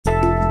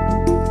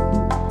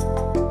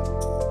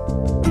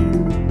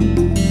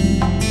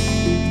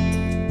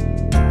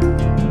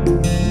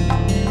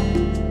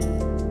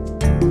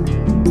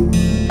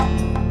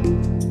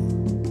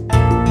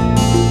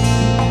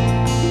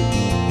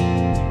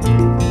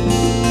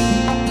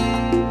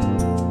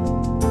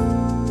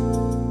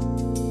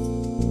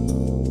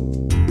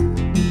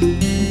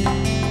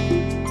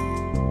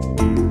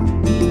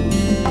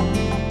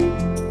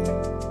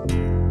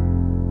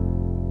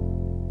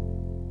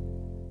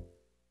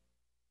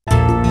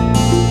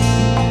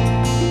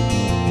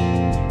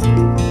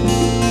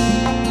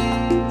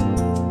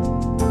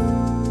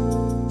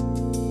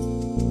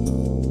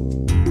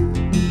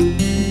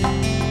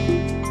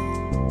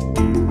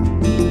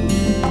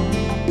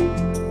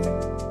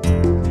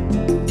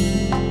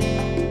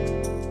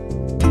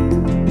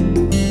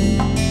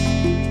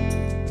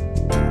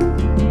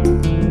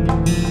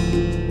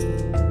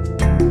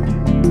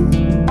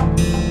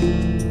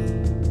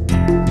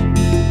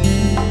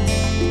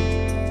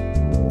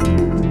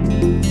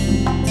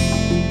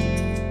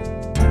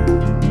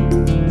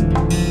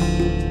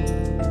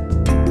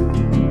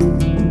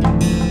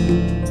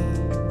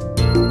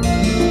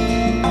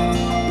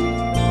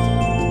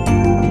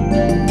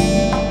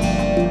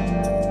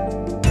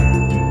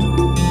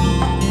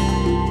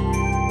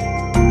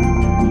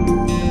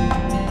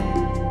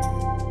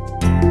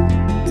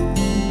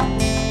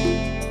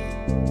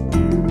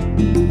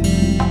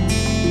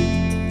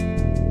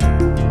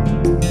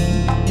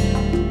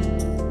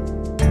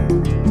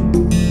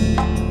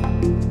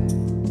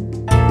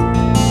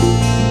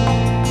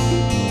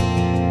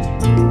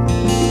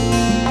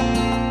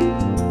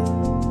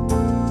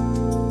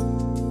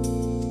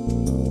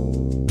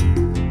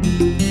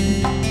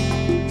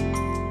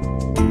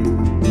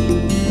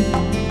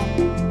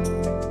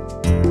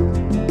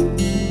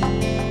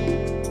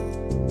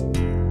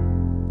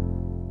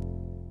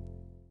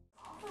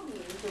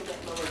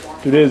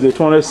Today is the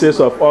 26th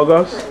of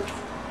August.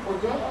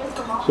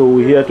 So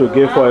we're here to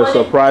give her a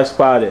surprise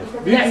party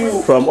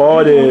from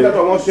all the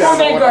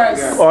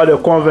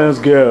convent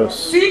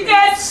girls.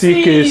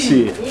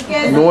 CKC.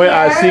 Knowing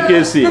as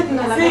CKC.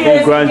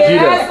 In Grand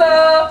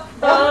Jida.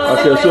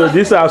 Okay, so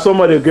these are some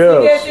of the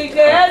girls.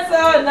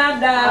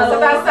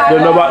 The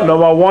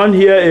number one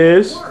here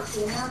is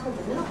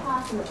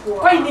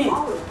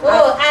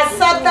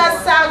Assatta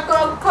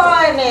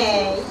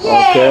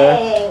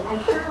okay.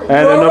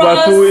 And the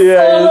number 2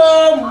 here is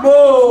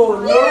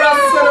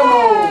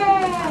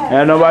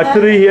and number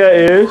 3 here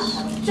is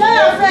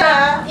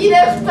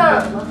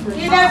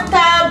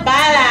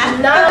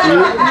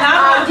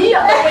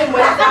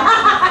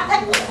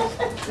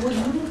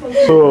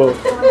so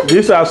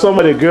these are some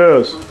of the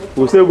girls.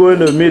 We're still going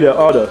to meet the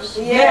others.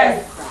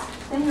 Yes.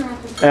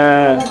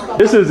 And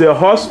this is the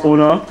house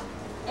owner,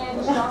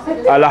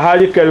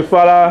 Alhaji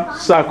Kelfala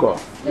Sako.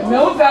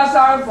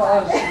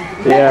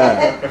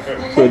 Yeah.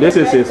 So this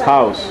is his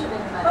house.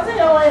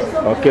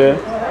 Okay.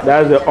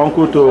 That's the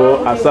uncle to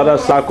Assatta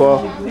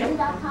Sako.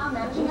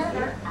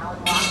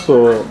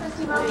 So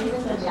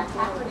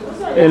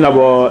in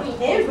about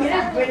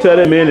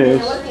 30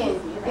 minutes,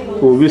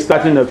 we'll be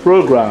starting the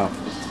program.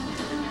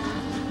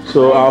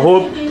 So I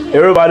hope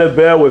everybody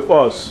bear with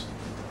us.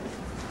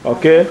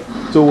 Okay?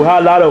 So we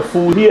have a lot of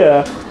food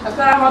here.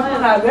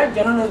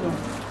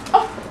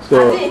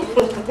 So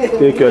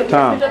take your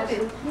time.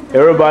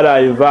 Everybody are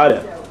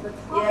invited.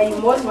 Yeah, you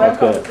most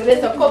welcome. Okay.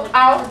 There's a cook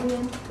out.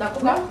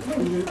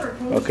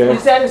 Okay.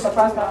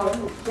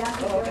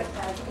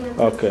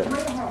 Okay.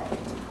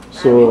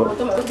 So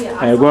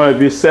I'm going to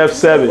be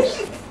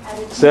self-service.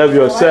 Serve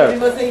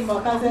yourself. Okay.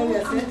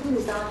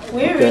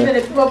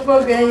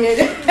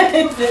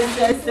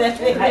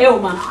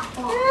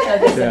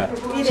 Yeah.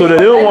 So the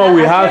little one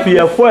we have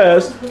here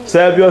first,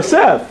 serve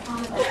yourself.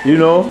 You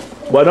know,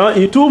 but don't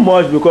eat too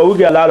much because we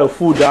get a lot of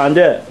food down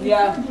there.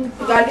 Yeah.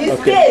 Got this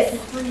okay.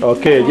 Space.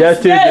 Okay,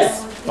 just take it.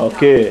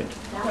 Okay.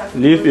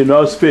 Leave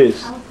enough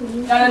space.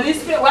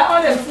 Why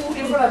all the food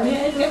in front of me?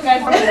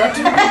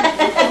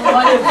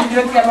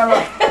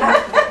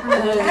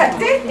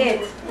 Take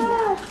it.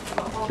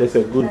 That's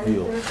a good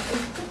view.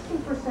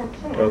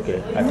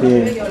 Okay, I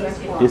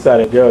think these are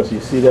the girls. You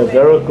see, they're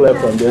very clear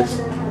from this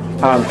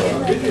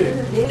angle.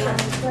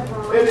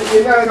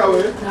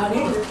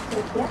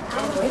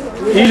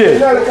 Eat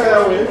it.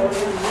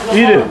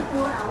 Eat it.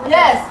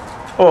 Yes.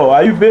 Oh,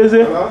 are you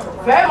busy?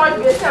 Very much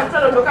busy. I'm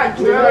trying to look at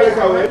jewelry.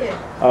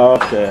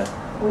 Okay.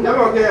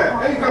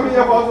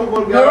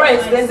 Nora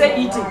is busy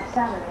eating.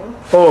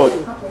 Oh,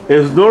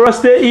 is Nora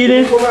still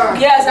eating?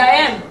 Yes, I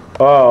am.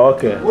 Oh,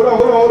 okay.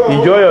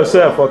 Enjoy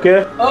yourself,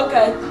 okay?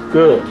 Okay.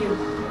 Good.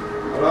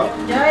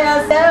 Enjoy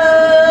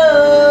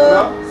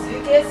yourself.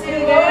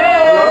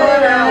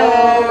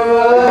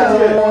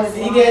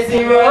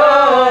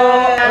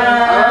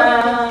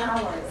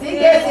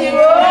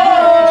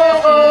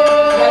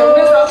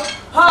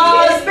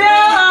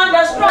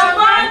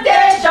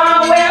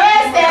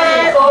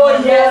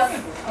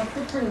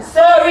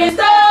 So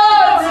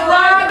restore to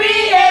our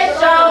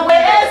creation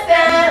where it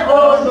stands,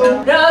 oh no,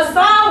 the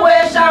sun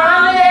will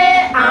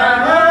shine,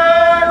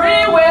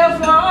 free will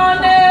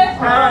from it,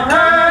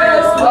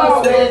 Christmas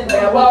will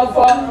never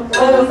fall,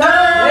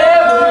 Hosanna,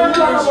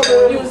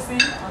 you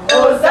see,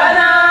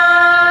 Hosanna,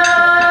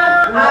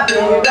 happy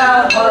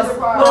God,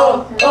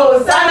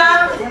 Hosanna,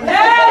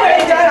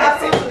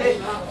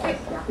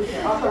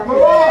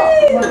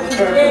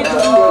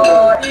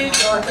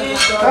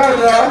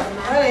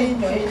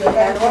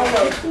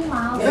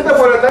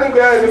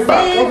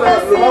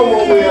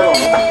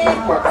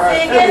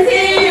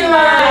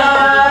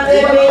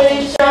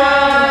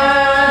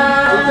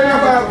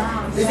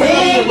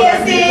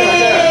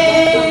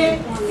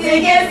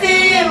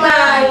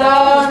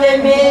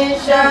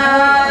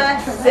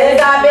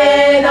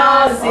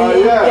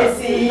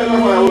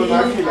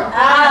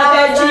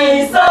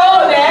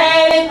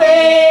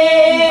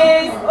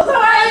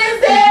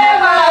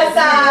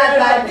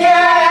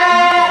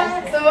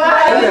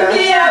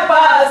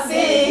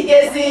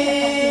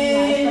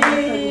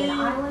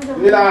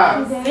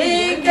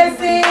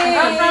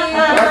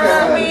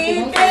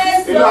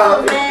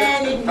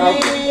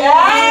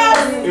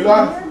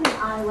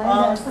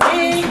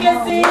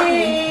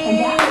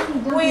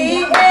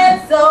 we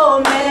had so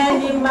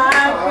many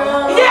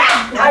macros.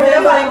 I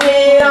never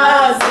get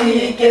on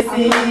CKC.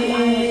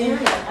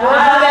 I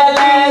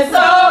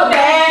so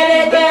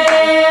many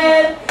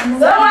again.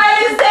 So why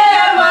you say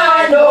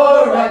I'm no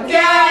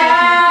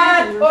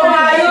again? Oh,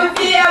 how you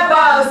feel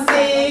about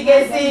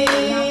CKC?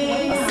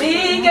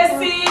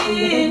 CKC,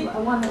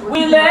 we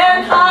learn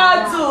how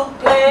to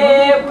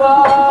play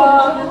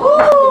ball.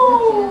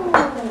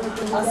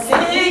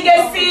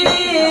 CKC,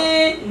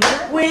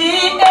 we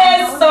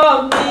ate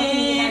some beef.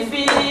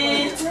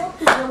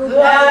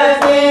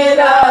 Learning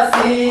us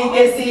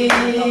CKC,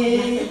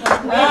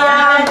 we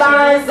have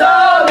done so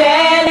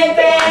many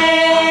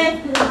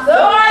things. So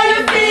why you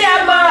feel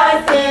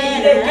about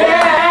it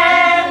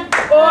again?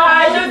 Why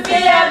you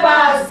feel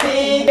about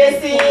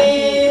CKC?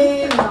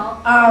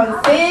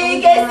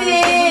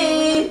 CKC.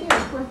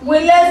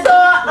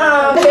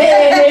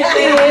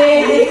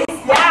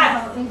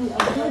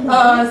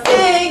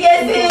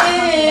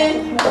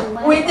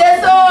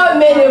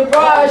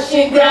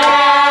 green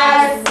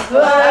grass,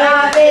 oh,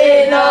 I've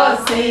been no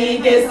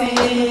sing.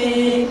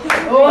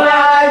 Oh,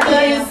 I've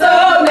done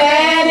so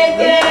many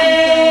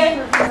things.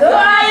 So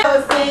I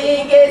don't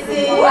sing.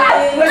 What?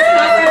 This is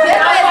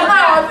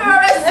my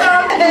favorite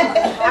song.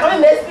 I don't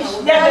make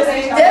speech.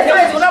 This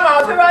is one of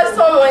our favorite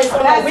songs. It's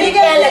on the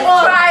weekend, like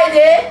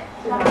Friday.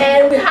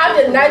 And we have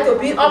the night to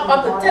be up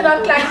to 10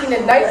 o'clock in the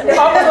night.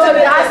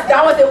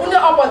 That was the only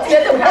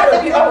opportunity we had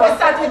to be up on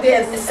Saturday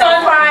and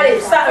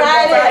Friday.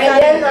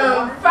 And then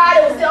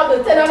Friday we stay up to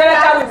 10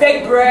 o'clock. We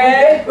bake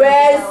bread,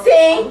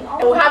 sing,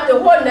 and we have the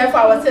whole night for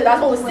ourselves. That's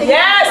when we sing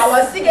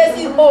our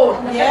CKCO.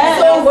 Yes.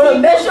 So we're going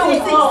to make sure we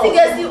sing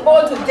CKCO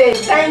today.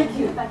 Thank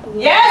you.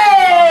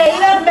 Yay!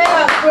 You don't make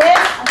a great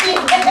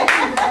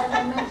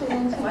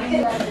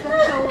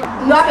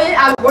nothing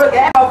at work,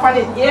 how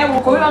funny. Yeah,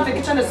 we're going on the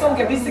kitchen, the song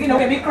can be singing,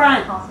 can be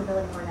crying. I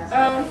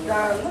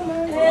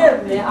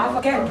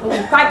forget.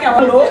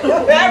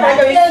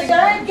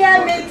 Vacation,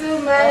 get me to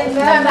my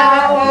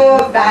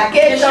mama.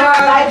 Vacation,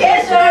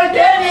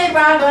 get me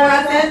back to my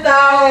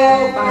sister.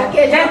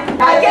 Vacation,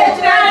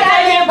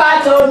 get me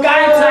back to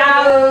Ganta.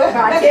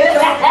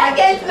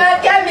 Vacation,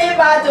 get me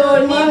back to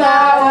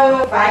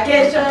Nina.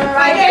 Vacation,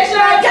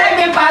 get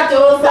me back to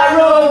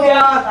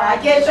Sarovia.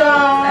 Vacation.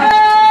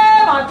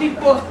 My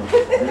people,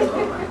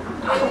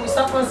 we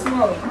suffer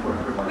small.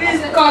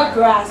 This is cut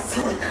grass. I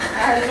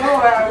know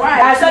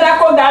why. I said I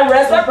called that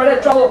rest, I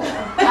brought trouble.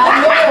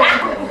 I know.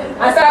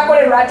 I said I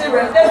called it ratty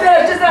rest. They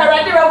said just a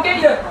ratty rest, okay,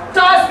 you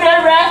toss the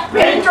rest,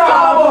 bring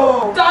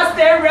trouble. Toss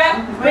the rest,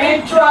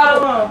 bring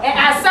trouble. And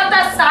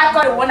Assatta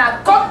cycle the one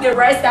that took the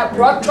rest that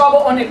brought trouble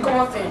on the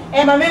coffin.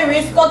 And my man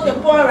restocked the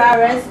poor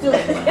rest too.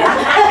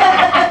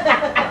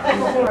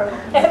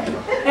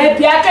 And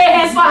Bianca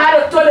hands for her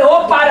to throw the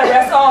whole part of the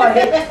rest on.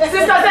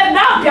 Sister said,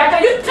 now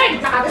Bianca, you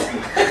take that.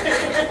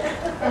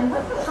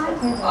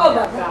 Oh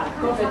my God.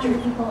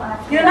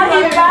 You're not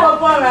even going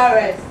for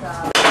rest.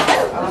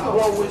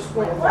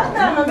 What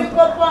time have we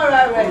got for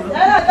rest? I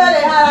thought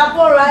they had a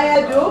poor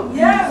riot do.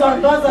 Yeah.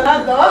 Sometimes I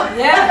don't.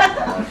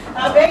 Yeah. I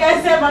beg I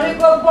said, Mommy,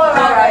 go for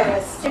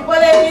rest. She put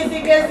it in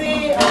CKC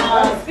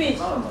speech.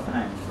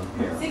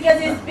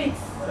 CKC speaks.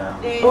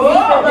 The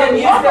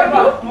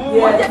newspaper.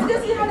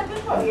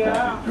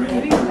 Yeah.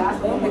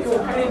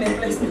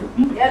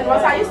 Yeah,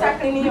 once I used to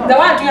cleaning your. The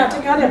one I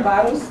took out the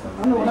bottles. I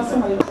don't know what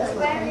somebody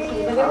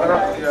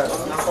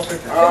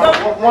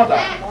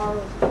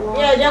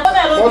yeah, you're going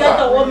to look at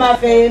the woman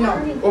face.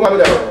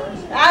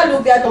 I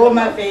look at the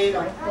woman face.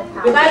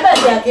 Because I bet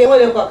you can't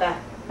hold a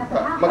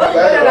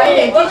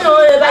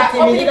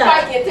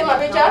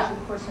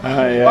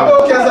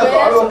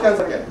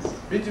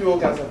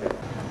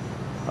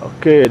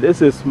Okay,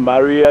 this is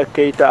Maria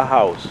Keita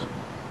house,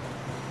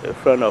 a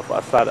friend of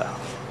Assatta,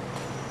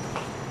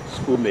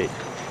 schoolmate.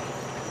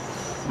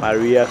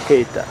 Maria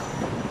Keita.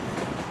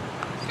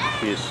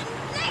 She's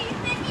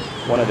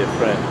one of the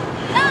friends.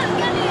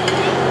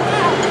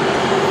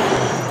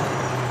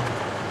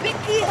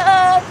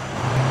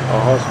 Her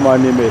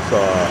husband's name is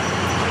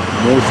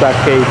Musa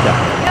Keita.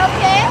 You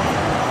okay?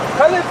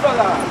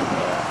 Kalifala.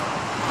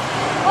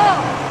 Oh.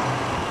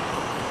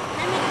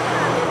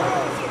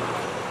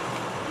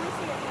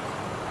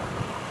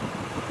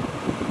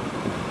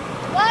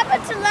 What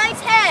happened to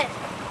Light's head?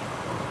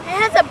 It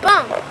has a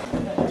bump.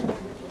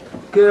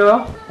 Girl.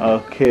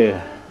 Okay.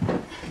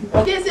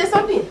 Okay, say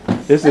something.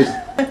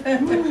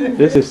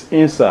 This is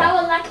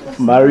inside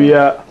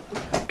Maria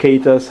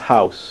Keita's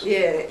house.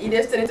 Yeah, he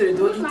just turned to the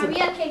door.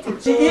 Maria Keita.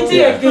 She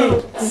eating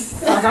again.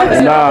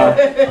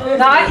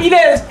 Now he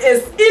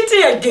is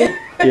eating again.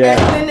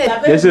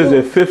 Yeah. This is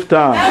the 5th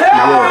time.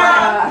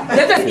 Yeah.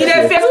 This is the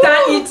 5th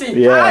time eating.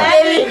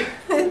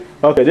 Yeah.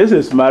 Okay, this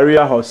is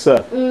Maria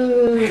herself.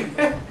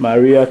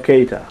 Maria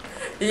Keita.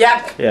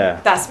 Yep. Yeah.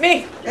 That's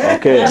me.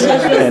 Okay.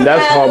 And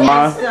that's her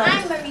mom.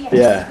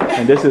 Yeah.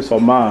 And this is her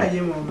mom.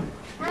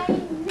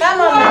 Come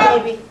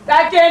on, baby.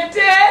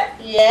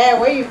 Yeah,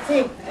 where you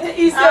think?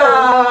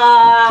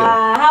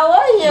 How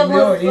are you,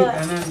 Musa?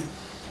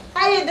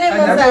 How you doing,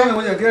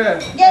 Musa?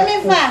 Get me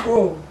fat.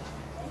 Oh.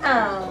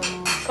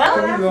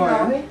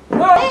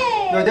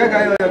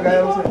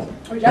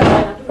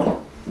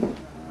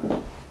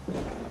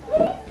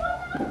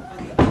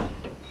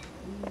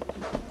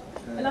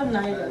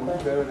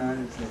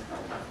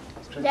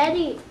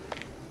 Daddy,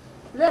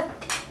 look.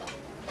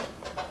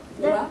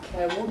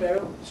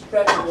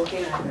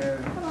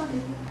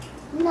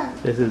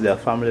 This is their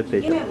family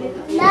picture.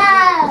 No.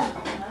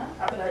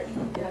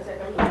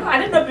 I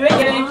didn't know you were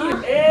getting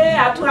killed. Eh,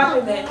 I told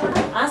her that.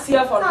 I see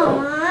her for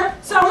now.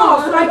 Someone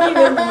was like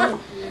giving me.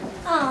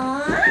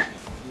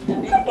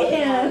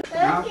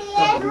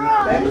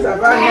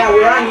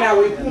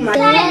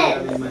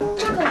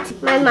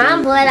 My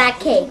mom bought that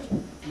cake.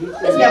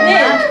 It's your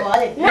man.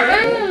 No,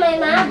 my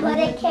mom bought a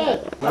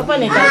cake.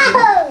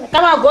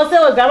 Come on, go stay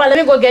with grandma. Let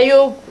me go get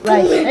you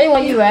rice. Let me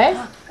want you rice.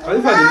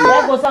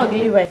 Let's go stay and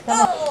get you rice. Come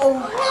on.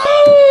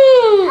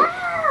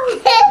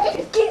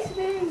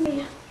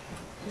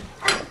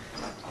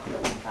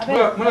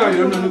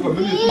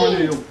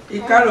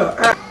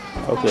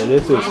 Okay,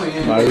 this is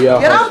Maria.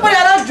 You don't put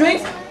enough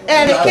drinks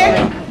and the cake.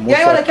 Yeah,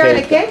 you want to carry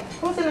the cake?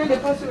 Who's in the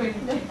post?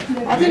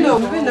 I think no,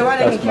 we know why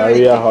they That's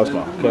Maria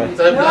husband. Okay.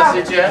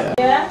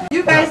 Yeah.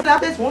 You guys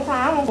stop this one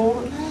time. I'm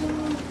going.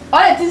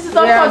 All the things is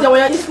on when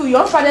you're in school, you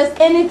don't find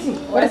anything.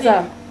 What is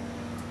that?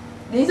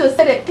 They used to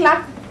say the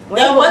clock.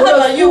 Yeah, what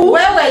about you?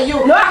 Where were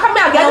you? No, I come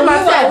here and get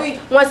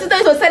myself. My sister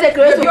used to say the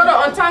clothes. You go to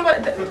on time,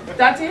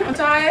 that thing on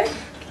time.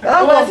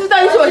 My sister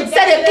used to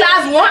set the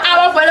class 1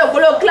 hour for the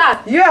go class.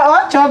 You are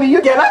all chubby,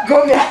 you cannot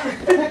go there.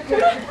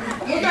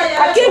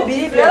 I can't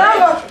believe it.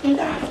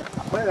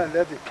 When I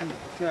left the key,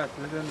 let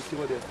me see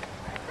what they are.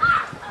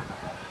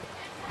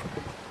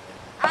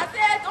 I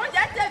said, don't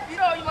just take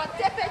video, you must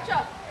take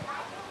picture.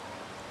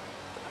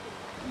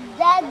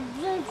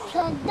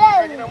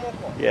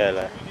 Yeah,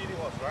 like.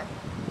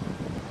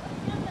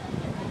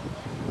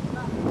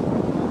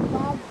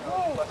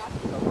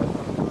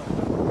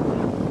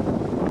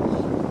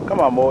 Come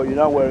on, Mo, you're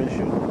not wearing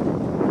shoes.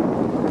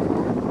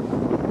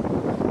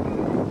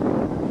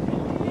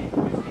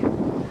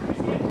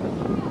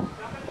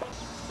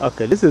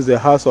 Okay, this is the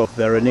house of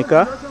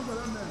Veronica.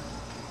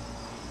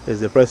 It's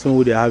the person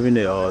who they're having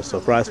a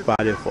surprise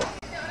party for.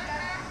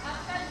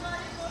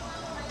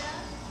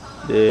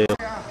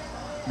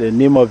 The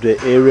name of the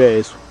area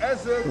is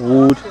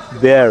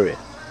Woodbury.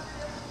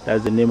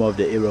 That's the name of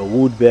the area,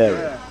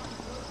 Woodbury.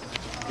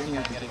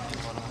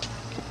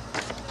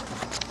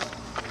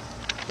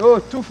 Oh,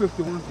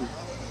 251.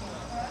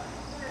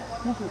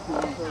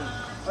 251.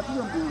 I think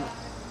I'm doing it.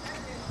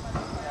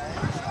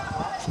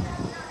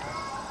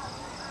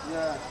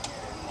 Yeah.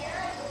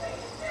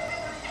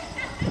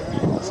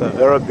 It's a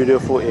very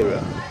beautiful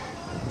area.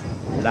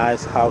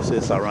 Nice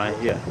houses around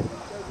here.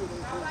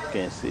 You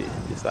can see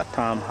these are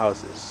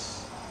townhouses.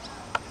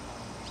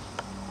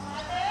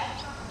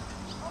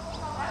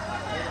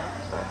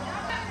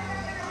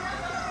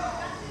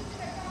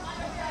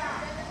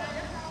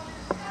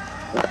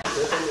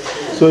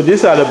 So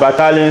these are the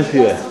battalions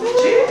here.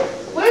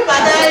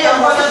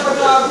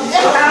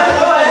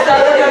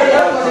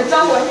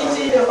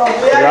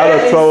 They are the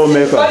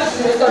troublemakers.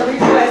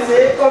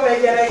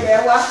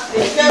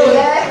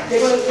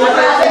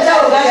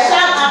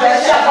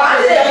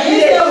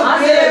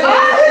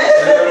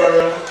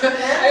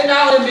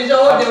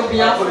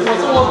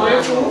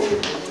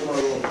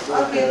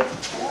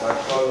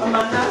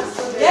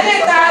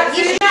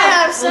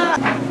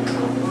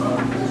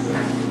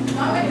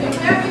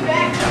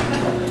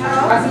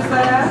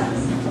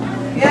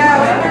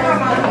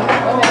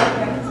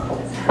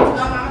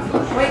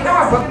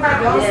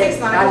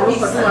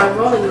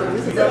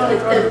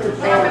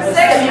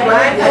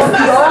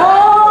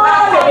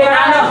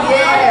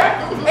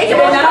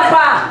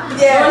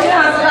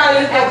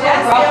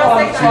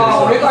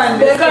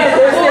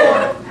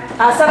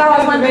 Assatta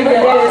was my big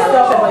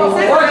stuff.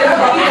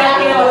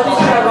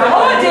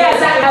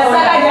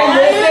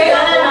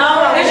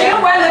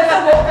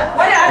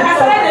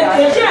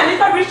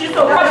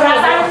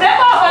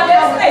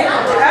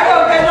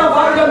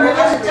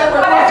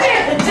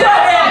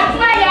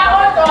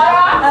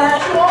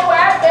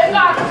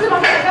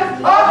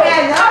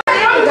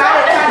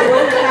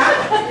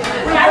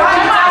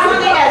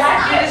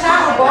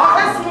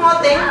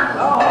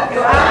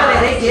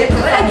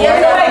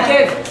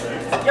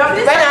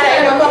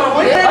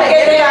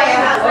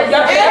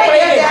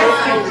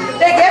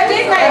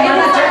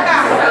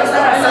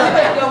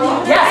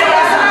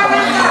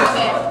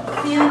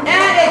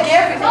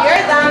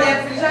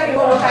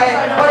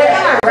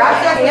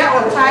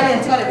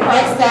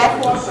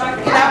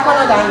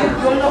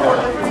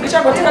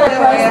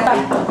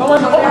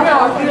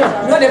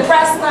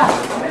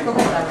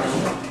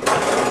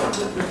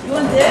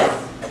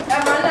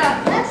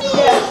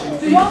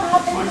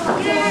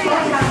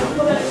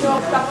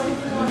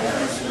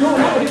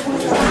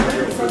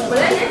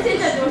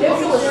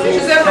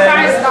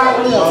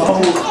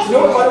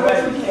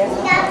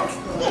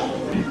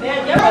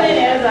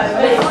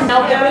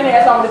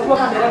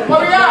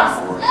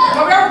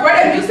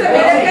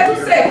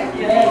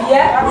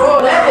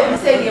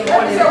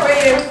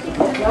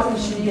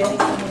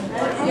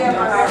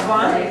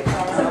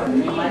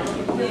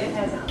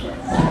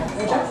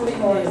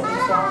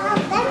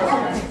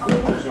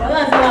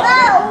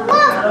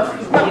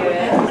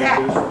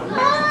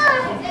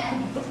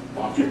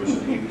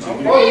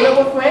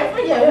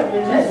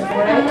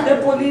 The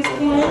police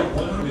came.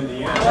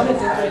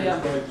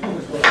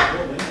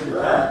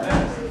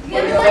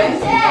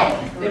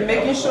 They're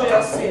making sure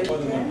you're safe.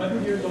 Alright?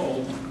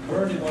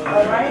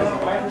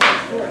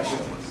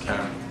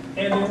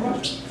 And in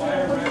Russia,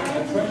 fire ran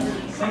at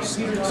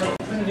St. Peter's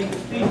Trinity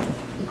Cathedral.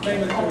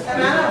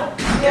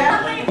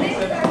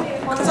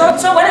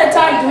 So when the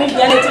time do we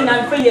get it in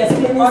and for years?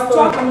 You are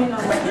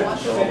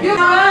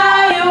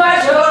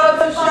sure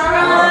to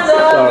shine the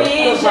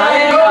vision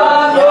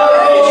of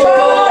your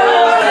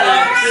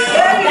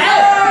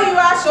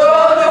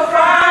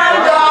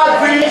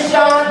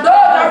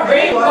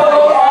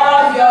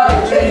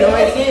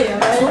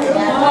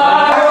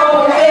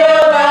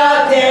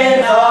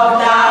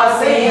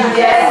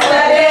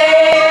Yesterday,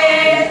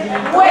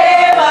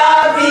 wave a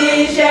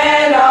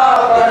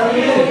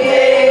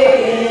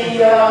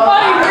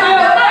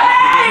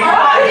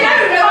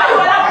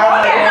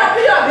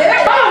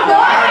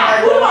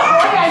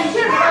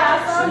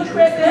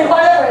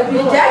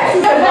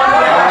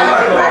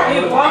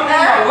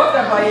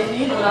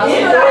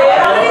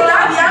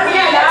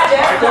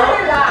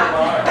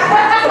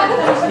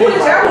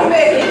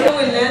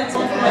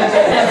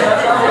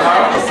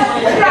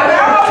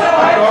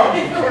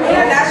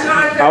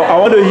I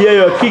want to hear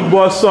your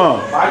kickball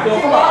song.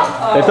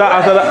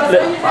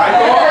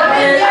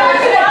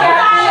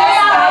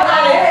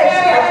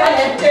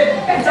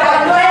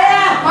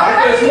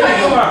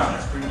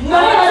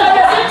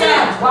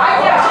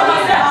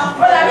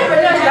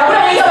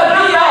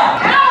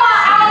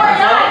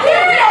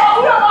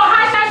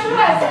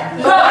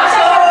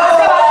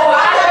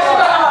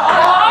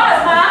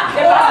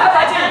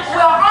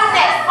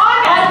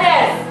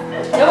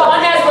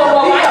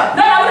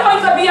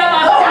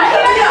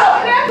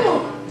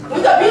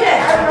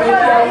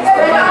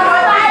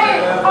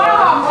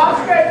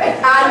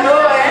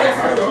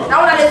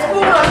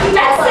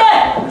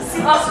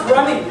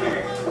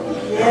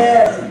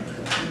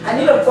 I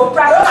need to go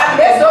practice. I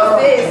miss those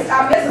days.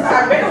 I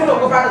really want to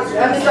go practice.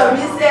 I miss the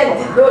reset.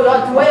 Do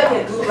what you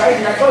can do, right?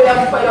 I told you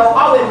I'm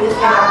always missing.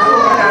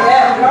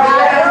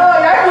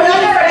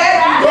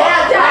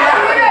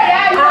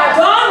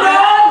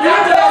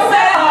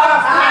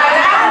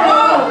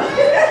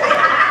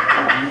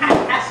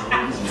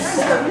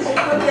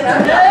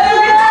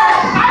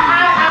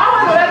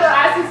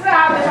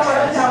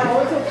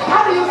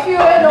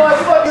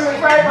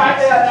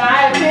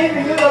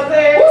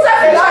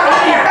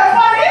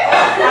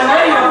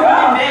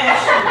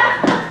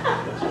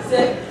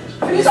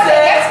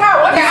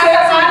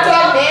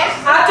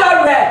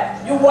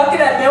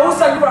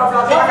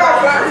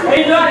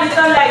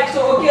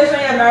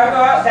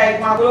 Like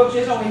my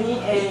conversation with him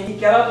and he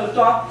cannot to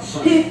talk.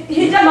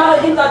 He just not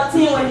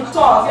entertain when he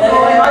talks. You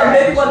know, and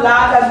make people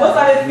laugh. Like most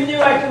of the video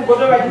right to go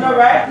to right, you know,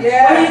 right?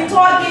 Yeah. When he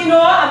talk, you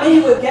know, I mean he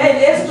will get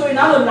this story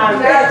now to narrate.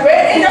 That's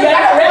great. And then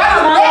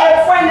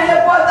friend and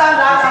the post that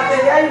laugh and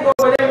say, there you go,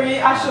 with every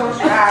action.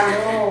 I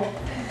know.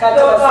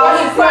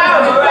 He's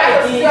proud,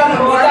 right? He got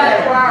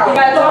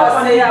talk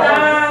on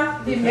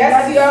the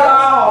merci,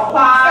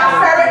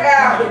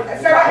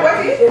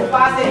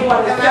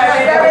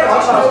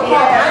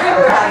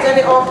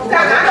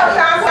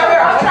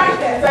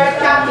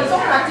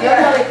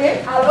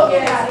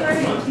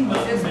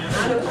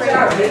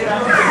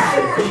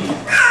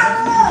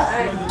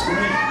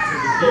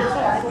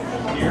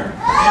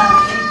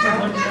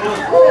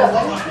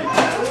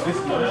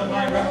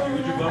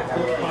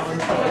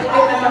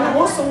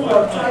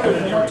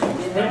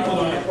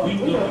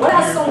 what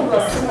are some of the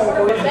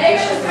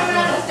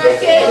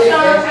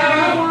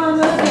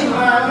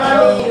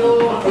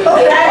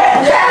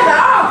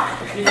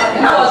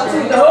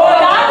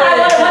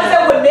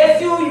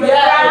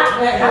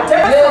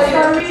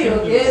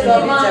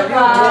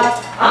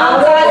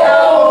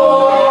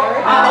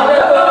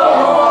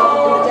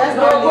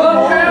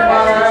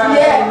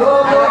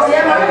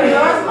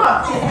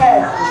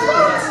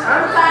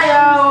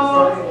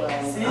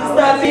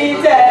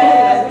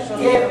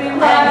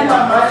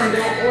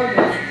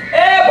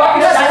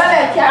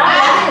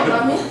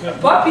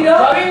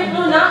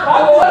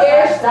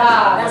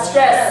that's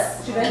stress.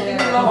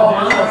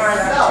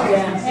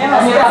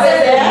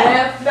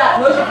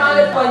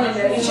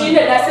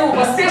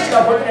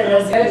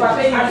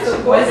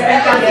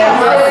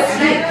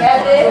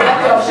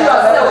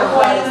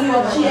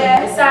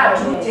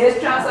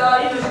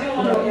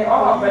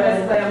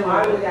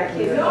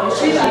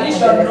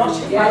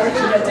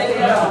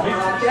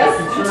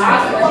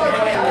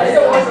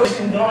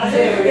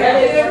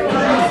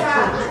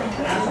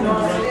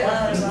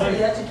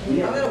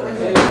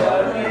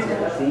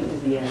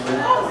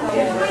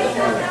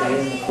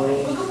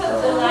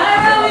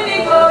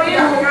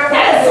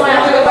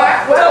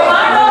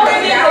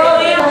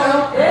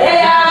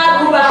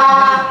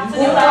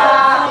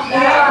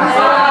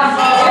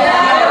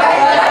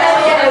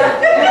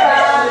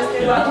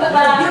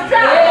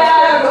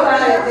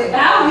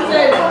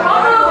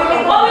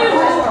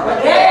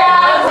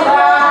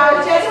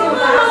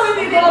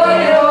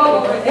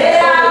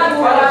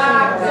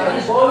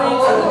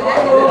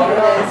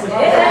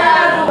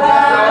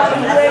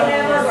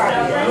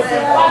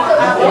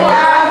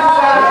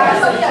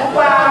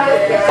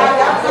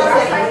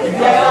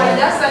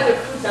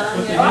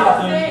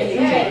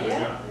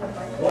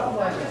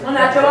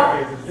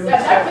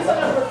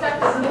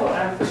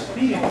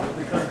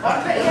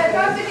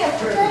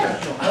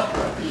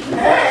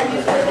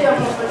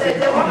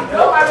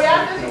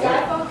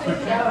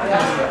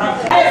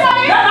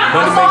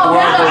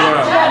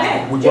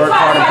 We work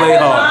hard and play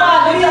hard.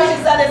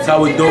 That's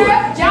how we do it.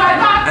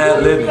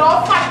 And living.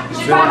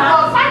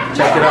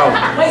 Check it out.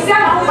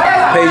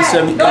 Pay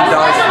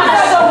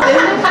 $78.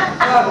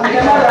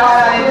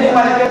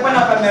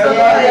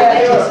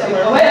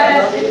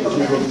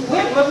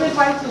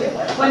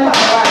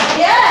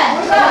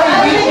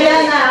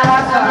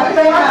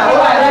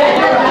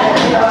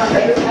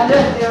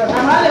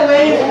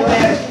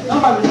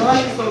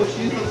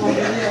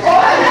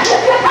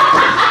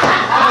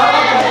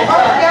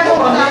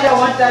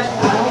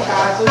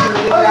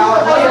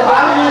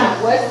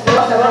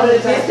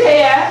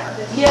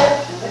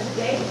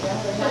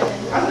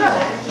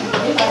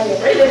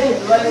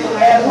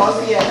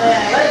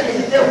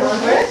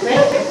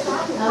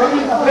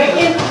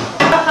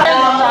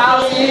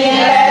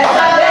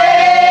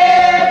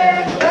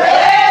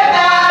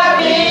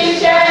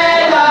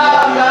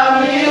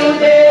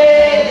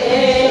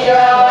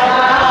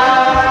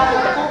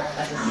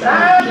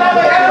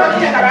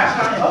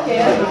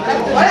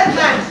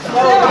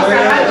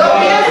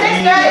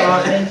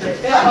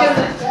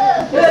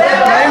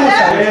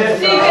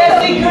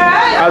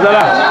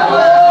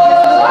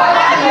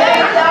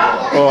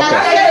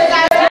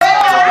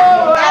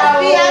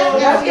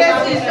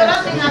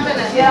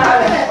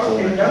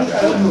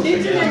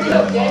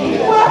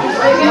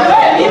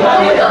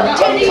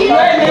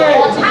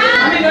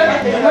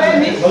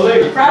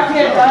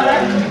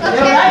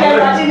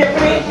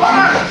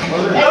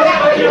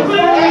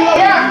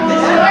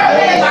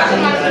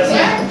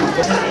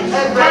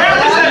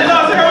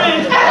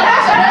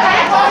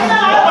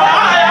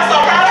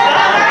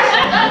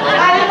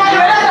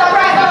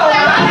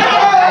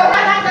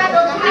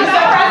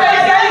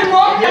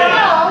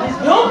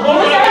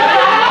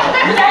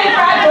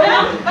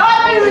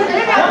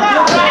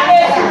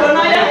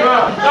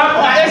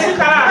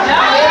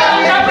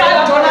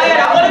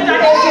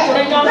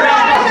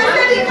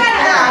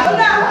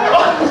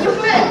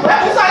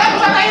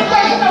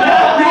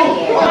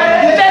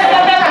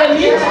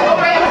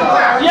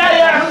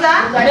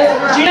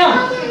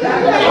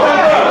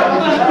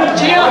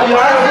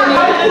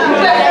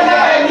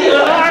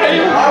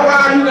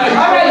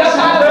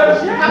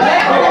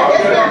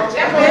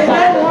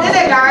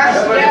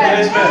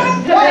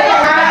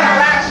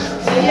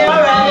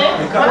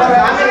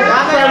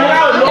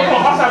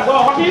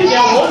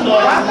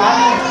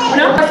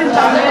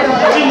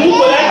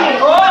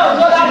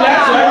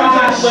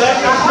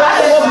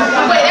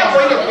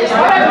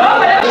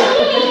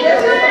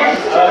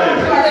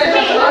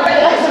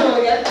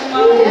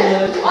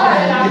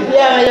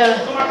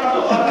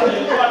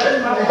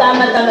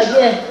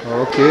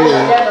 Okay.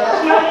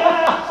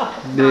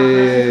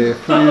 The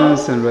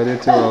friends and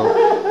relatives of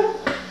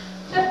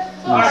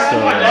Mr.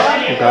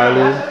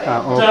 Gali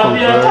are all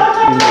converted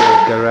in the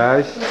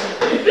garage.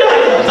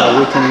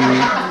 Waiting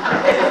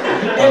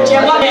Mr.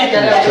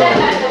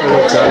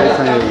 Gali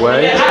and his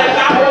wife.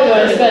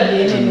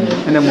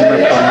 In a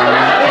moment from now,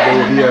 they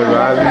will be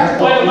arriving.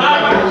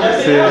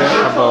 Say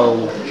about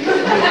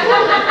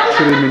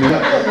 3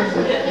 minutes.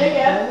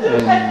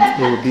 And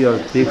it will be a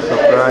big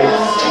surprise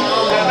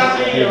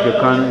if they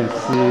come and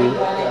see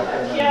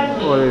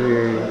all the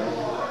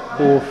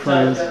old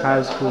friends,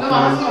 high school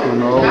friends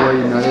from all over the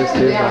United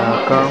States that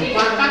have come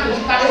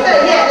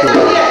to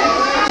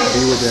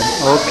be with them.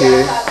 Okay,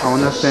 I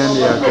understand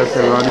they are just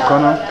around the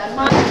corner.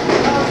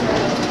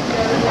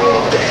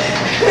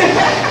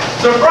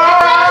 Surprise!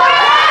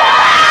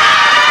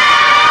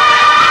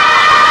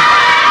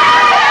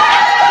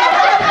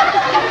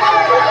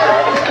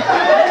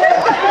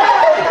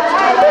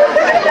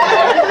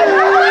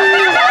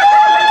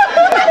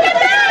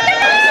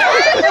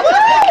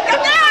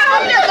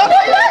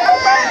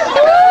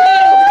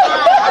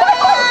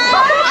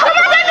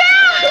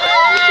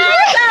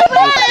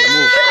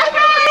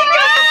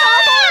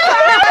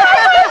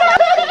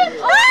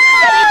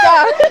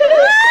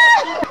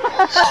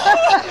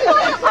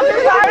 I'm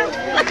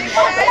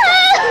sorry.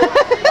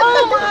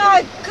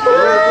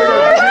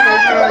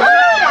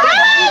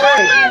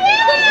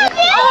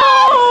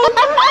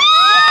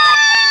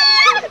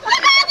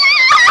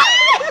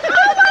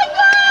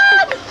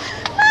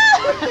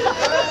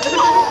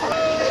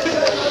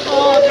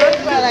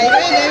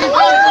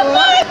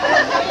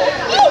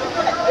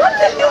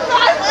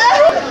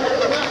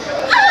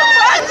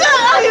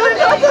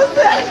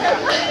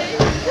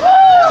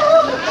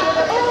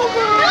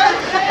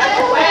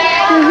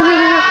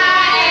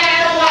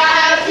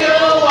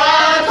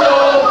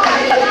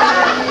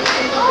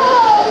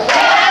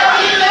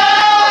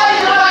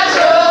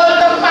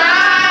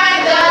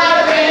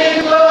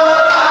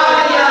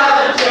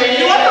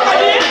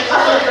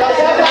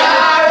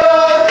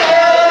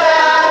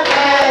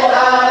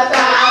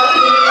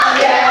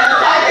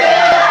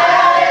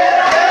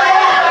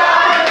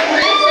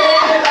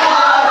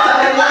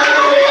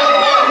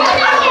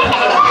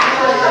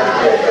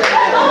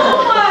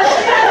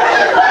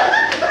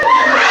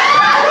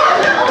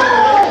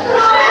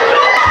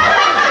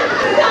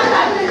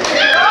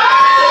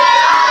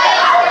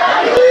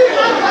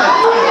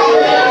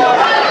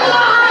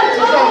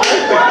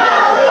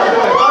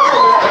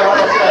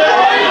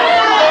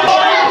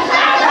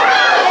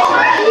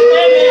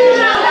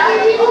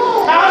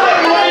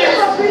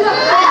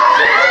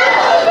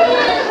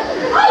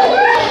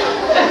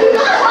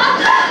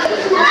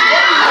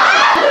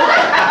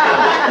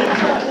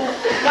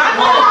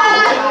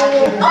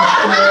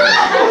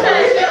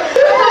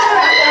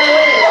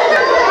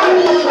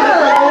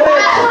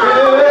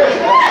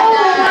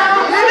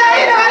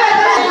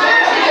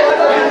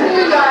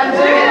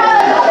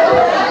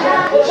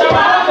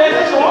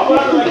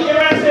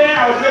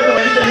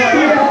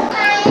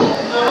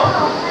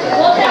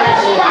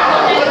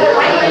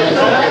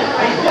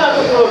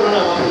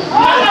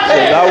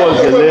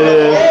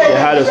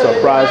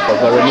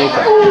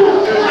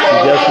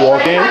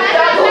 walked in,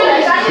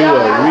 she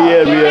was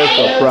real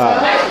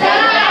surprised.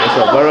 It's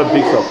a very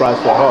big surprise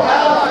for her.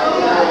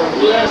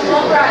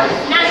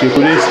 She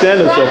couldn't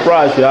stand the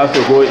surprise. She has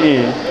to go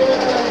in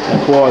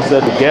and pull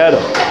herself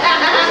together.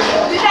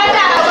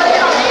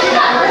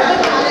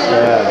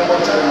 Yeah.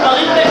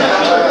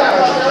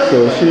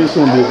 So she'll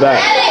soon be back.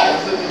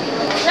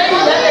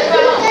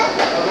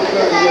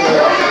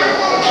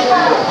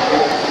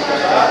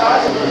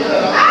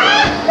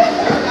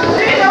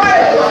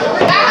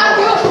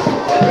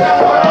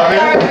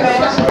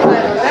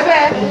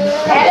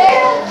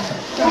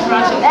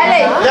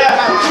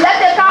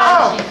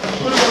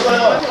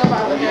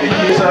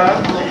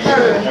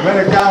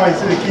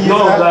 No,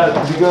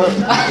 because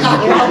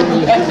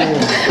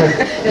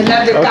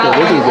Okay,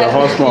 this is the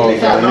husband of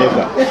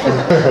Jamaica.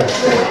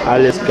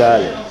 Alice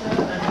Garland.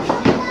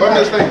 What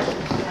this thing?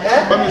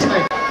 What this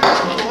thing?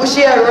 Well,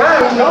 she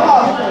around, no.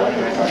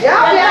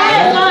 Yeah,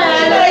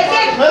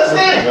 let's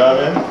see.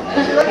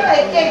 Look at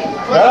that cake.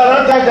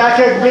 Don't touch that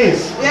cake,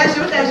 please. Yeah,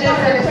 shoot that shit.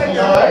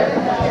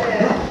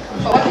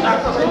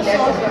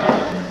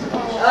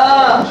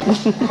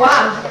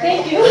 Wow,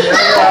 thank you.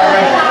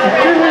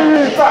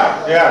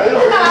 Yeah.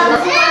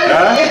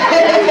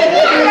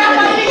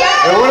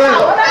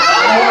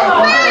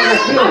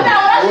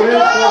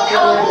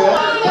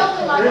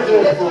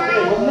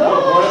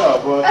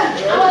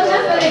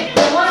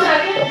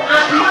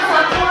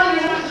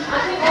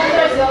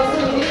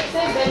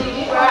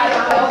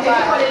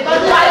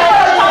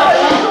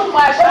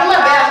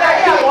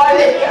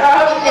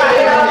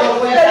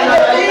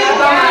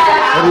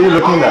 What are you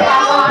looking at? What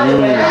are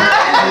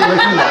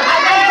you looking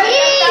at?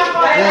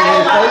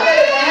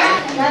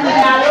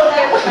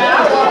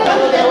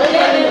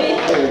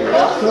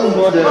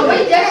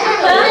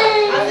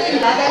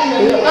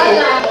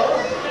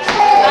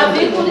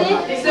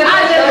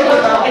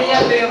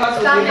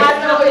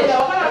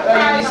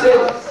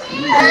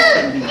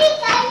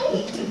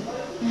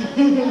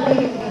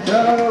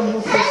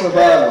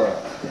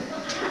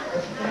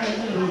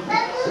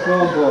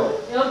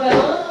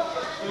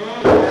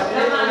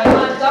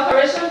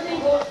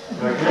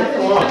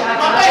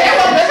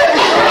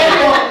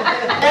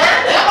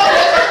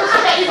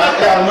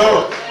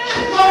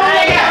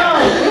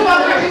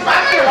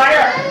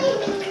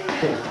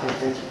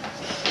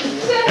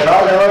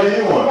 What do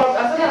you want?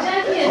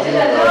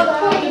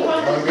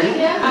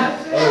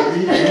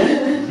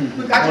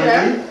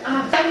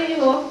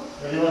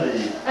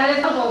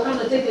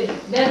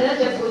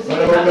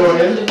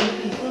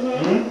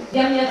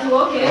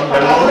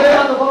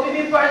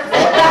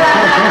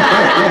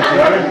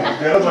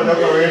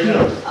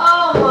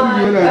 Oh my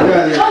God.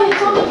 Oh, you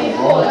told me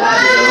before.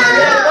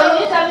 When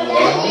you tell me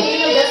anything,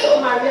 you just told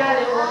Maria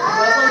and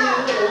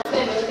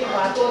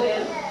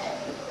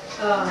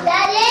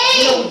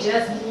Daddy!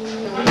 Just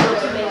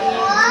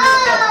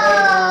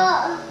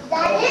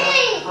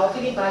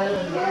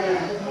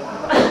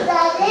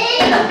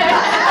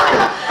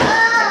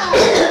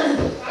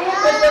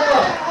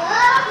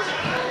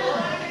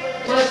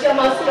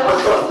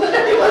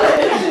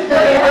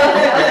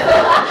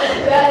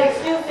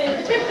excuse me.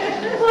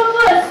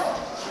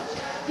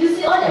 You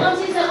see all the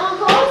aunties and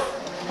uncles?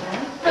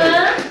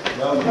 Huh?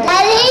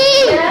 Daddy!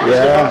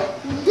 Yeah.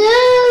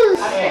 Dude!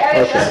 Okay.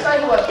 That's why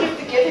you were keep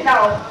to get it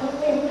out.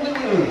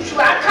 Should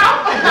I come?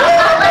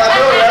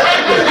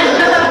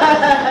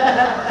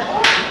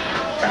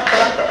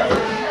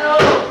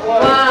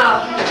 Wow.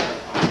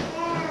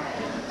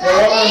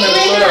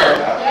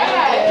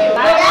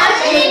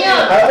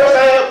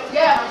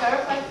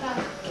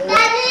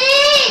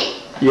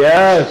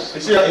 Yes.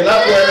 You see, you're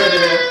not wearing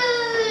it.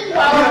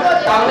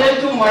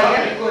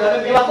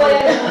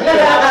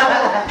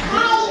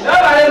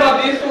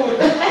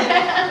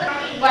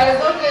 But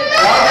it's okay.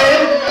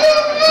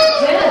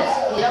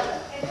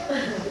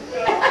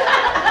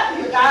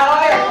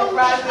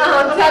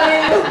 I'm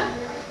telling you.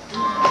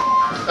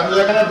 I'm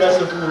looking at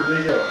best of food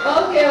video.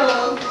 Okay,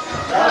 well.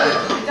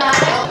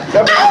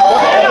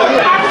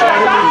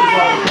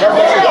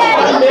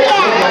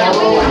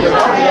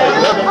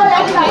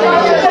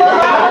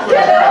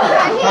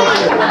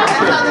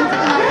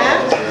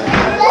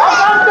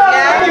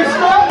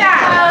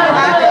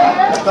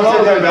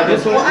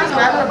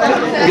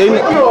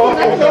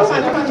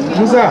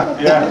 Musa?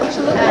 Yeah.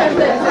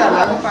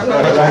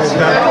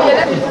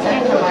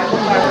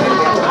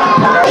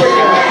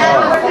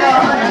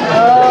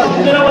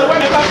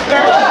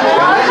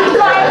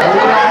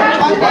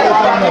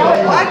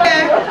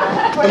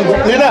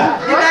 Lina.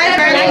 You guys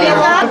ready,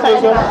 Lisa?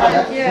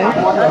 Yeah.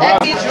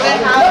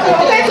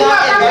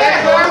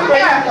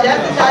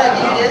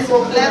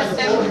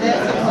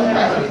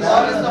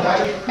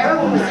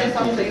 Everyone will say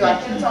something to you. I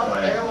can't talk to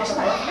everyone.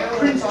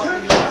 Everyone talk to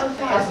you.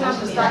 It's not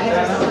just like you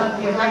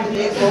have to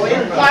go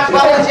in. But we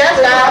just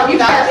got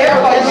there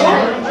for you,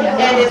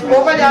 and it's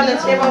over there on the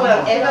table with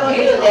an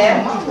envelope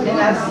there, and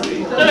that's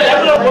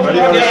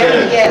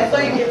yeah. So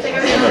you can take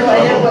it.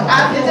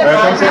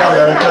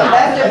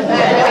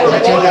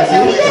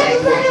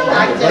 That's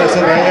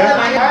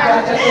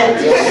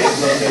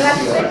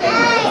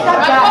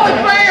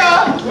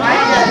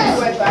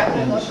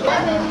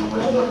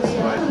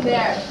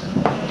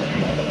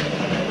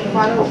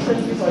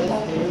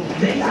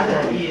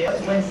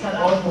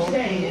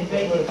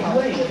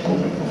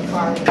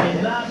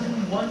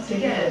Once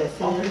again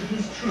offered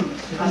his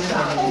troops to the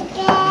south.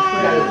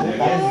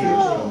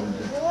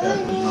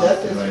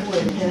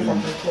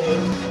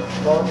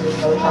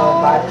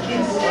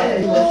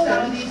 Instead, the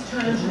Saudis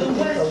turned to the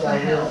west for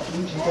help.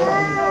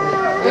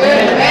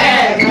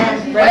 Amen.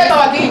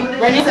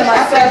 Ready to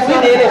myself, we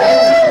did it.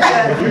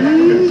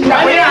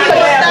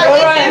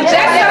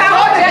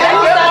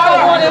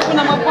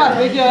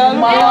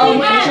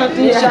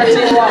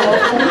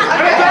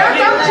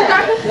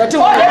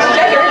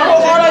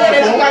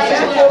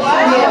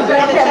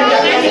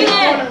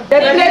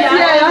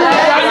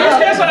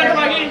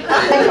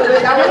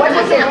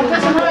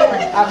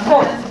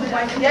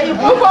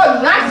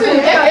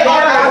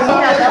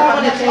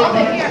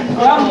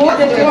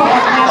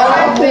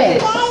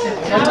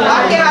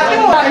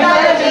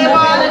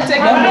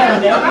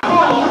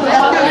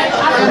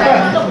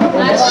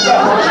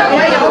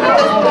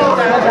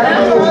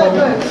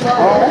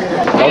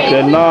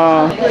 Okay,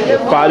 now the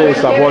party is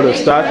about to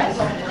start.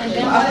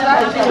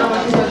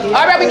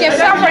 Alright, we can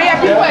start for here.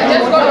 People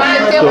just go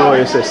around the table. So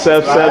it's a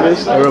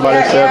self-service.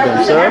 Everybody serve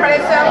themselves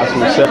as we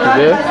serve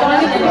today. I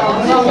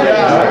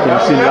can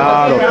see a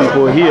lot of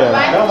people here.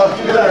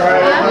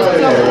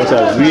 It was a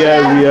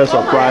real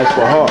surprise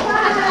for her.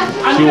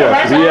 She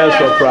was real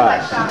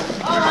surprised.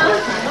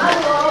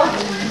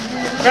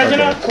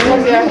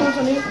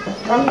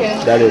 Okay.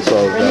 That is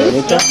all.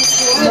 Veronica.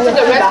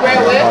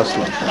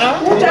 Awesome.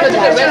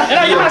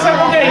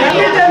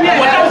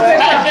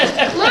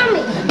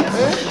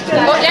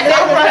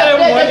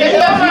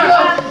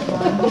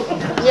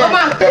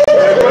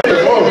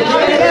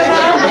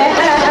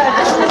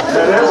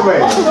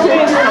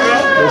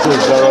 This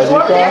is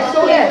Veronica,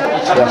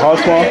 the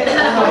husband,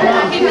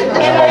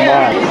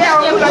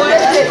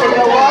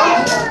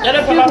 and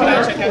her mom.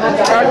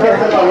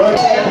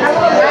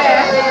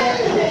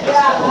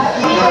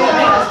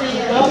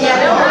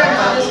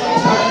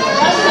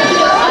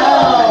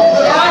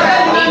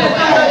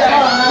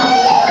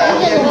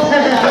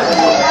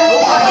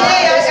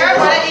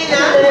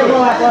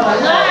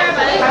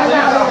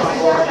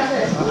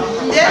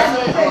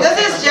 This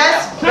is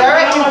just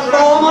very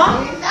informal,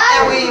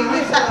 and we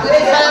decided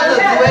to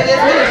do it. The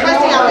first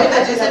thing I want to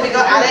introduce it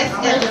because Alex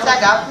and Lisa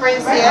got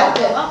friends here,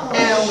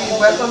 and we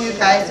welcome you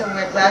guys, and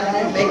we're glad you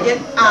can make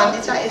it.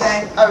 Lisa is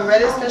a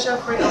really special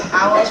friend of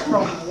ours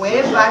from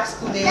way back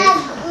school days.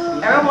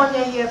 Everyone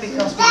here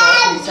because we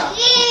love Lisa,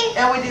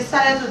 and we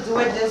decided to do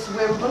it this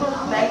way. We're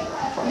gonna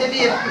maybe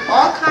if we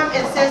all come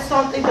and say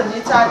something to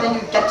Lisa, then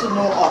you get to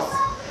know us.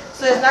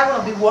 So it's not going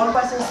to be one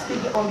person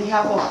speaking on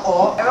behalf of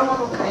all. Everyone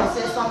will come and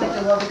say something to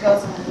her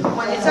because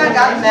when Lisa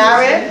got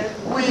married,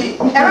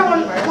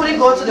 everyone couldn't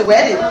go to the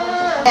wedding.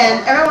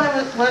 And everyone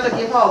wanted to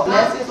give her a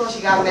blessing. So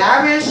she got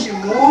married, she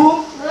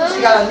moved,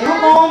 she got a new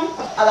home.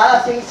 A lot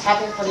of things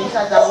happened for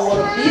Lisa that we want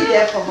to be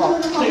there for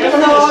her. So this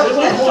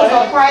is a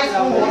surprise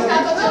move. We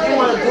didn't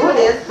want to do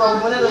this, but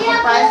we wanted to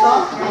surprise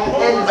her.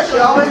 And she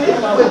always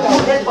would do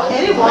it for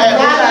anyone.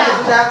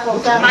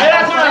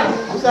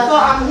 So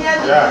I'm here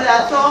to do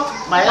that. So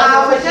I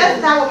will just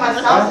start with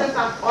myself since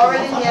I'm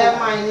already here.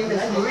 My name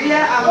is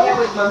Maria. I'm here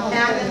with my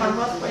family, my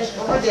husband is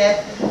over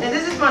there. And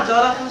this is my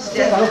daughter who's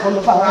just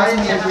riding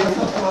me and my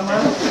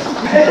mom.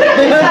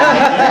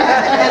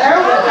 And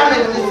everyone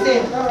coming to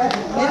sing.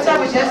 Lisa,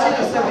 we just need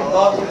to say we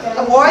love you.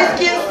 The words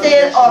can't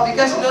say it all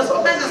because you know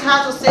sometimes it's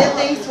hard to say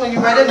things when you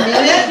really mean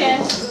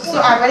it. So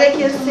I really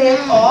can't say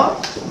it all.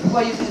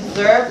 But you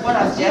deserve what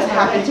has just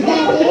happened to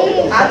you.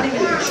 I think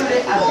you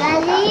treated as a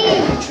friend.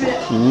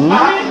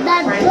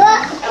 And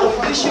we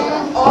wish you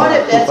all the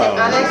best. And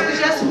Alex, we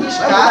just wish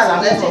God's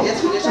blessing this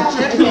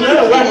relationship.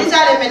 And these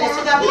are the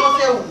Minnesota people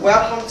say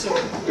welcome to.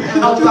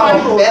 And I'll do our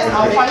best.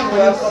 I'll find you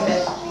welcome.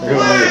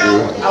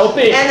 I'll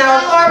pay. And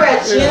I'll call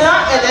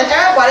Regina, and then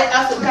everybody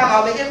has to come.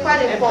 I'll make it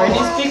quite important.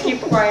 Please keep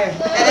quiet.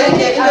 And then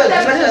you know, the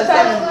rest of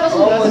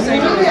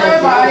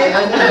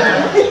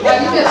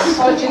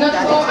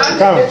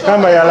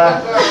Come,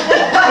 Ayala.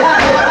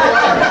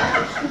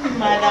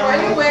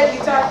 Anyway,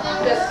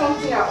 there's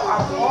something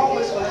I've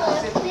always wanted to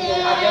say to you.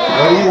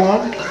 What do you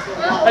want?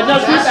 I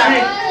just wish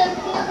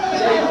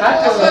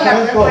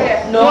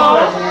No.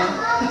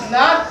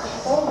 Not.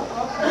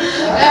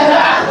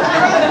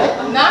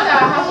 Now that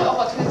I have the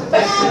opportunity to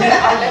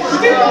I'll let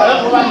you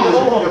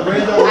know.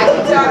 I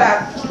can tell that.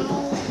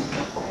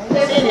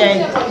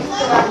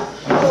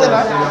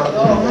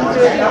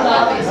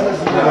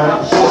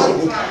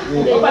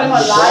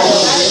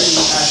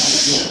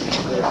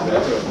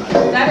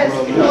 That is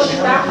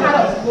that kind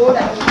of goal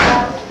that we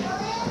have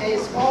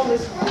is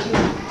always willing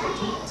to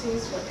do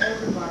things for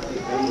everybody.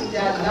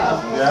 There are a lot of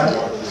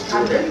people. I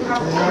know you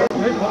have a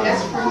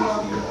best friend,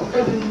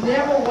 but you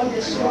never want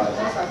to show us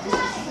that this is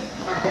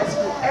my best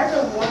friend.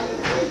 Everyone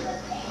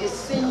is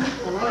singing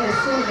on the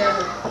same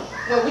level.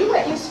 When we were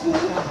in school, we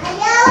were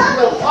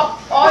up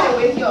all the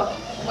way here.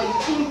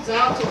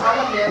 down to our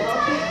level.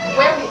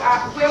 Where we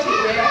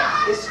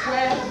were is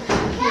where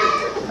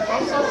here.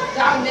 So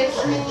that makes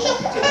me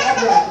to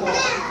everyone.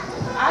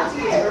 I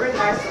think it's very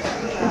nice of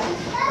you guys.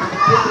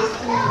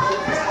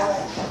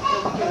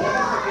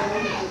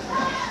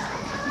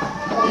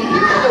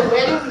 The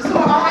wedding, so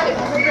I had a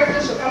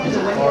privilege to come to the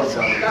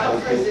wedding. That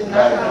was crazy. And when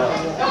I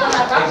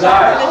got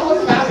there, it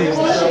was about to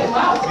push him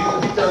out.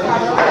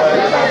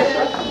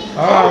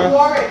 Don't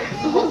worry.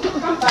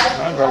 Come back.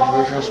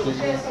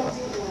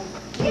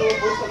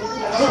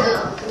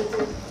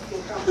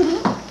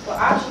 But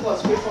actually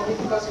was great for me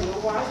because you know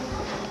why?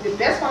 The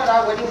best part of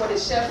our wedding was the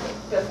chef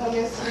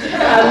performance. I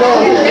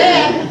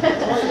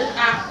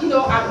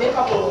know. I make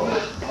up a room.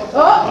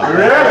 Oh,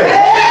 really?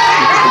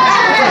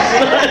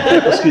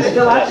 Excuse me,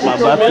 my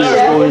battery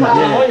is going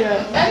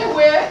here.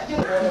 Anywhere,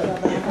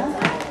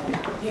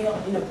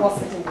 in a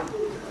positive way.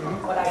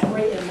 But I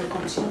pray and will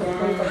continue to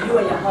pray for you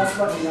and your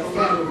husband and your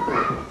family.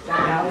 That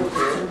God will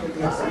continue to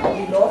bless you.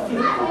 We love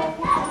you.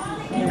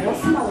 And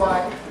once in a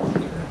while,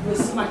 you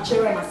see my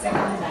children and my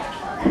second back.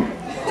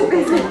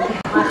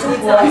 My two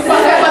boys.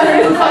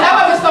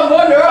 forever Mr.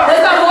 Moore.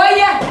 Mr. Moore,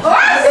 yeah.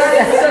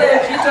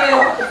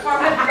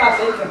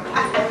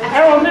 I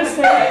won't miss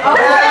it.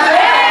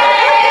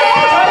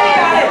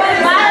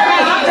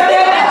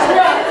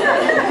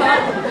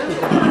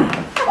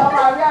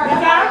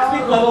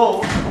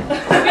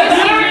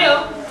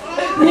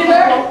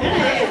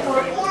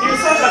 You're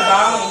such a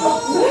darling.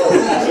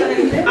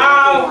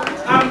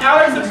 I'm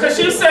Alex's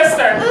Kashi's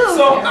sister,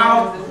 so I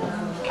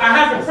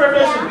have the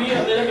privilege to be a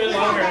little bit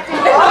longer.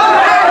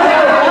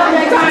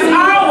 She's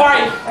our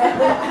wife.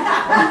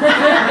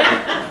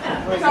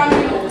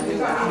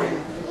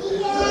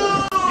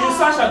 You're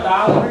such a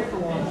darling.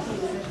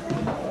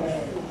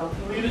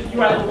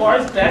 You are the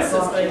world's best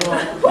sister.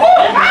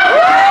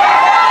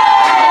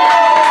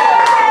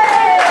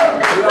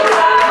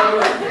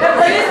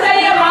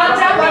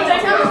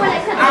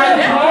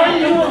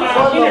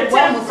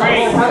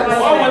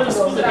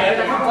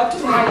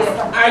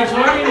 I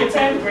joined you in the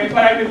 10th grade,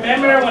 but I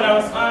remember when I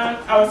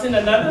was in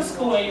another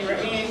school and you were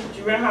in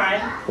junior high,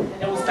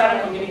 and we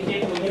started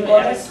communicating with you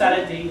and I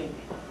started dating.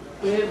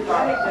 Yeah,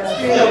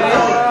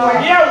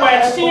 we're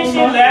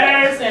exchanging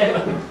letters, and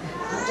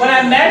when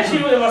I met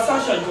you, it was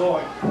such a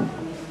joy.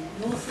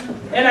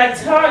 And I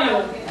tell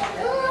you,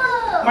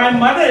 my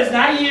mother is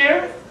not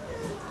here.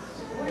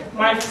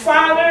 My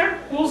father,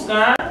 who's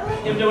gone,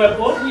 if they were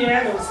both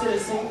here, they would say the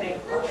same thing.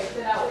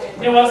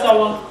 It was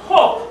our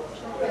hope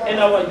and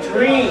our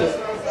dream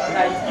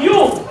that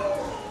you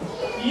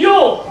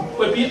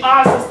would be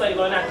our sister,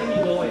 and I think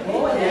you know it.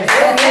 No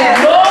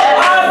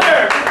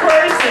other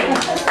person.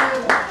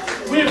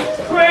 We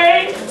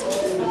prayed,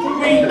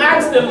 we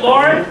asked the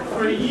Lord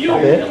for you,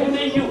 and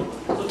only you,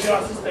 to be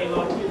our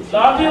sister-in-law. We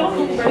love you.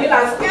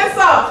 Let's get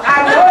some. I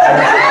know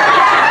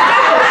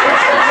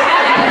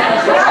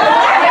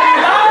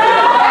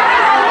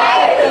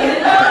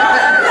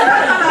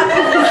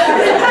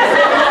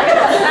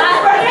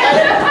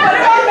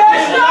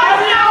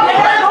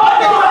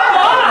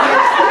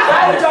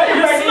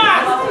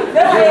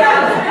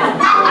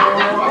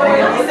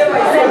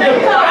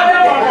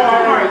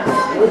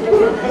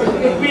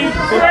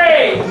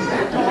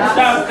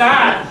that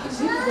God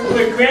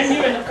will grant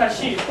you in the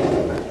Kashif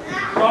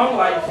long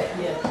life,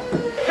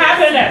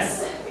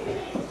 happiness,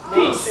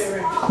 peace.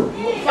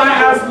 And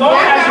as long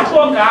as you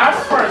put God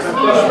first, as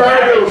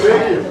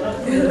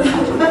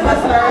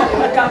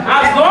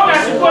long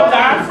as you put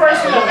God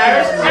first in the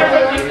marriage,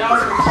 everything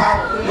else will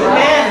follow.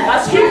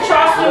 Let's keep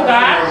trusting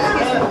God.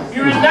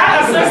 You are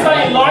not a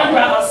sister-in-law, you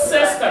are a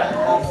sister.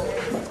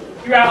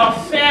 You are a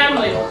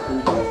family.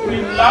 We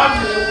love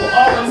you, we will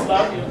always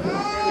love you.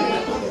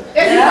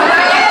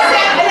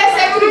 Let's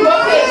say 3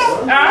 more kids.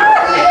 Oh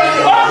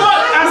no,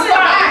 I'm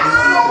sorry.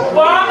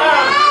 Well,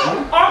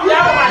 up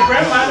there with my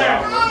grandmother.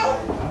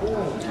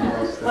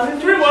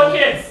 3 more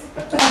kids.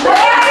 We're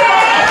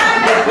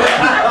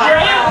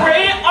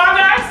in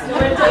August.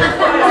 Before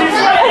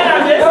the end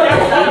of this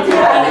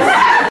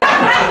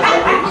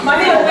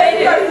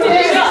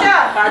year.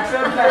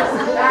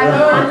 I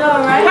know,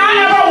 right? I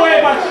never weigh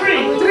about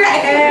 3.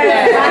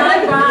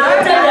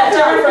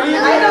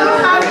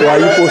 Why are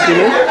you posting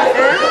it?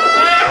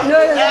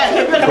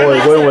 Oh,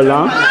 you're going well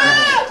now?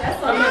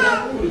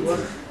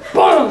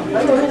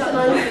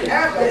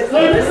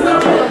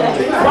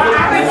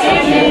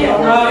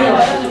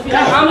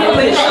 I'm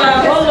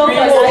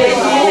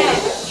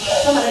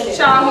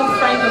childhood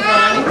friend of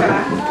Veronica.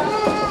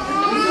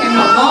 We came a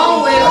long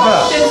way from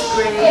 5th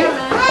grade.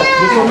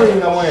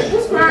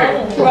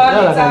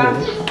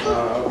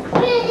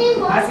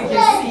 As you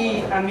can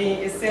see, I mean,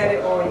 it said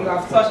it all. You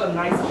have such a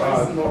nice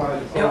person.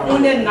 And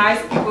only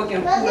nice people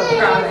can pull a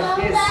crowd like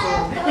this.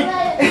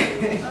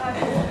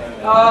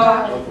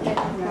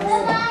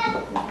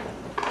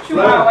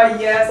 Through our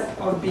years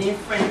of being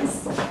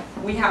friends,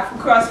 we have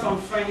crossed from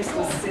friends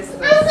to sisters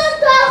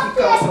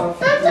because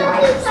of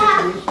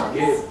life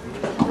situations.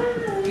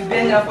 You've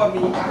been there for me,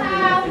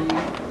 I've been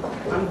there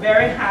for you. I'm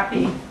very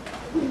happy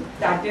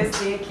that this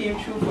day came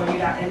true for you,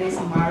 that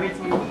Ellen married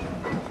you.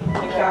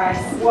 Because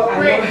We're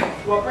praying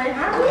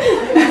hard.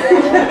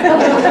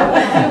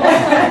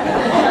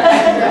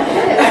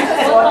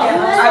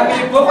 I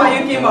mean, both of you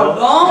came a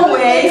long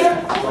way.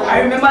 I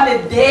remember the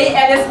day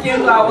Alice came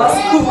to our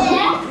school.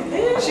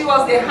 She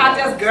was the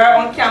hottest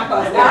girl on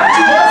campus. She was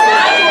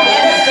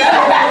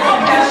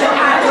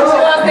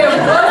the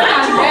most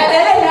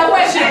athletic.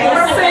 She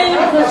would sing.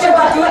 She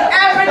would do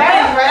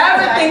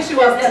everything. She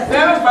was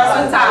very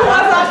versatile.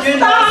 She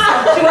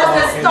was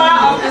the star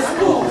of the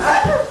school.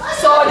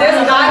 So this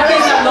guy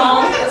came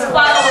along. His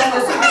father was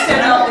the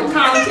superintendent of the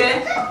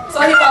county. So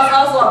he was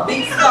also a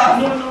big star.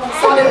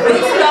 So the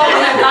big star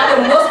got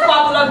the most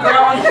popular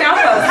girl on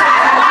campus.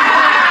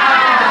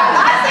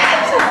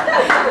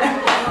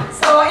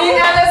 So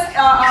in Alice's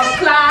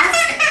class,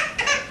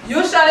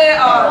 usually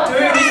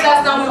during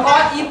recess time we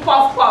all eat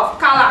puff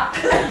color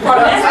for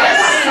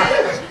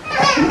recess.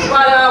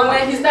 But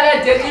when he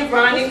started dating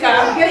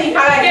Veronica, this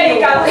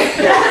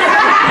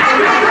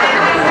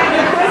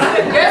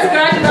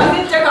girl, she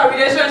doesn't take her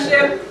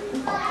relationship.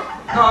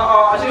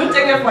 She don't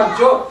take it for a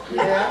joke.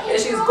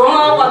 If she's going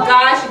out with a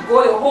guy, she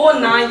go the whole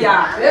 9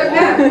 yards.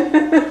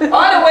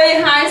 All the way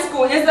in high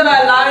school, instead of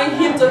allowing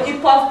him to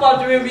eat puff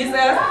during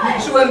recess,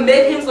 she will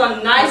make him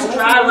some nice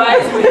dry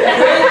rice with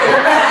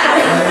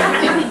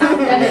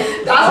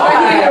That's why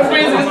he and her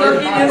friends used to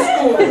eat in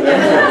school. So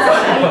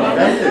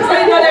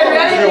you know, they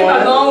really came a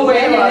long way,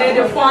 and then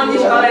they found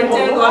each other, and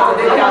thank God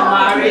today they are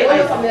married.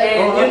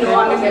 And you know, I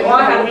mean, we all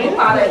have been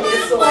part of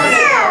this. So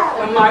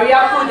when Maria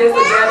put this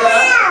together,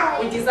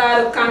 we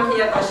decided to come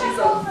here because she's a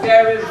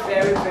very,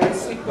 very, very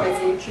sweet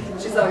person.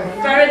 She's a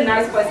very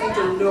nice person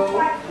to know.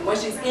 When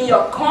she's in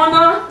your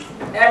corner,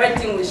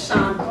 everything will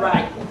shine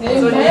bright.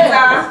 So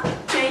Nita,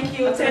 thank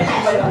you for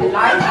your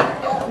life.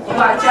 You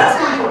are just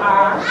who you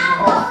are, a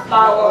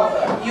flower.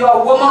 You are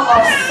a woman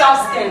of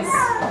substance.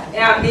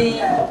 And I mean,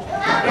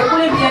 it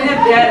couldn't be any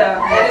better.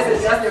 That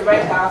is just the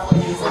right guy for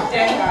you. So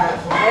thank God.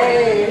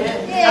 Hey.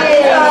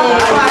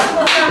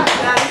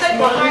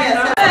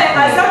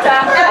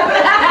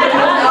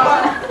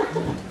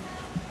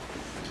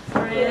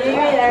 Good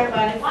evening,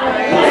 everybody.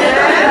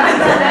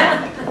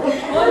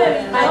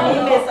 My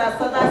name is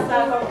Assatta.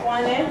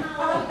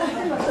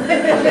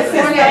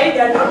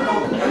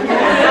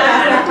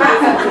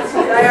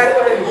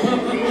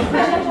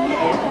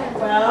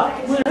 Well,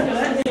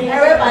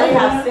 everybody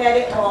has said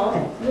it all.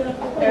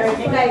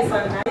 Veronica is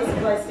a nice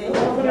person.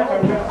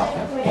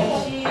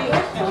 And she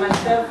and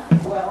myself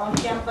were on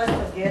campus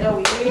together.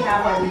 We really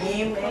have a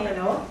name, you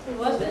know. We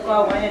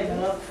call one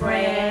another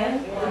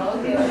friend.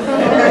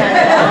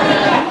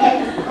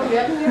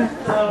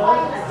 So I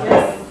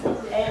just,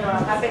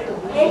 I'm happy to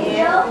be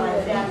here with my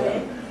family.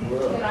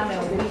 Come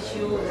and wish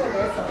you the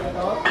best of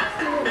luck.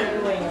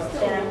 You and your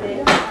family.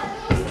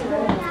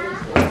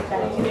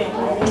 That you and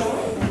Alice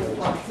will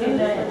continue,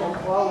 and that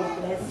God will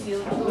bless you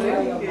through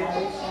your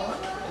marriage.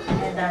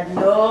 And that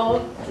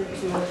Lord to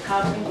will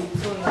come in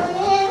between you.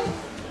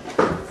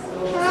 So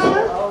I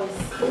always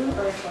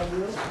pray for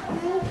you.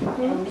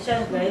 And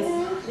Mission Grace,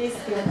 please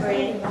keep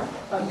praying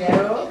for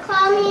Vero.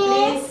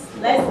 Please,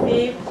 let's be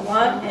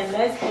one and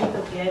let's be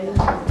together.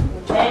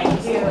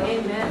 Thank you.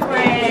 Amen.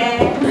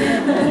 Friend.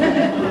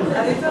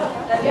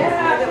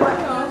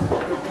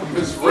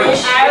 Miss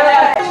Fresh.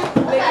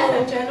 Ladies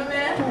and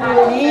gentlemen, I'm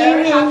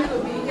very happy to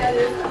be here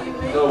this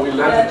evening. No, we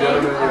left the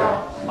gentleman here.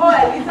 Oh,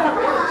 Elisa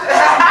Rich.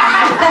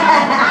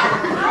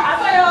 I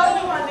thought you all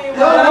knew my name.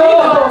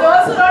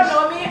 Those who don't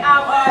know me,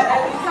 I'm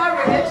Elisa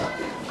Rich.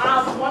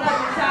 I'm one of the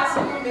task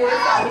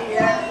schoolmates out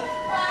here.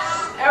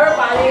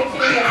 Everybody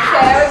came to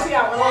charity, I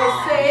want to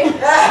say.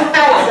 But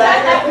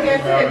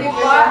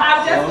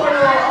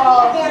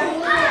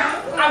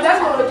I'm just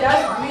going to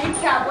just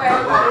recap what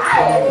everybody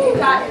said.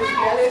 Elisa is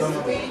really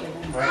sweet.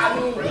 I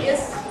mean,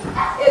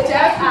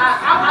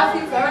 I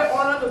feel very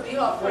honored to be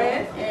her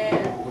friend,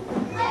 and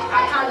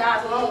I count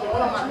that as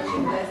one of my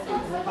many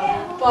blessings.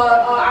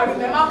 But I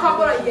remember a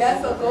couple of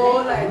years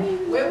ago, like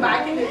way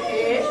back in the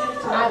day,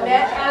 I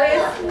met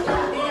Alice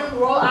in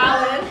Rhode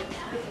Island.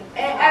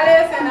 And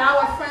Alice and I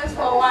were friends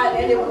for a while, and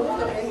then they moved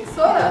to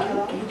Minnesota.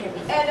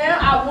 And then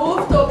I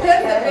moved to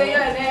Pennsylvania,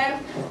 and then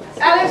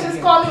Alice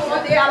just called me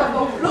one day out of the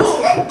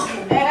blue.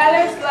 And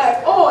Alice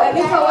like, oh,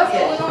 Anita, what's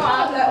going on?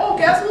 I was like, oh,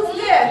 guess who's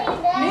here?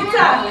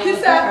 Nita. She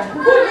said,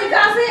 who Nita?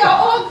 I said, your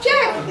old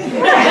chick.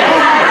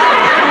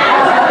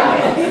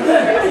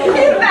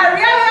 He's like,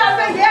 really? I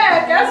said,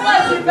 yeah, guess what?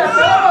 She said,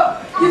 no.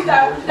 He's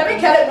like, let me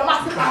get it. No,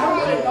 I said, I don't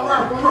really know.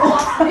 I'm going to call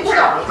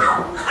Tanisha.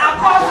 I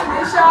called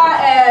Tanisha,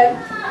 and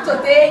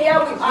today, here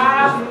we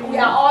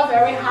are all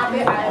very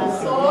happy. I am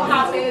so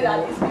happy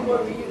that these people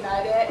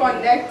reunited.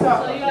 Connect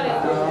up. So you got it.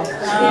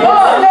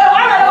 Oh, they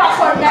already were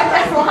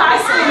connected from high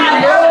school. I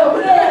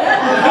know.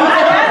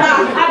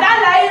 And that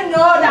let you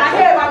know that,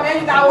 hey, my man,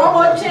 you got one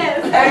more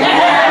chance.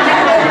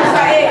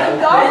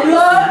 Don't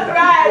go,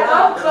 right,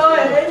 don't go.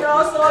 And then you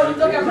also, you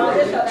took a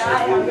foundation.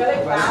 I am really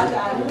glad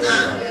that we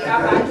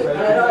got back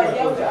together. And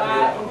here we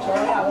are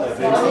enjoying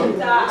ourselves.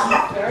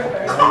 I'm very,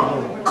 very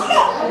happy.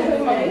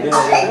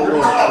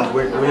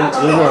 We're not.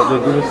 They're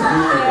going to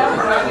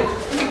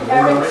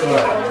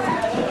speak.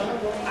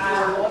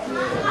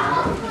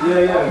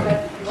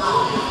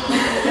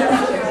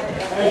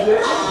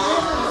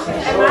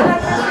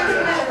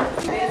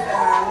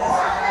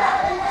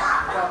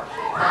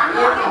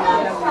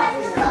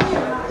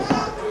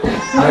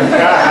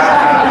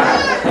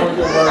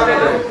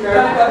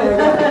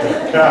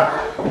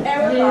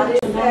 Everybody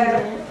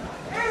said,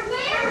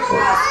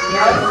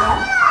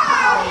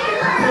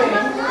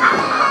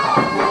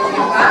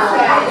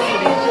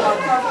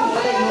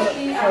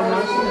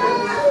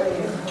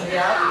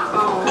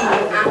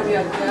 I'm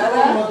your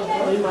brother,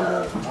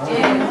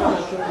 and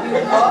you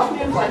love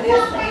me for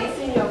this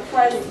reason. Your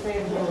first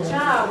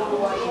child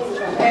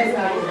as I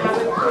have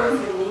a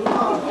person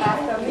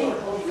after me.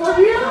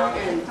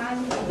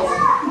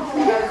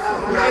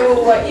 You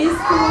were in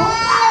school.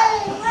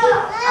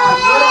 I'm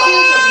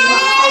working to be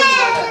my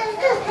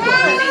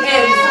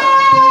and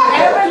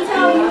every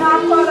time we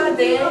have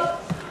holiday,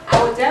 I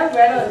would just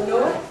rather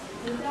know.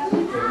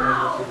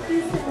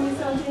 Please send me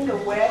something to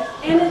wear.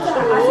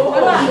 Anytime I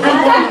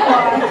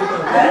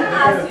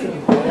ask you,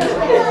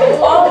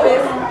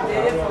 always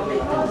did it for me.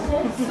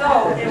 So,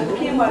 and we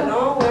came a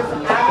long way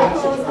from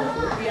Africa.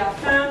 We are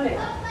family.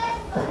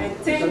 And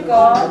thank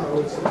God,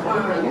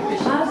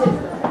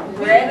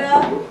 brother,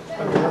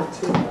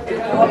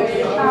 it's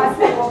always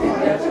possible for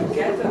them to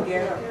get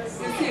together.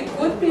 You see,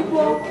 good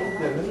people, if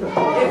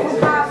you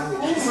have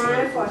good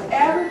mind for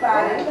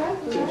everybody,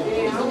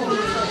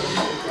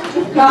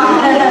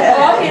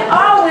 God can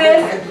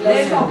always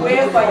make a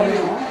way for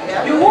you.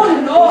 You won't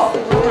know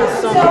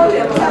until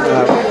they tell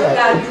you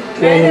that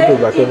you made it.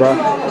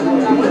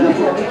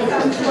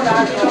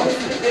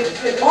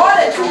 All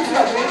the things you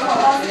are doing for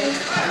us,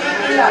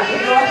 in that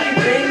glory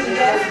brings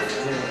them.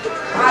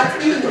 As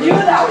you knew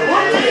that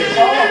one day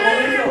God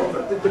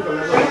was going to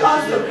bring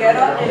us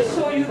together and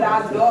show you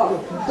that love.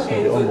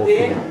 And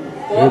today,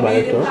 God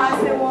made it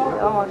possible.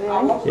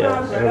 Our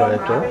plans to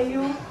marry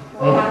you.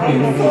 You want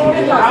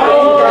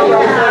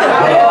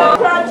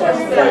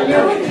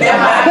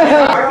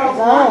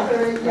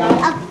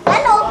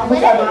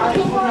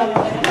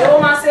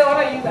to say all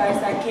of you guys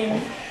that came,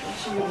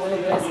 she will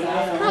bless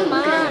God. Come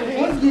on.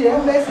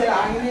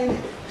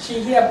 She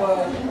here,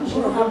 but she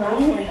don't have one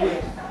for you.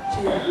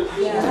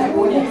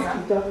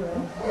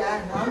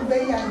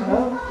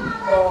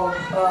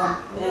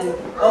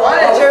 All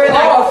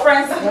our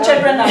friends,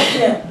 children are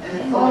here.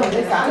 When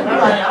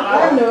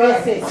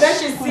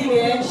she see me,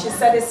 she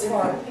said it's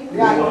small.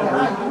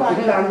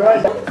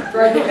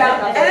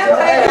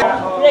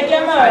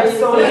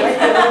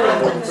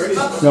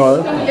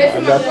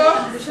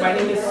 My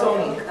name is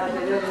Sonic.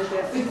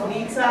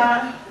 Nita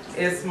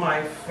is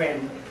my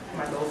friend,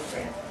 my little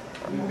friend.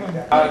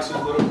 Alex's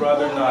little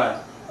brother and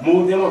I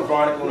moved in with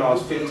Veronica when I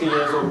was 15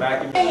 years old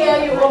back in...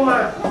 Yeah, you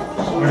woman.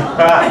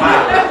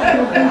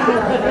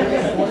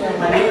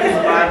 My name is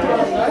Michael.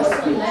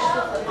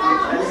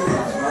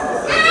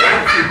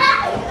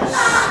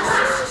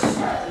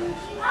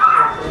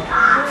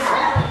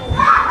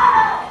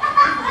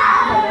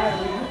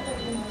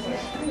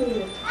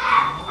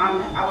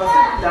 I was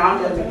down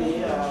there today.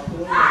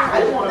 I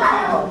didn't want to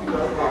come up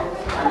because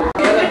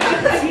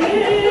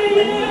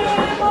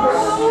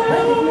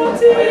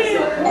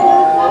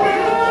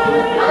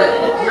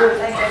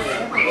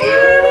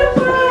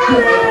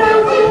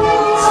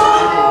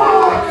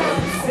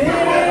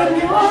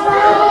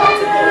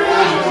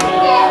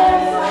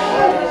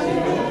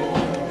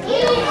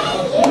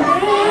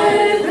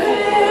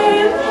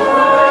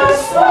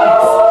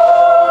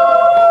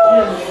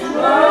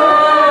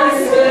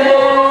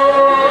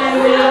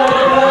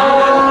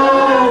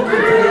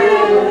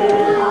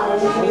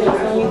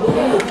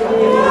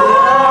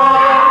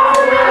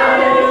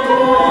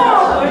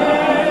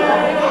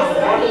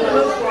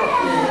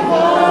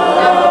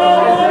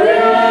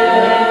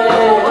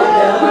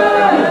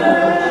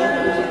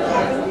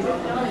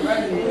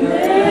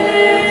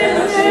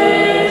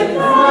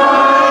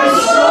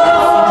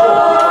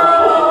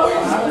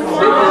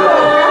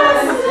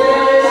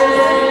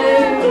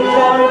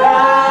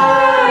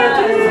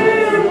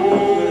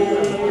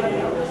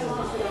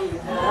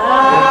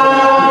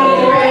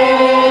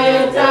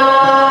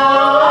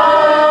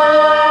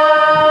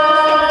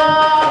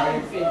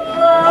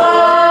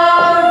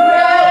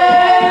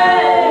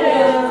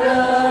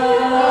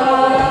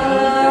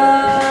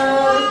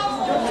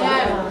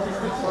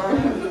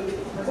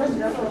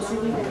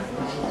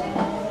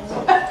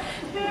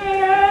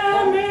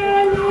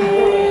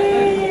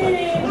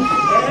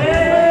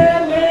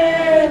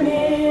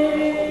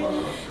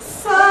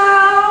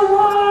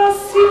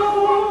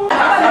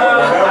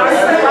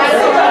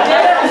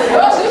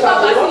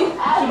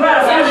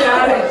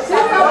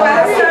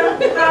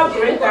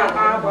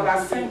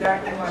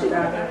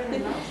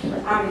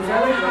I'm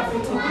very happy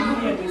to be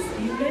here this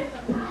evening.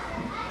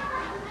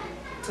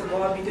 To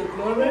God be the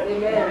glory.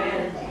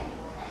 Amen.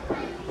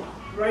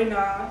 Right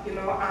now, you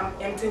know, I'm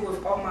empty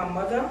without my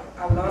mother.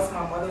 I lost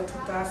my mother in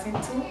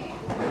 2002.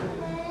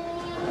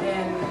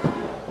 And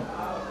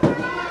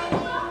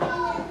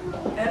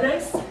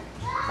Alex,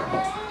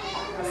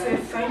 I say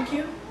thank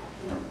you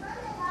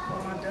for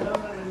my daughter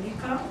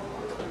Veronica.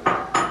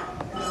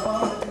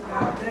 And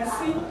God bless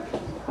you.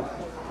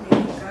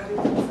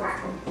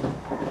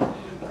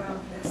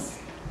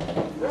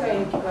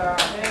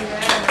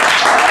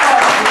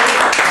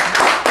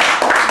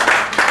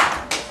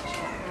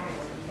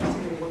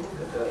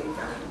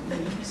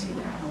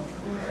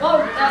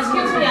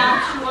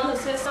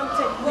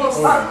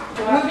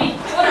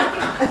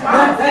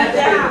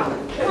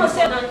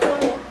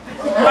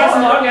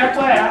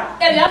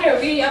 Yeah, y'all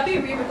can read. Y'all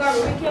can read because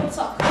we can't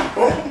talk.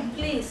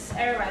 Please,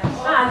 everybody.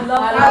 I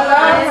love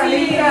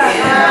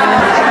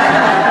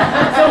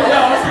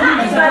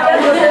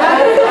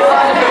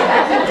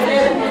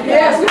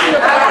Yes,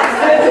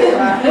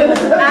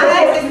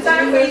 Alex, it's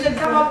time for you to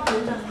come up.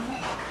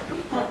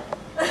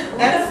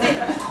 That's it.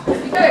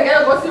 You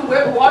gotta go see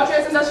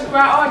watchers and she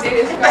cry all day.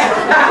 It's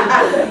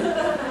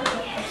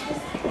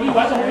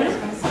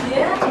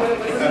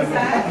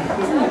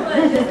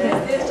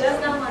just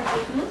not one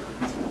thing.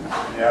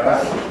 I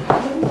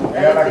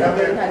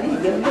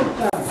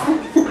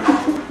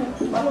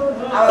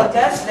will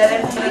just let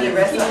him do the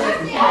rest of it.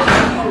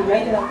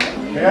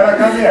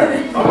 Come here.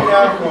 On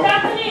behalf of my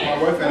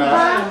wife and I,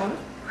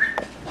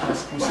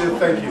 we say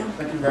thank you.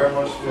 Thank you very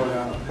much for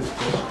this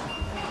gift.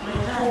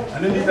 I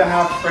didn't need to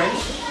have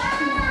French.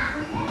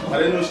 I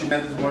didn't know she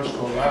meant this much to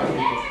a lot of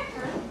people.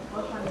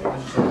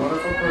 She's a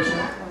wonderful person.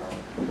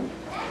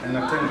 And I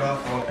thank God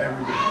for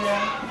every day.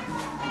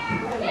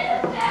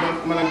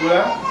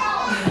 Managula,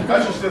 I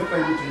should say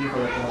thank you to you for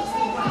that.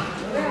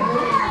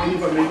 Thank you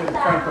for making the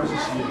kind of person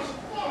she is.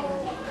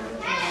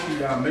 She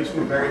makes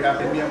me very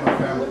happy, me and my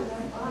family.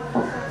 I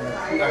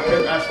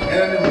can't ask for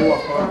anything more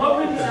of her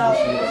than who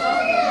she is.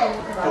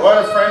 To all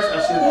the friends, I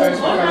say thanks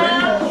for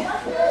coming.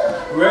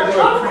 We really do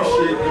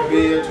appreciate you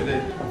being here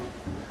today.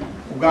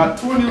 We got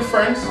 2 new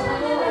friends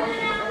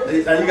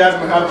that you guys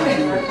will have to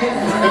deal with.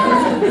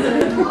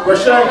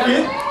 Rashad and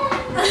Keith,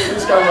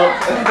 please come up.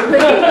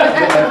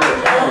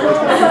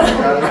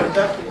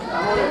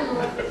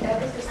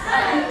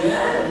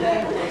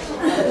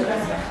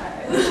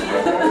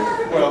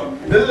 Well,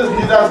 this is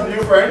Nita's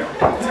new friend.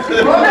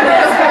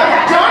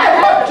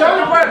 John,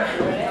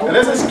 and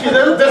this is Keith.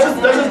 This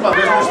is my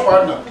business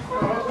partner.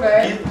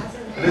 Keith,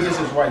 and this is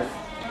his wife.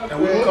 And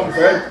we become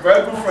very,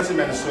 very good friends in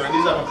Minnesota.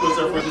 These are my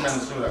closer friends in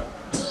Minnesota.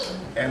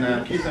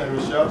 And Keith and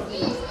Rochelle,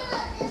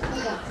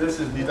 this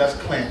is Nita's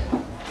clan.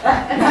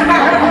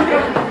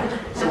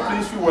 So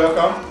please feel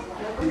welcome.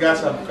 You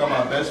guys have become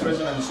our best friends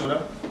in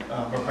Minnesota.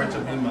 Roberta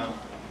being my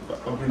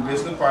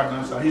business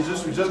partner. So we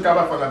just got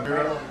back from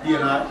Liberia, he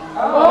and I.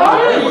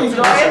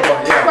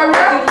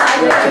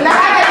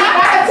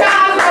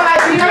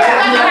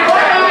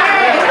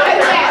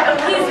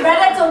 He's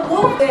ready to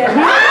move there.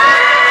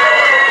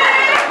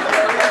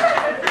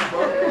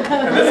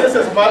 And this is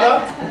his mother.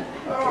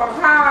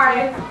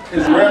 Hi.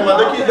 His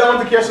grandmother. He's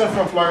on vacation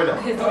from Florida.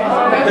 His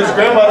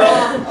grandmother,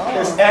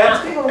 his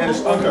aunt, and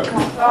his uncle.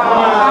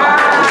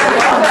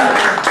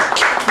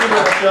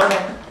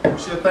 We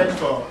say thanks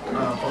for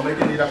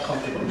making Nita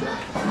comfortable.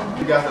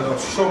 You guys have done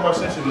so much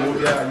since you moved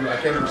here, and I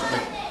can't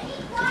explain.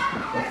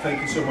 But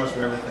thank you so much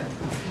for everything.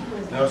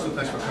 And also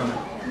thanks for coming.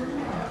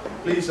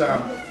 Please,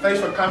 thanks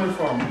for coming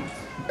from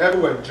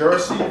everywhere.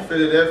 Jersey,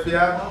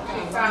 Philadelphia,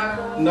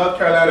 North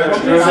Carolina,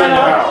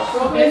 Chicago.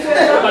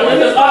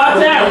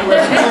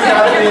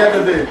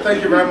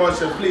 Thank you very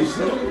much, and please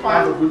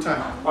have a good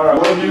time. All right,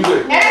 what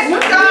music?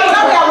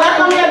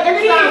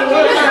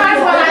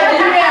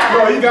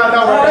 No, you got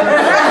that one.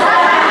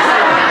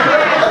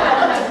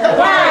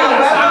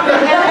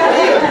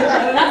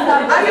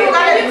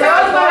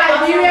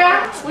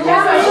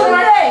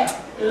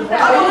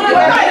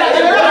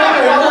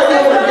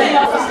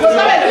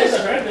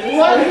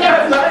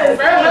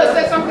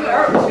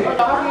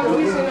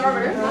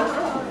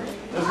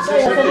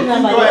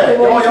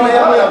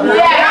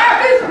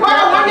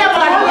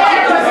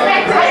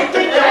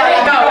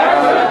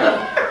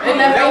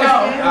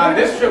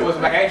 This trip was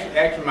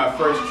actually my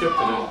first trip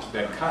to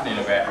the continent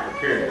of Africa,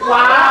 period.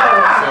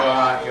 Wow. So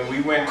and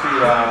we went to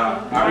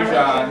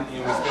Abidjan, and we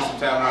spent some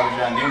time in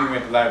Abidjan, then we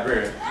went to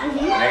Liberia.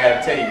 And I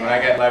gotta tell you, when I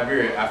got to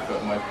Liberia, I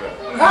felt much better.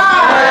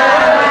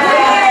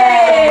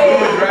 We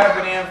were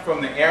driving in from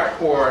the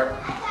airport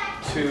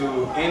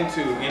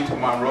into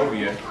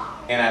Monrovia,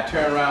 and I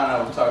turned around and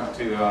I was talking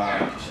to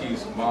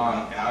Chief's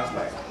mom, and I was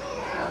like,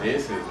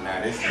 this is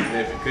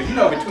living. Because you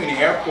know, between the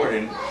airport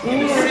and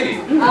the city,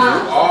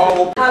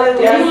 all off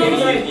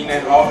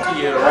to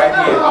your right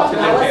hand, off to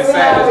the left hand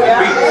side is the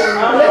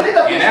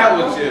beach. And that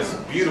was just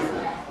beautiful.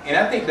 And I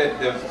think that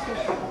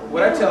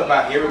what I tell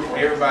about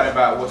everybody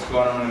about what's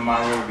going on in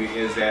Monrovia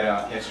is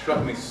that it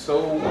struck me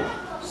so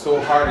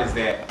hard is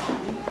that,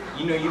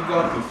 you know, you've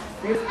gone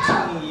through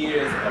 15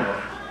 years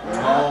of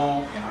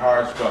long and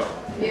hard struggle.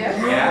 Yeah.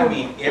 And I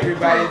mean,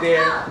 everybody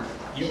there,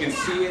 you can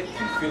see it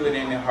and feel it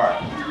in their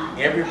heart.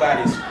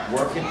 Everybody's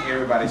working,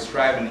 everybody's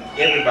striving,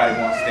 everybody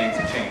wants things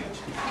to change.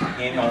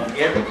 And on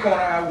every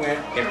corner I went,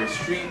 every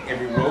street,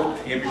 every road,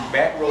 every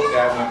back road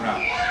that I went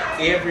around,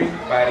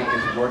 everybody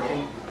is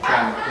working,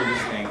 trying to pull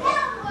this thing up.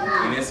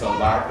 And it's a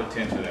lot of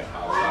potential there, a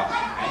lot.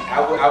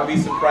 I would be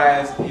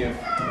surprised if,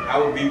 I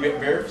would be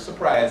very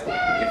surprised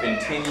if in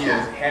 10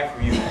 years, half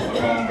of you are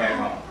going back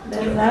home. It's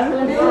an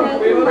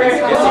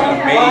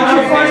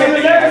amazing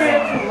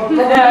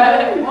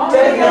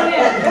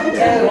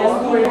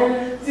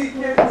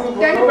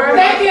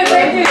Thank you.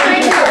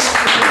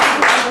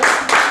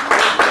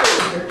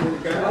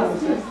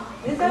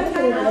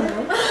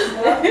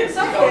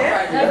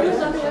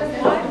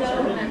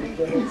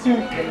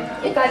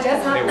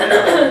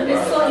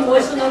 It's so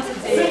emotional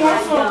today.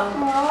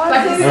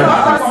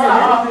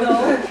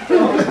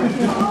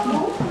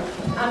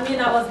 I mean,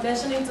 I was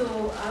mentioning to,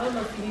 I don't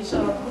know, Felicia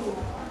or who.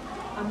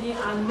 I mean,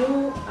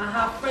 I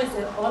have friends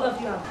and all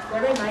of you are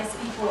very nice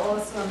people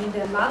also. I mean,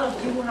 there are a lot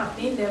of you who have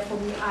been there for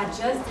me. I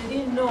just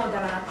didn't know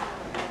that I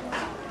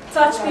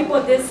touched people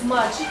this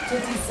much to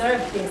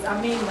deserve this. I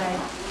mean, like,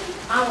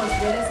 I was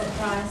really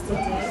surprised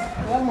today.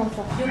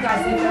 You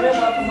guys did very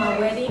well for my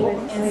wedding,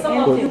 and some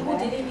of you who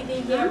didn't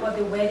even hear about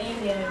the wedding,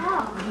 and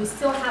you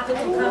still happen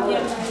to come here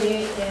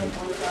today and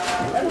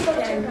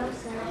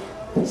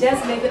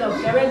just make it a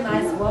very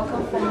nice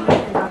welcome for me,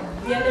 and I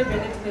really,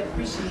 really do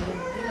appreciate it.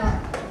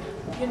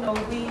 You know,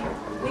 we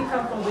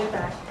come from way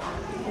back.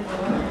 You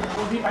know.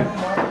 We'll be back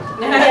tomorrow.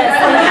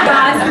 Yes, so you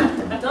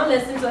guys, don't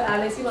listen to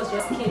Alex. He was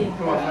just kidding. Of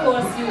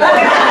course, you.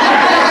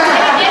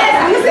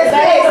 Yes, we said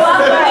that.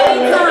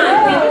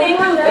 Anytime. We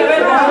thank you very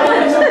much.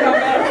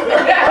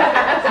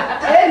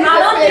 I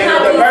don't think I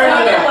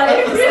deserve what it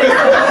is.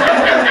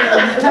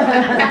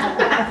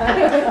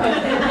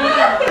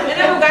 And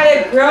then we got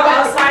a girl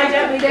outside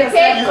there. We got a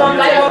cake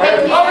from like, oh, we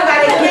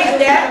got a cake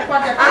there.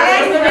 I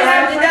asked them to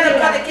have the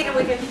cut the cake and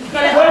we can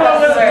cut it.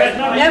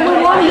 And we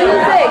want you to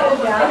take.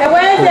 And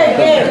where is that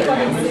game?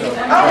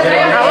 I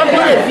want to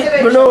be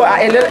you know,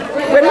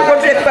 when you go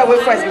to the people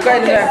with first,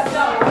 because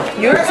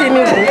you see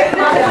me.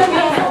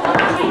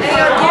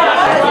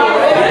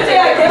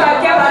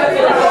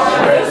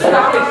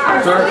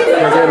 Sir,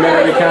 was there a man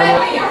at the camera?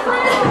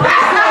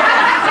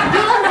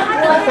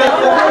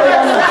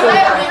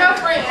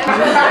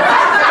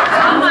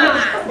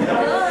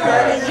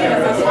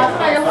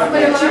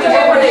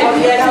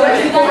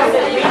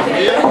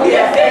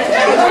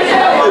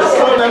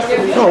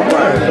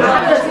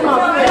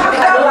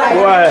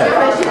 Go ahead.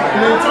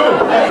 Me too.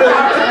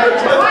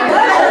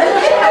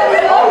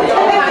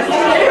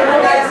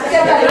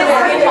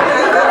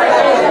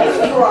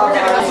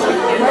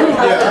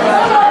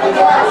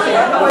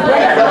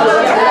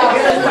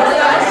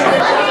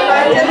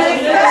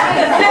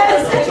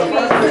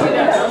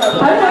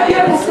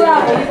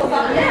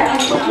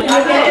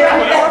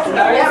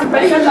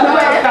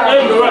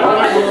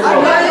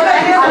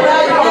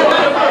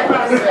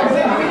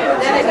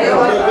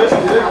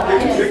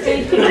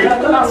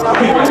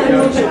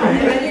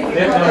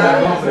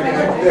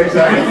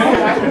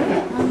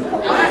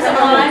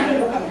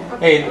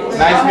 Hey,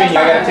 nice meeting you.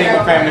 I gotta take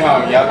my family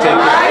home. Y'all take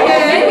care.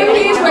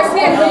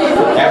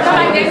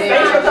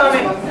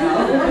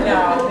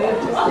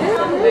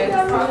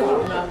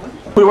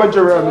 Wait, what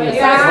Jerome means? It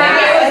was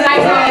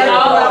nice meeting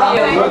all of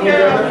you.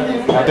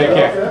 Y'all take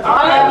care.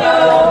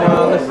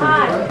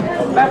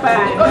 Bye-bye.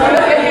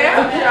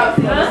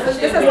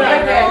 This is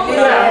right there.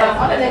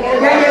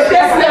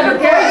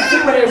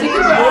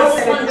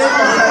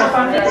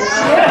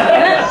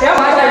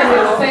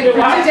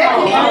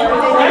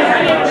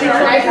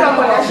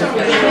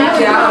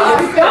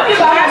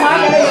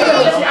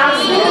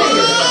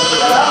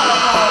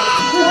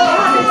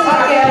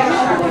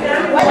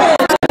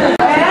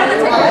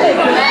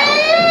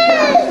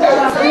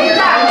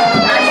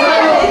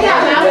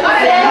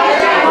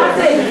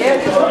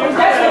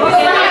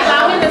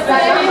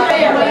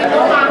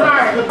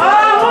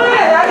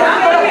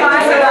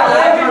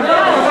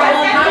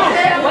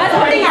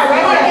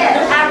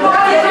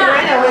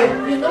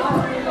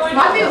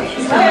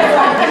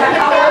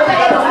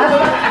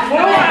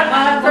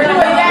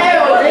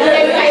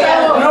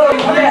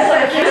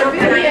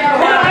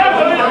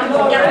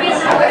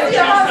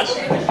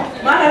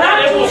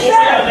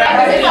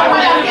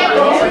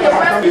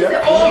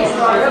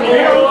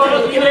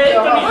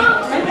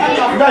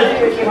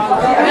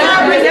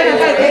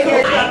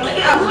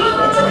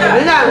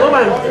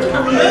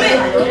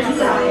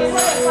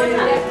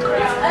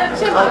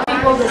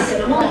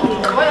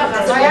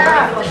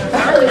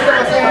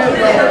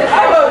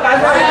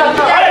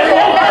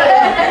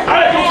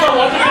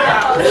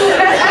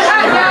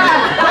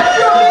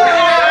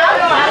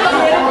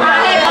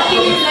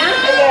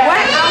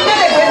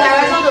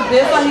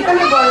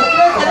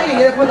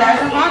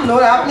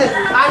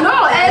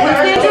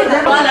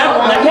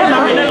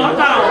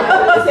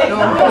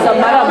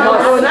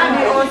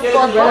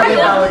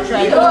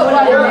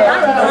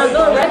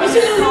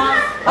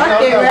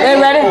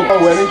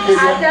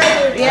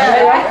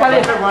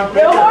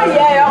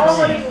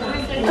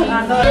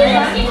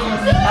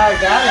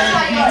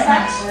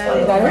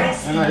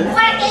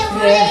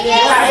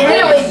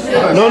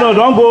 No,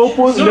 don't go.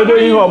 Put little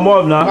in your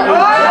mouth now.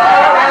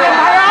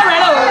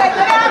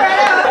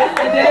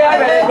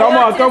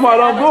 Come on,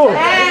 don't go.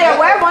 Hey,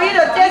 where want you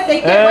to taste the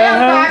cake?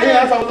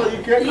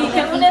 You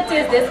can only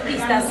taste this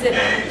piece, that's it.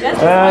 Just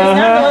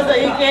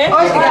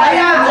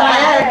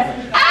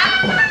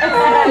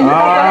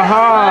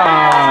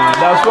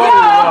that's what we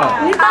want.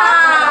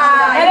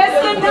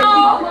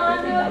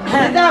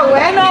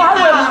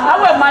 I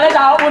will manage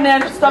our own.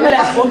 and stomach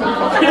that book.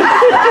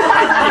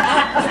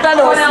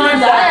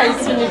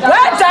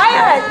 We're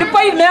tired. You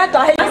put your man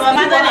tired. Oh,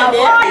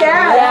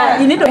 yeah.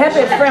 You need to help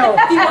a friend.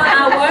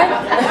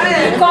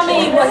 Call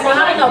me, was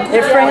having a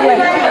friend.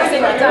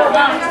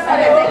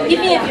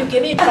 Even if you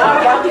give me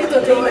power, you to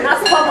take me.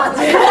 That's how much.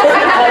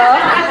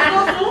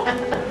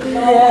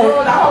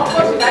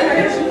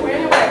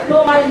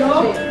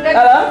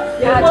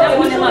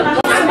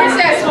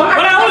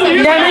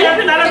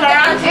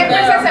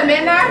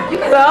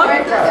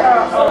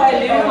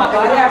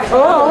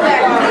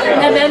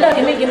 Amanda,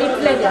 give me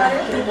pleasure.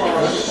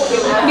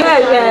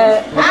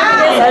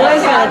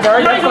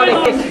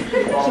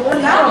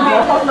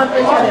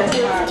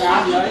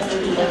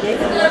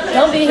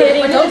 Don't be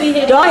hitting, don't be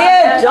hitting. Don't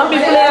hit, don't be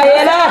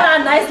playing.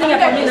 Nice thing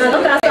about me now.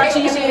 Look at that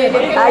cheesy.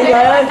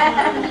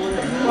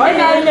 Why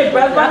not in the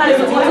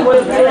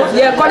breakfast?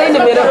 Yeah, call in the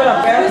middle.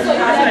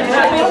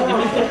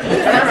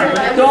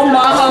 Don't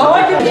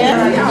mama.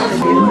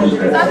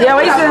 Yeah,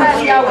 what is it?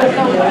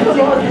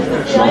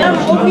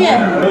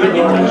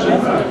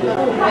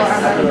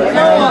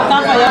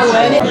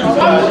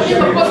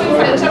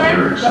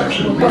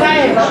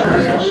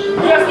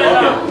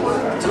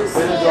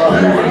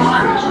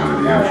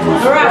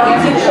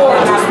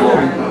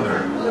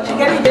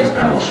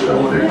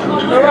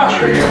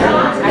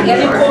 I get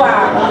it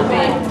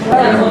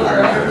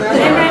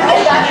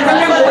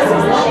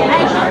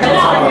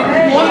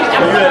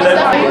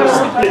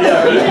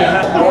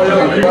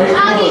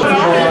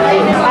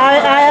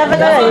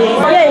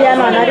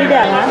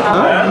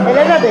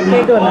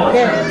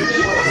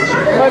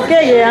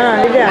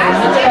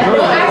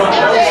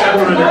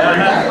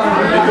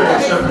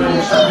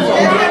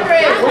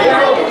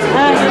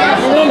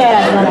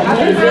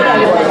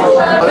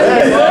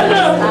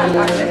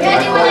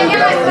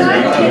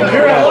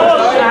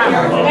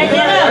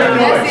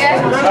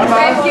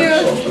Thank you.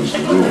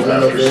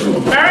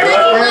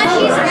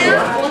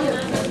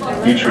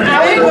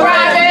 Are we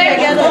grabbing?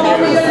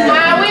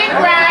 Are we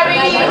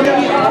grabbing?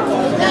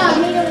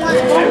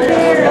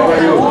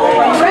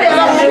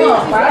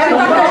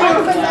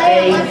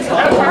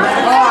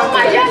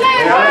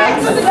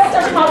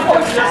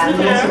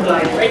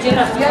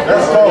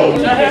 Let's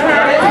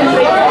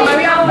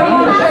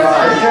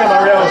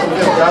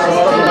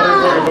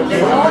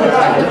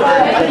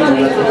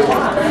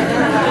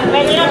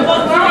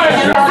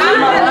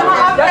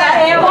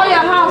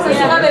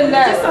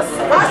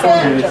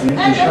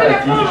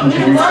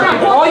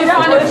Oh, you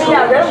found it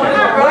here.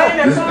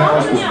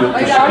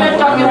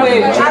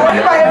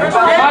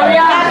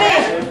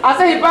 I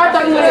said he brought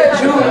talking with a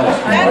Jew.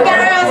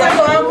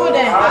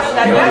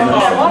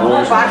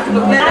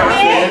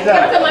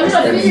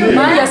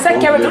 Man, you're so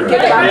careful to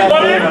get back.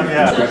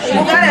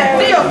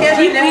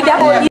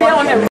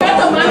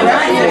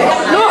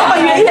 No,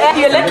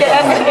 you let the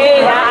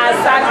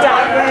Assatta.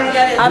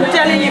 I'm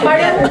telling you.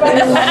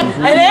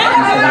 And then,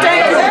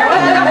 thank you.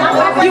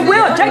 You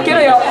will take care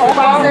of your own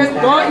power.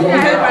 Don't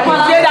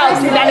get out.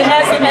 And the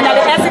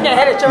Hessian can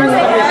head the church.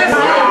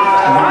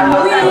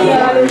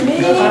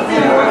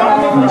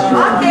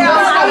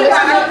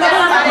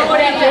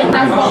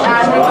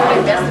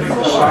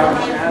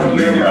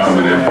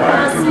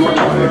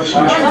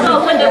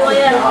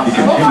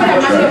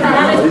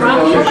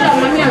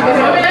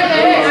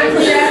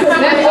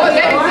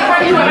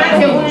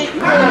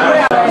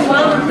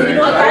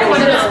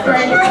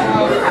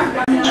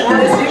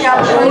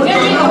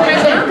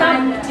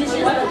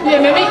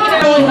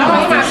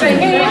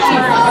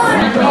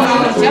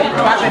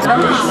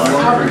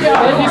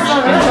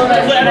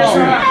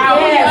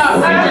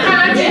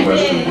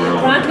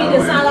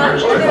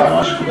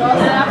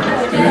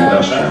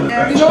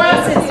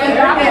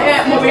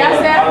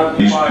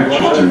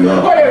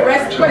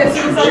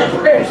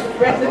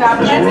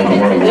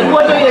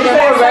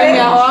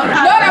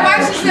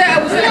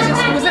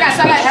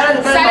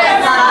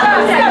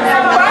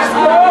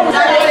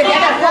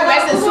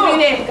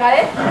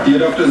 Dear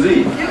Dr. Z,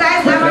 You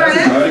guys never read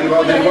it? learning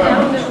about the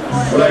environment.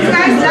 You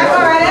guys never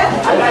read it?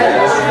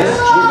 This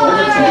group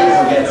only to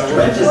against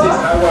 26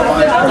 hour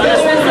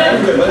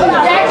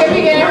Yeah, give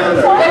me here.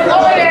 It's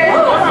over there.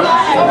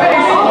 Over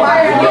there.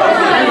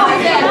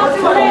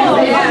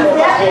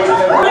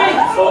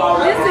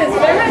 This is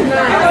very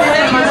nice.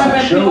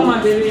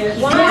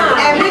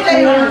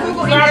 Everything.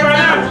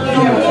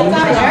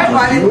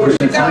 Everybody,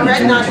 you got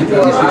right now.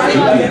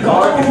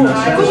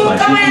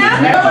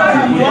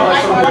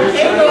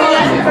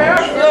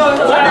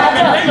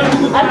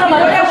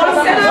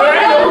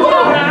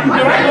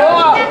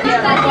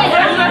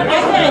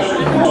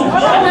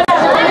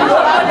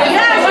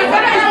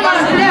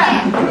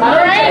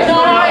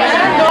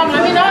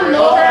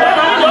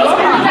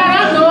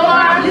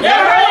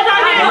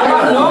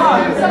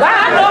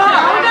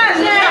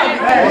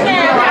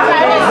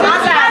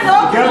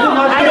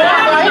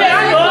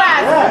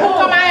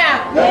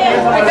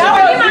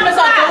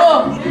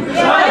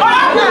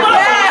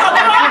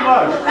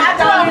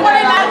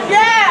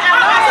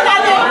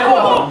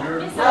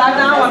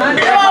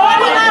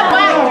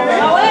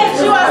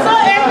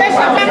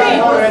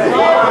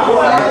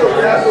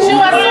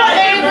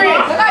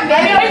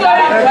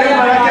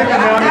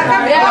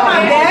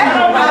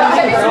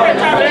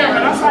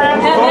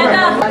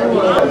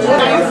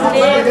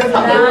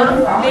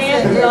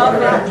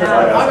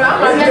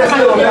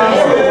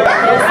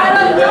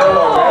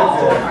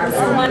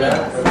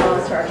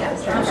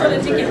 But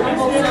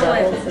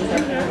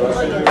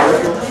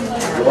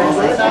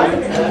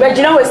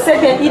you know, we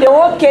sit and eat the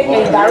whole cake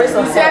and embarrass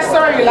us. Yes,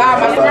 sorry, you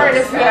laugh. I'm sorry,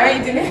 this feel I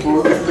ain't eating it.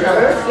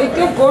 It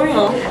keep going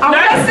on. I'm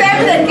not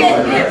saving the cake.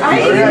 I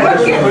ain't eating the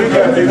cake.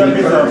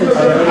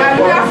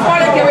 I'm not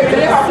falling cake with the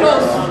liver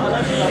close.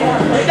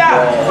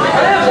 Yeah.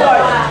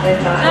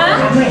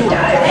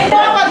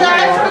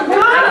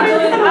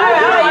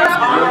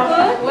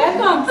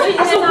 Welcome.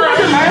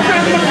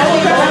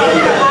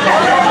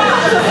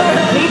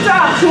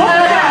 Stop.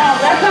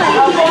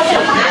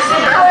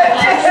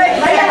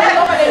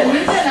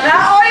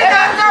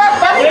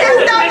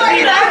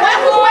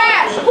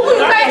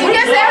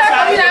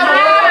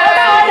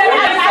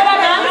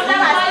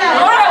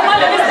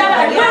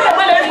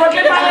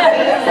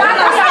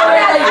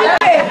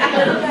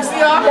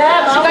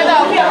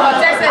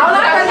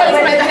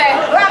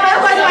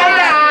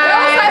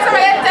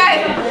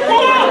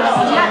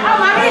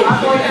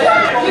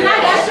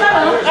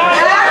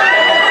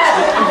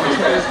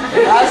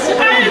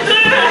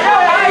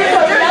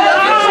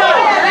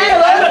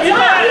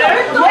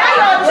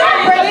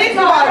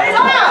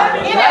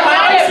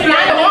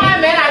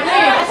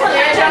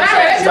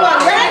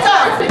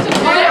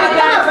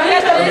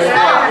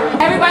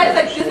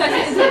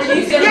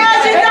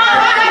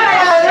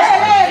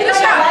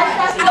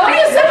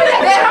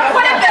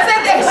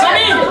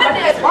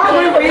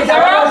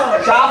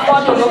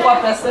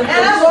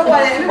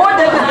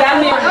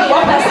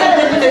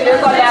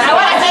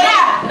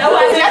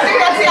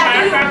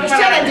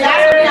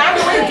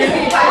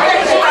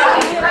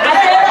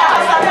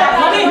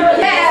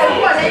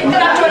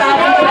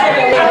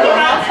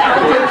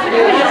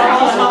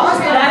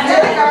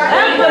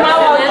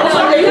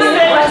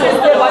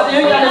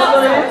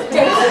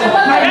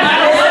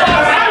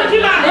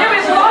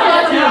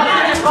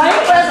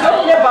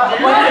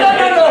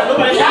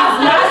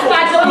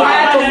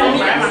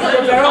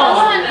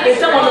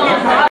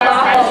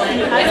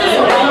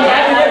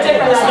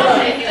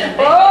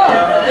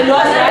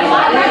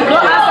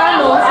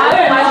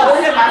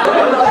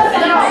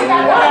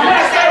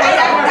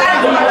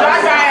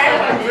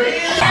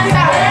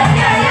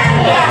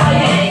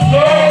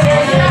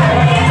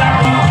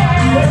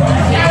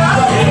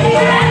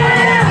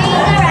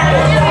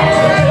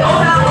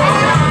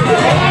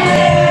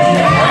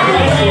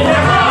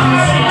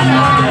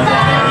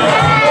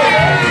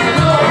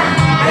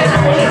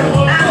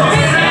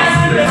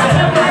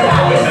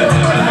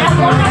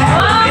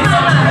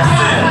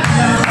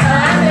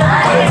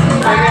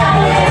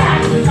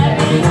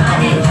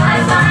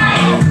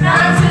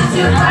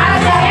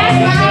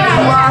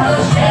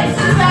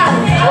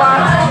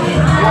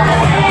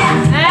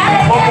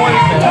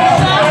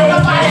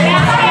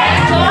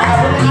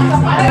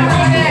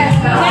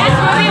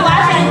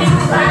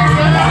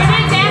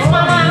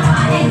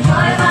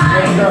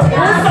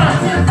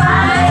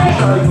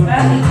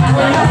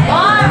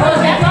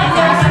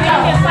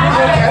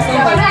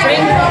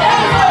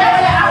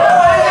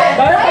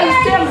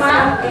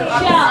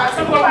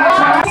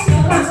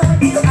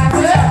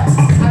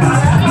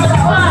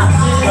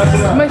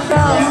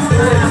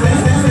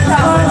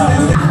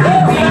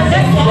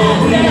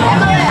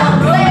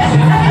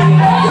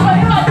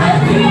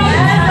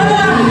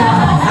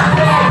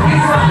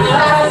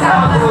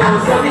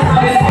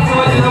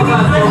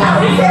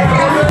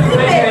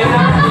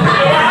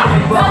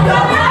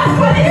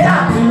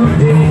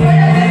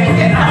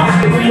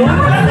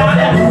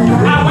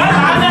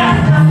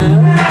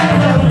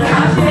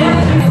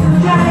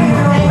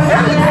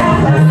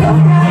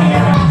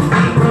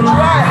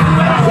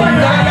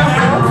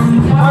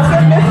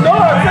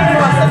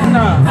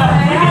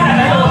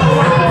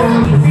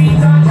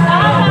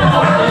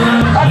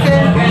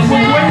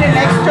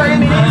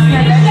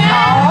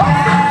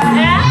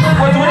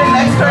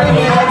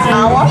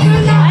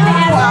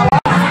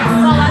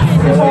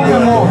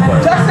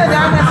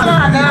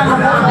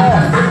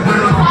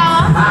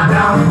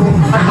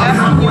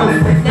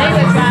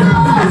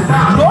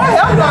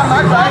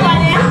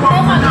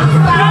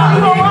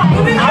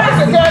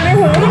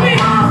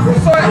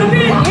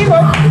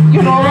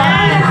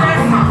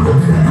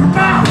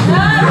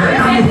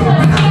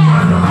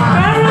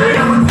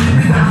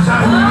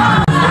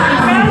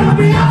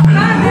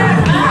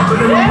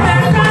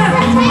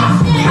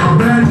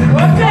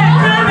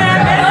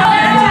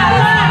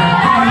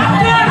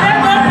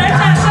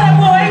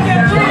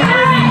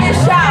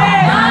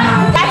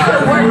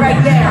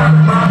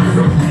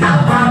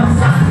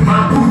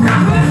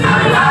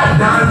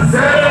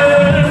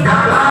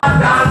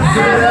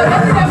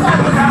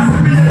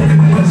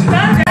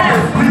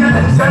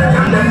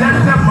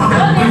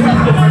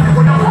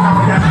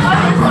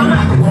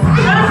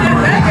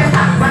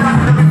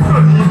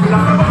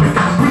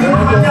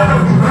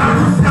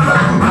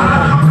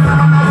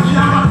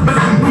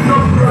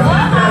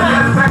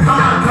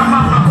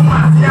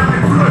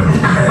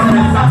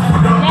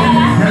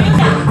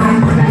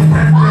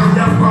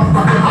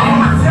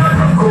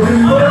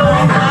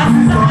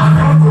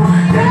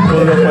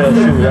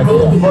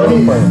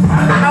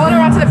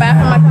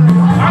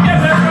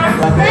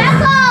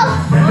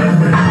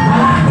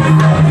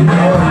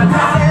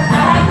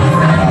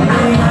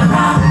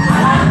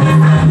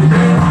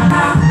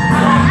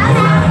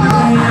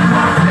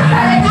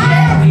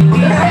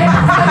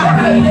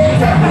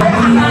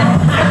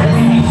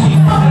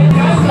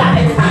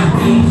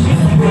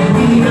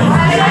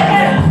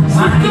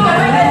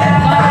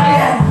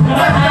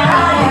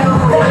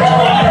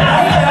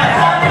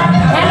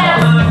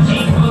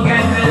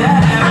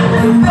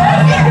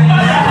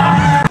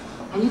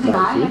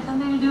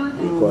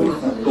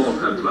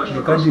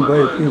 What you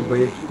buy? You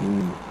buy.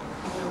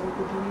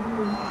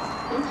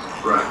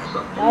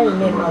 I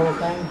remember our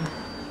kind.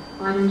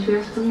 Why don't you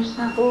ask them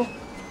yourself?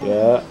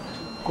 Yeah.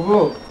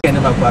 Cool. I'm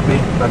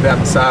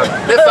sorry.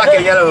 Let's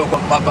fucking yellow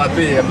Papa.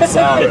 I'm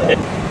sorry.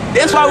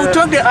 That's why we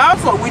took the arm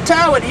for. We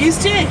tired with these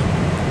things.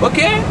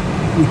 Okay?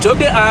 We took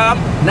the arm,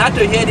 not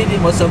to hear it.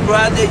 It was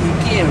surprised that you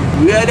can't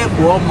really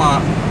blow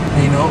my,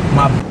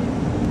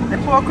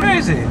 That's all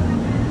crazy.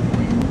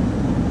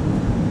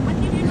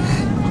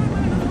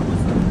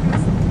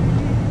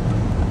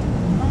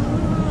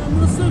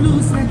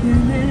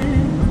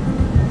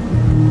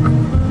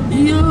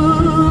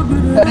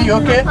 Are you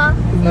okay? Huh?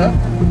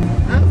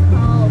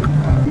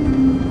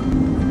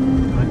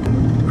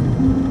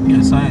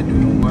 Yes, I do.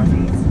 Don't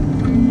worry.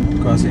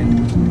 Cousin.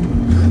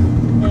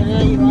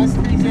 You want to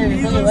sleep here? You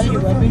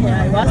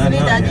want to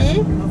sleep, Daddy?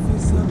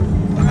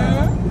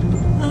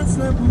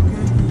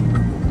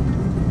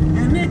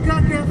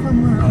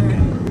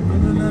 Okay.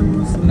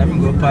 Let me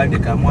go park the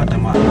car. Go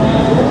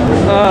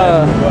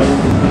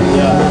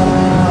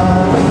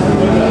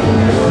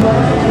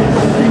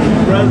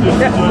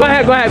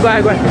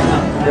ahead.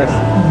 Yes.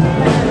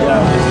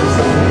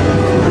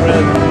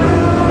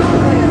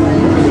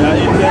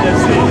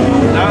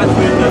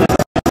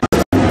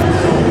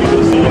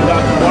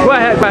 Go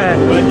ahead.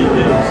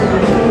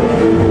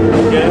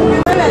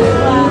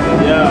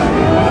 Yeah,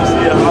 I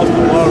see a house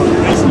tomorrow,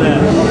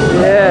 Graceland.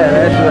 Yeah,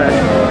 that's right.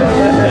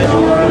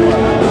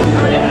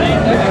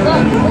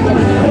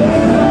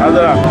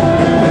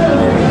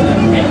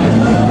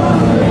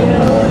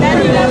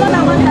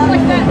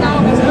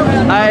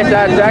 I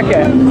that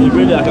jacket. You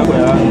really are coming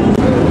around.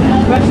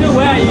 But you,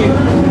 where are you?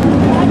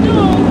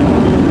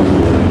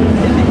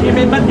 You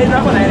mean, but it's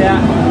not on area.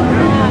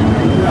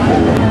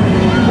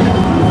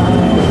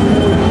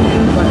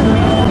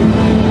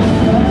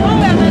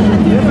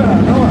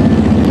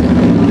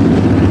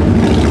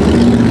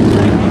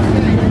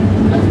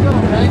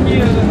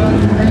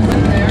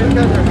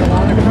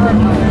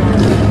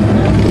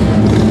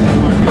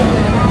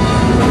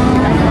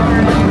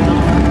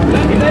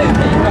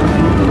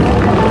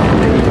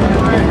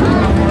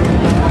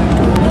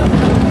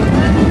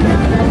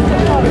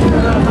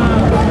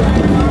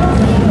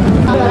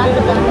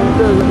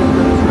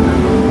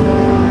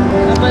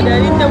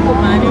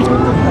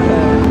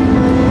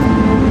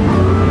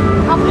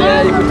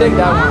 Yeah, you can take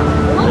that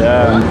one.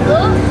 Yeah.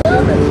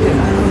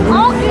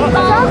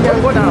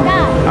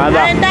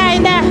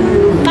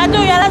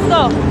 Let's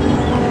go.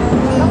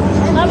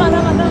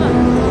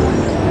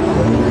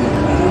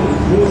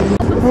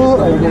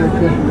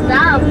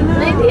 Stop.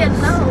 Maybe it's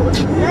no.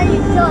 There you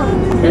go.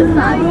 It's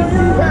not you.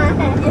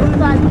 It's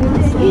not you.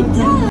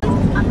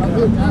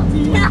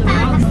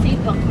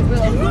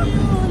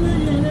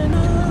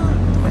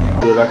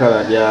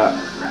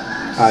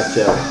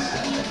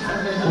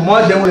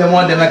 More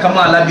than I come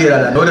out Labira,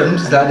 no, the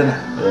news is that.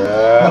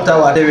 What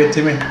I did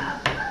to me.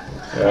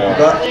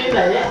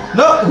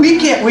 No, we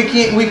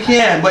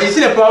can't. But you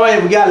see the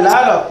problem, we got a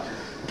lot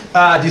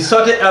of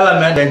distorted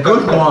element and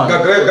good one. I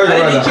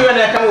didn't you and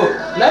I come up.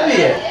 Let me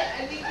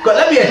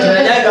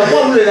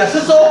that's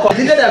so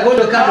considered that go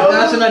to come to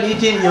national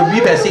eating, you'll be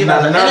perceived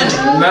as an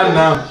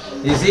enemy.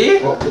 You see?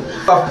 Yeah,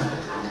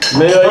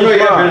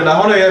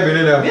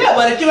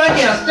 but the children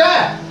can't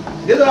stand.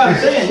 That's what I'm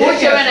saying.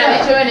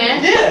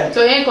 Yeah. So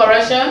in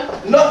correction?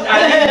 No,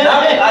 I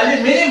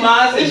didn't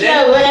minimize it.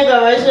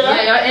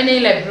 Yeah,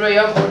 any like bro,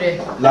 you're good.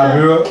 La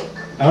bro,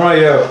 I'm not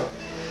here.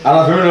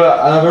 I don't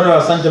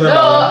know something.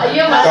 No,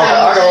 you must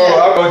have.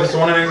 I got this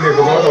one in the book.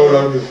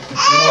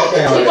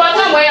 You got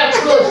some way of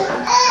clothes.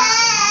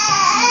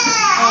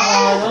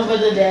 Don't go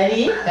to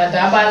daddy. That's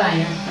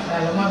Lion.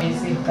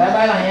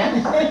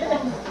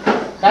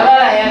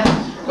 Lion.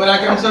 When I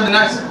come to the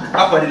next,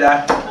 I'll put it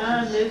out.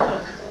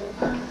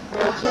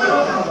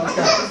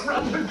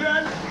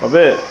 A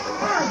bit.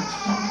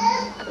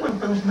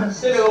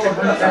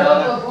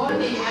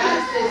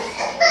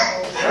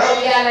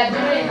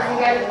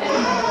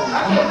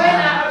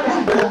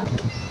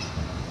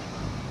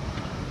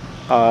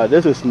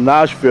 This is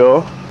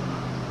Nashville,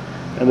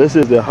 and this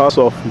is the house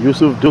of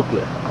Yusuf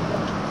Dukle,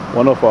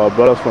 one of our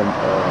brothers from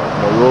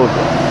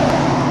Monrovia.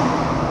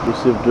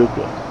 Yusuf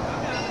Dukle.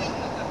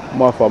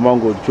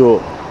 Mafamango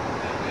Joe.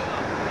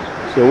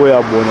 So we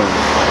are born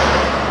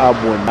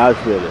in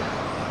Nashville.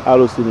 I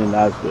was in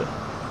Nashville.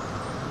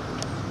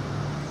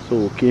 So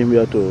we came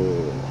here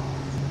to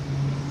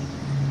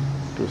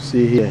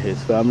see him and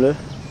his family.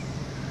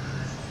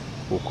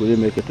 We couldn't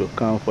make it to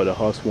come for the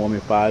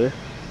housewarming party.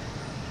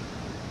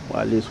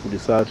 Well, at least we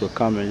decided to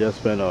come and just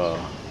spend a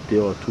day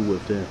or two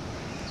with him.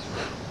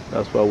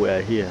 That's why we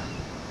are here.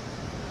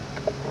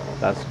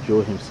 That's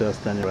Joe himself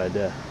standing right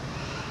there.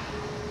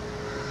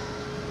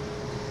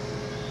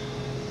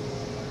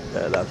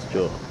 Yeah, that's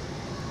Joe.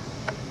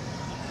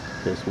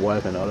 His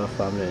wife and other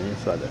family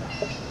inside there.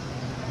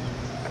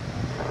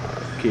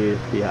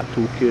 Kids, he had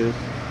 2 kids.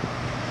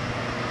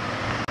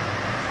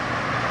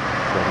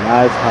 It's a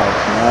nice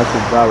house, nice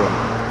environment.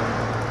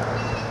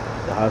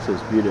 The house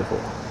is beautiful.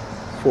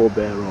 4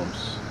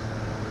 bedrooms.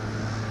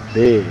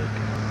 Big.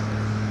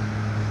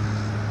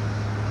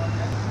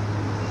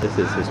 This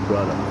is his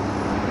brother.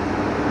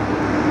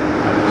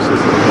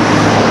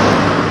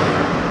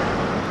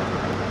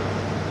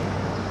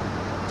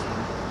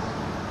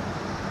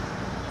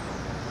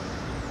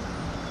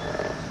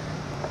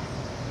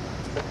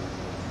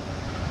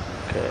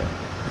 Okay.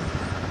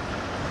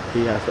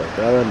 He has a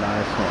very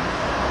nice home.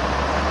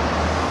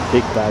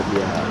 Big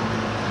backyard.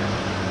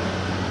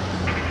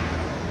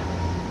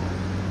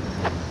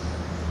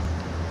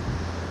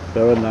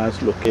 Very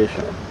nice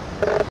location.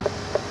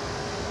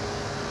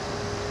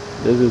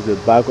 This is the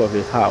back of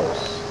his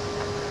house.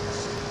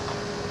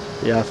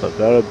 He has a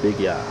very big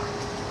yard.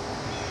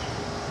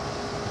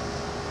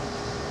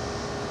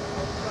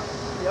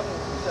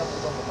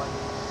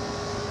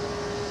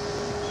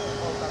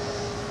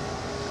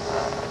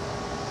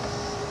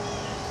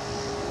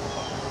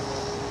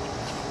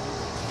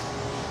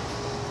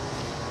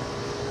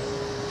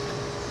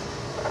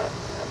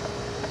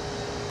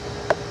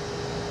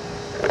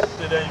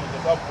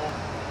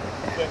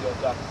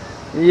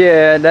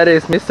 Yeah, that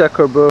is Mr.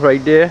 Kerbo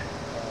right there.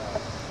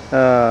 It's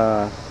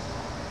a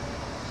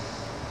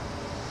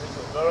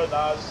very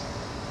nice,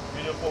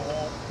 beautiful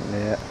home.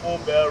 Yeah. 4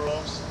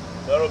 bedrooms,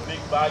 very big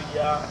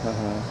backyard. The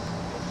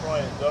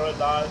front is very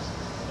nice.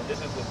 And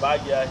this is the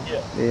backyard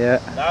here. Yeah.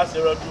 Nice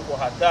area too for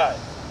Hattai.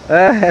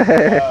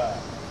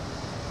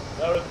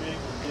 Very big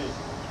indeed.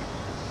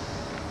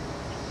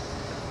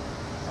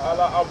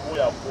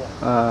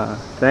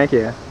 Thank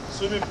you.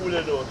 Swimming pool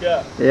though,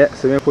 okay? Yeah,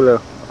 swimming pool.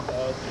 Okay.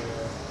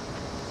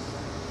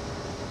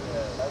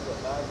 Yeah, that's a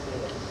nice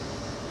area.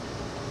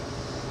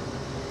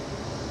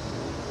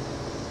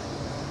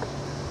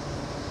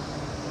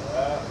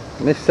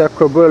 Mr.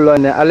 Kobolo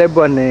ne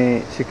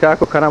alebone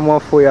Chicago kana mo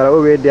fo yara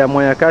o we dia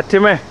moya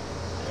katime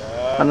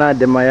ana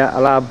de maya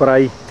ala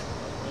brai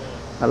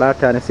ala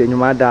ta ne se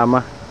nyuma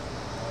dama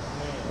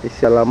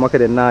inshallah mo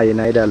kede na yi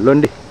na ida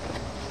londi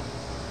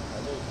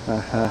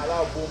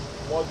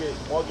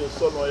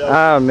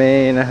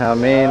amen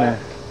amen.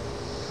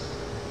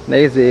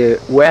 There is a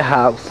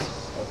warehouse.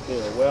 Okay,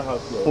 a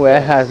warehouse.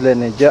 Warehouse le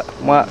ne ja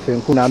mo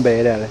fenku na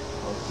be there.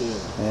 Okay.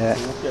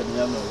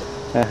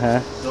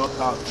 Yeah.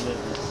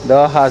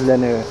 Dog house le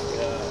ne.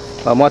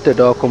 Ba moto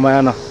do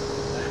kuma no.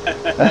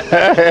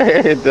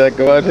 The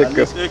God.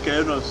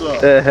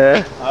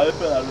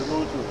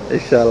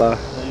 Inshallah.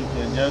 You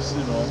can just,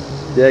 you know.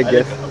 Yeah,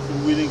 guess.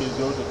 Willing is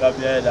going to come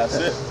here, that's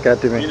it.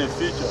 Got me. In the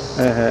future.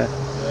 Yeah.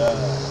 Yeah.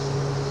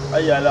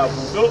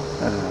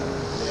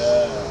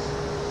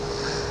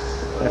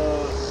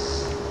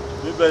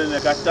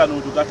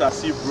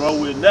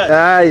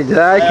 Ah,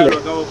 exactly.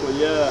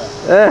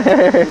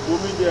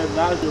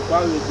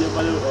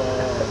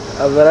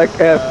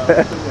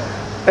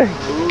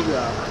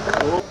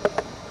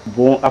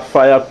 Bon, a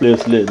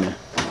fireplace lane.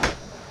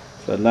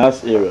 It's a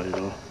nice area, you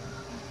know.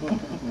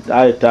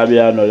 That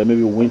Tabia, no,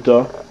 maybe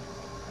winter.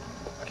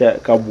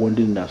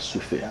 Kabundi na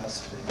sufe.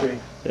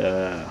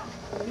 Yeah.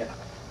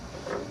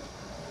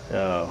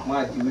 Yeah.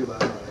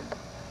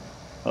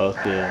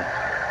 Okay.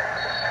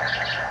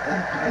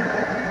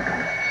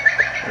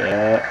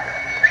 Yeah.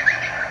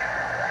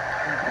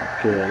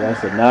 Okay,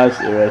 that's a nice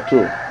area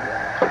too.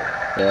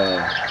 Yeah.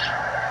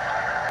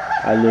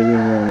 I live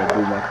in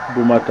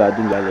Buma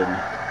Tadin Galeni.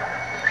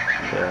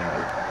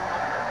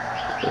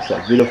 Yeah. It's a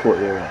beautiful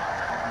area.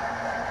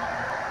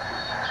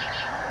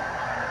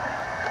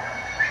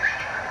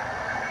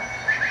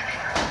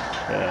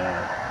 Yeah.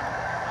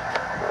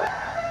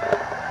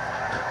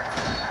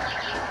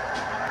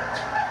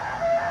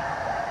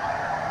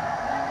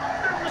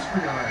 We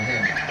are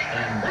him,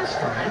 and this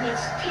time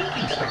it's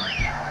Tiki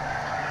time.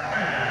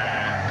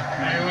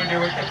 I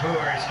wonder what the poor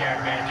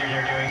scoutmasters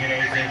are doing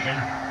today, Sigmund.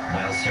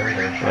 Well, sir,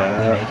 they're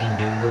probably making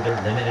do with their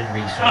limited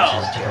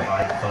resources to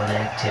provide fun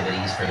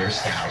activities for their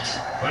scouts.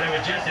 But it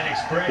was just an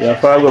expression. We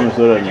are far from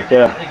Solo,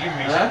 okay?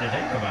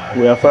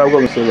 We are far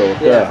from Solo,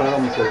 okay? Yeah, far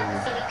from Solo.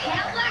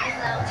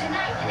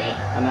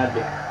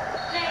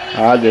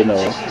 I don't know.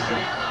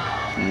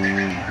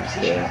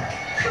 Okay.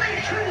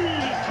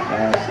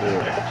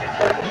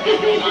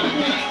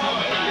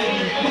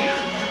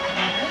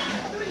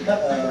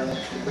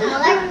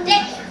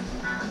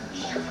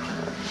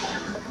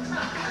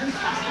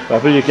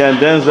 Papa, you can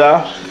dance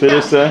that,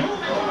 finish it.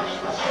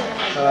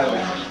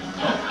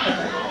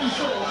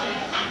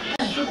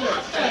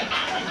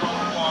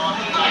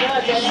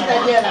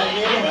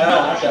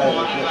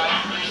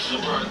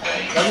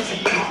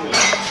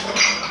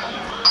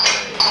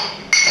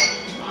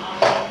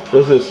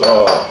 This is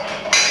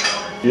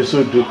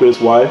Yusuf Duke's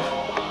wife,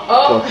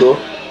 Koto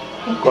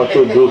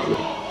Duke.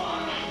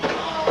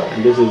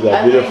 And this is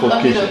a beautiful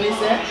kitchen.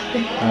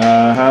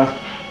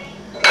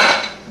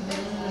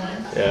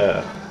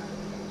 Yeah.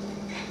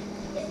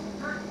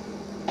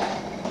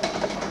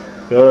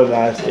 Very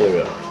nice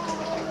area.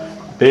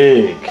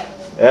 Big.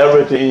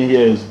 Everything in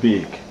here is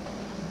big.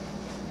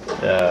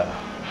 Yeah.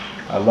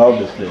 I love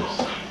this place.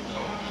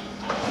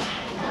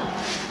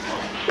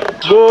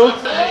 Go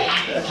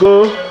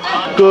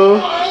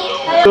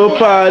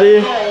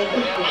party.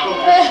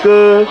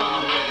 Go.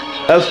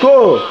 Let's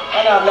go.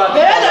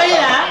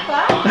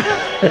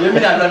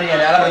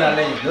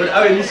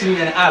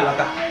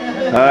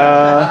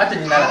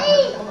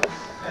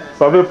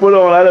 Papa put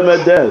on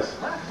element dance.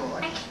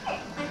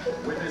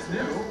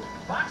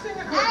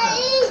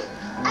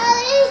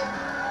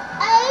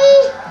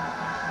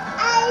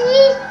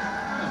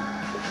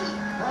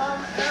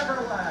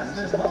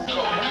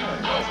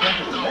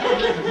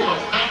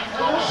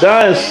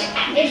 Dance.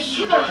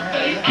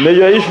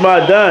 Major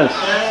Ishmael dance.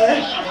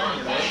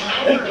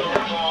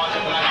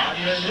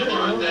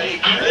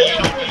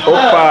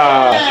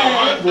 Opa.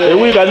 Et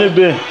oui, gagne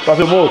bien.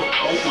 Papa move.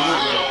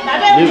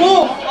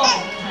 Move.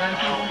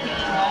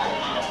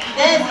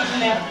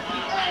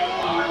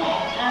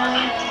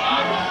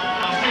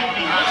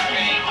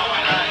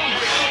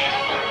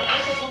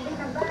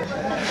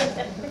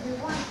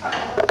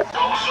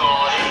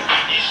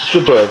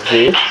 Super,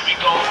 see?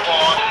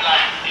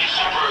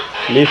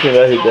 Listen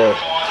what he does.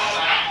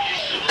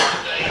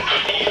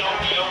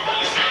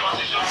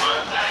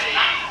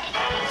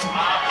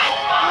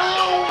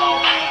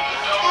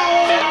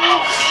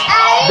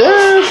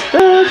 Dance,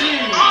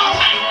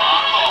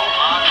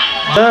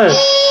 dance,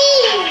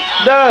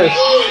 dance.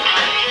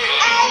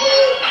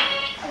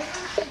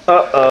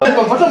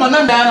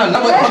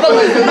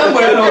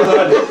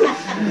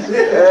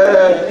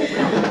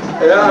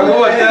 Yeah, I go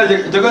there,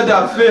 they got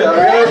that fair, I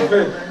really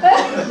fair.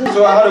 So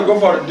I had to go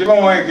for a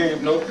different one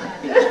game, no?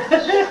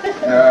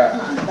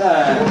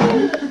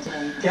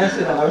 Can't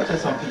sit down, I'll take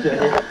some pictures.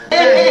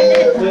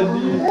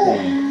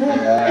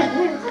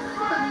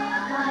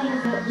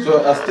 So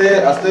I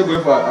still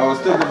going for it. I was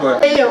still going for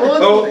it.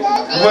 So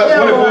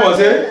when the woman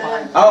say,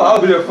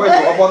 I'll be the first to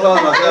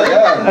apologize myself.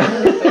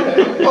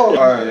 Yeah. Oh,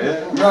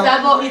 yeah.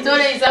 Sabo, he told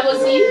you Sabo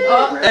see.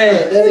 Oh,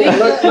 hey,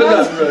 look at me.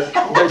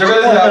 The chocolate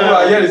is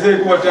I hear they say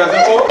come on, say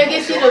oh. I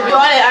guess you know be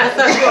all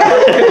answer.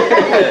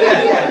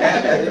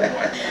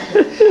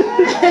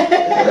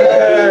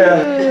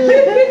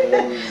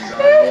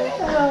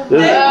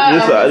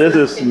 This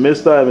is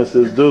Mr. and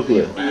Mrs.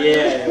 Dukley.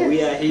 Yeah,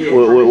 we are here.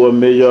 With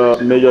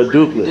Major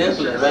Dukley.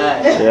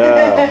 Right.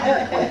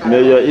 Yeah.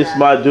 Major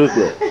Ismail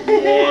Dukley.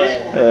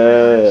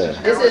 Yeah.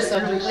 This is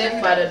son Dukley,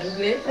 Father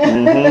Dukley.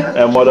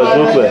 And Mother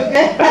Dukley.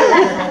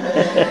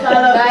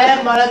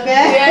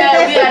 Yeah,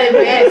 we are the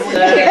best.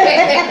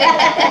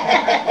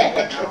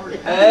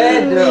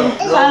 Hey, no.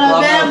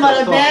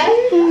 Mother bear,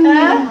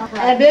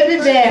 and baby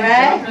bear,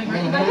 right?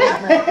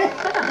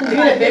 You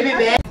the baby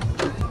bear.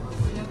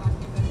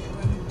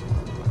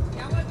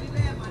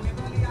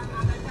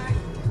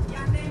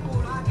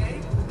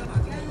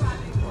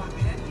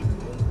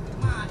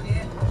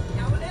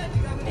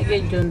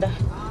 Junda.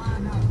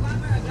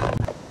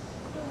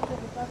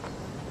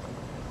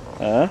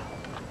 Huh?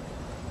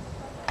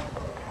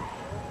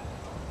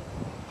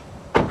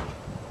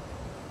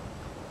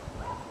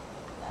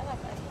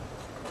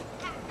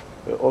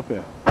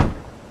 Open.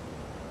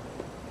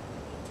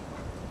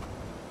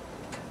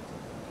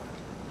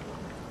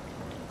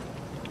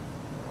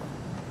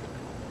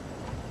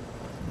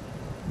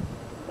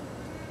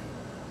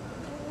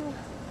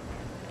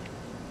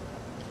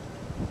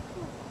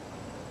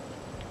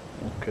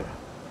 Okay.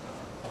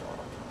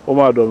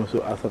 Oma dom so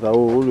Assatta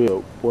wo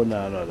ulu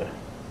bona no le.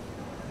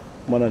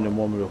 Mana ne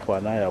mom le fo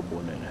na ya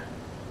bone ne.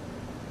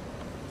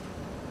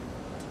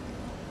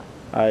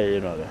 Ai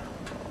no le.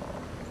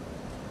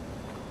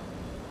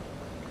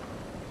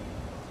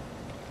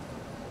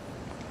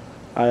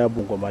 Aya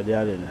bungo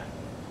madiale ne.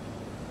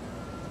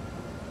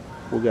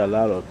 We got a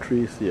lot of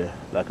trees here,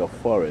 like a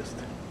forest.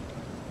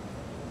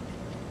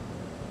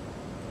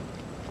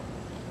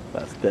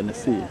 That's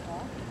Tennessee.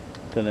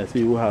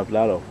 Tennessee, we have a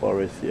lot of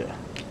forests here,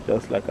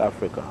 just like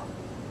Africa.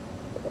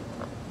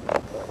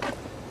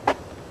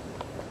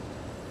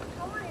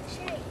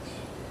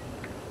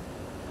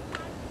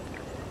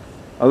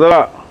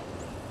 Assatta.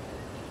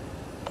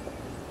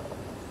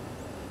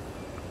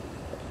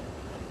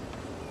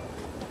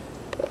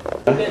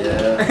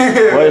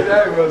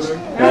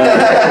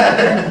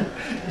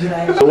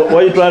 So what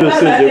are you trying to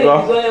say,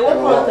 Jacob?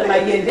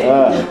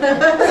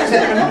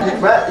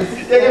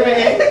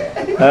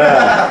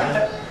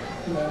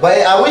 But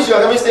I wish you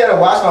were going to stay and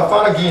watch my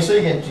phone again so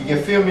you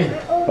can feel me.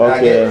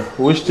 Okay,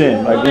 which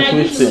team? I guess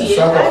which team?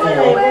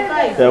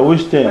 Yeah,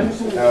 which team?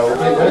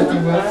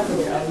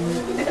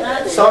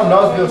 Some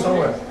Northville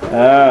somewhere.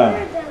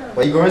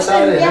 But you going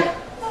Saturday?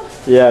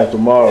 Yeah,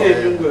 tomorrow. I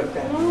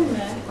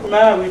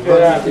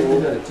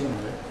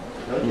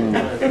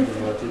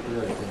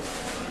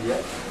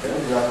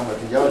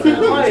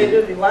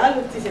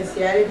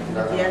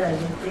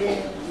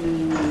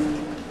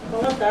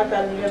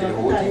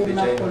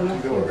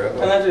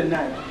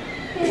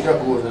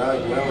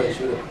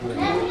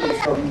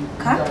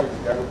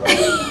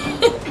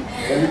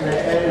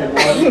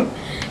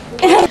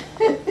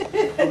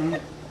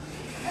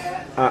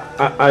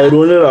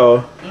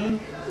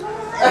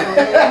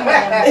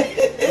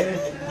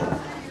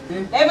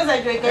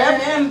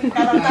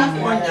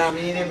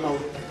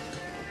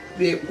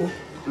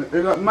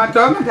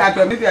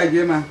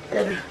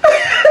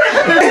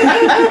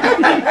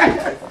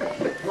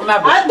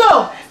don't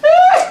know.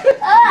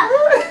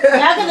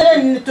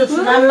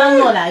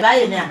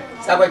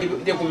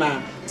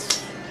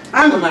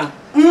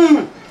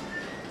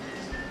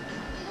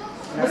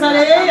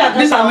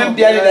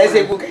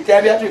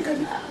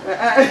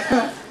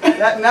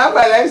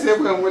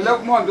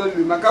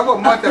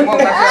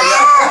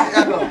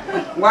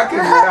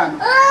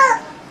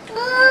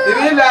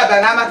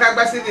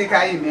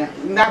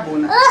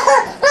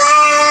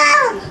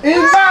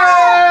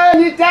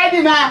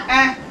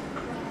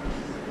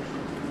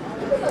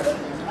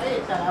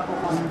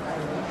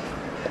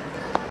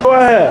 Go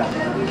ahead.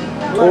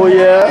 Oh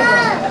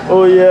yeah.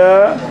 Oh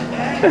yeah.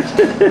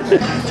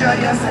 Enjoy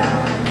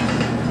yourself.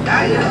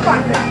 Now you're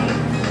wondering.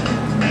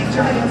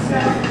 Enjoy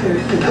yourself.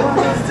 No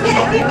one's to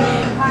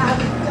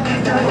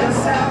enjoy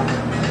yourself.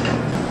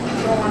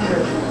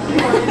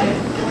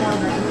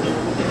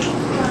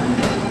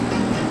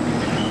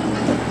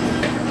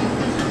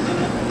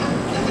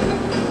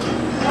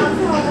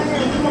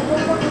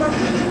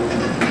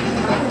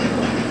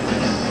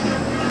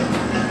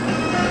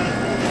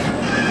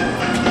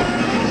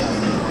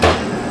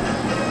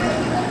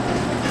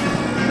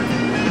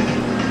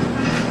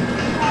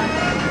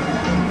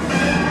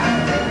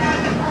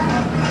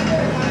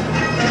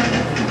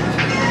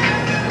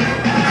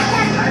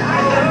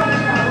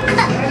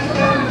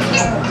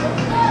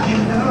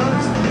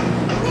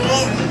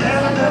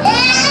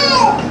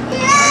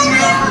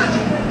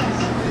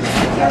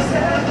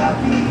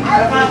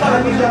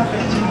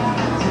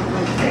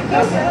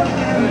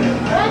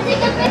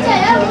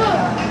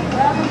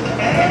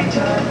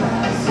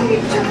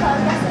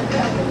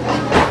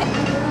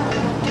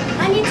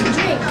 I need to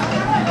drink.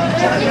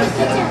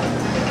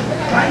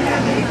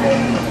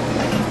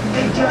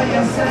 Enjoy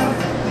yourself.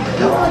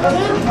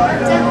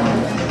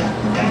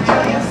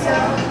 Enjoy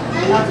yourself.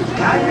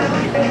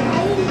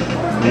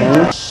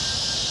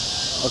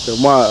 Okay,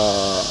 my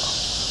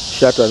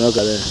shatter no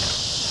gale.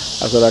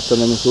 After that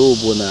time I'm so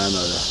bona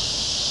another.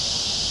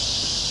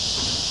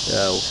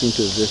 Yeah, we came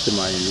to visit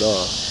my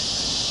in-law.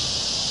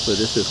 So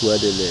this is where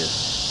they live.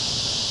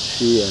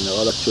 She and the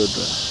other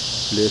children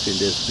live in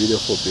this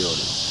beautiful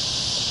building.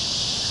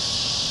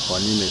 Her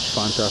name is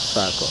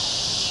Assatta.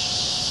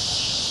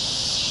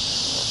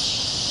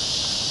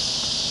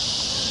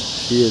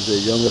 She is the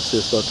younger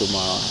sister to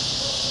my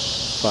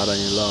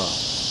father-in-law.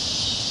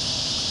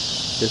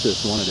 This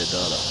is one of the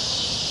daughters.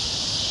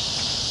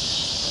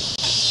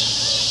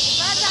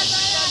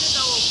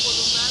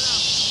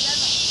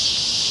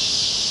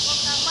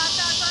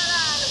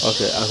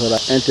 Okay, after I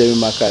enter in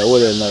my car,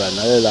 what is not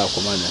another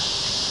command?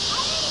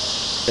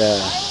 Yeah,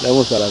 that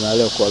was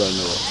another call on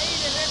you.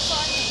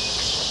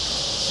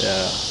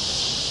 Yeah,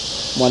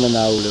 one and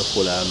I will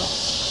full. I know.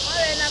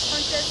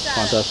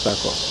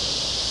 Fantastic.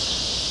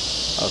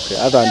 Okay,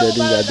 I thought they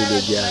didn't do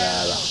the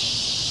Diana.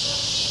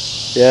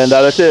 Yeah, and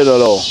I'll say it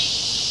all.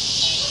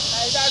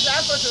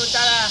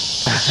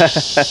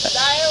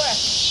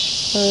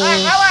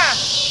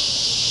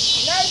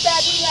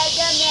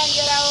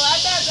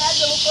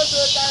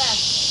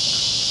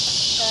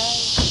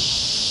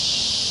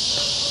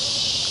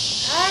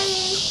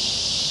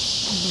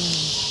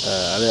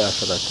 I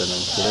asked that to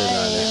them.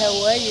 Hey,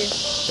 how are you?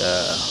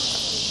 Yeah.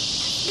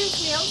 Excuse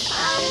me, I'm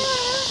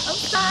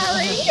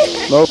sorry.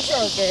 Nope. It's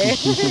okay.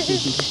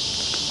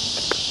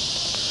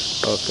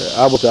 Okay, I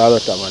was out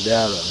of time. They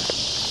are on it.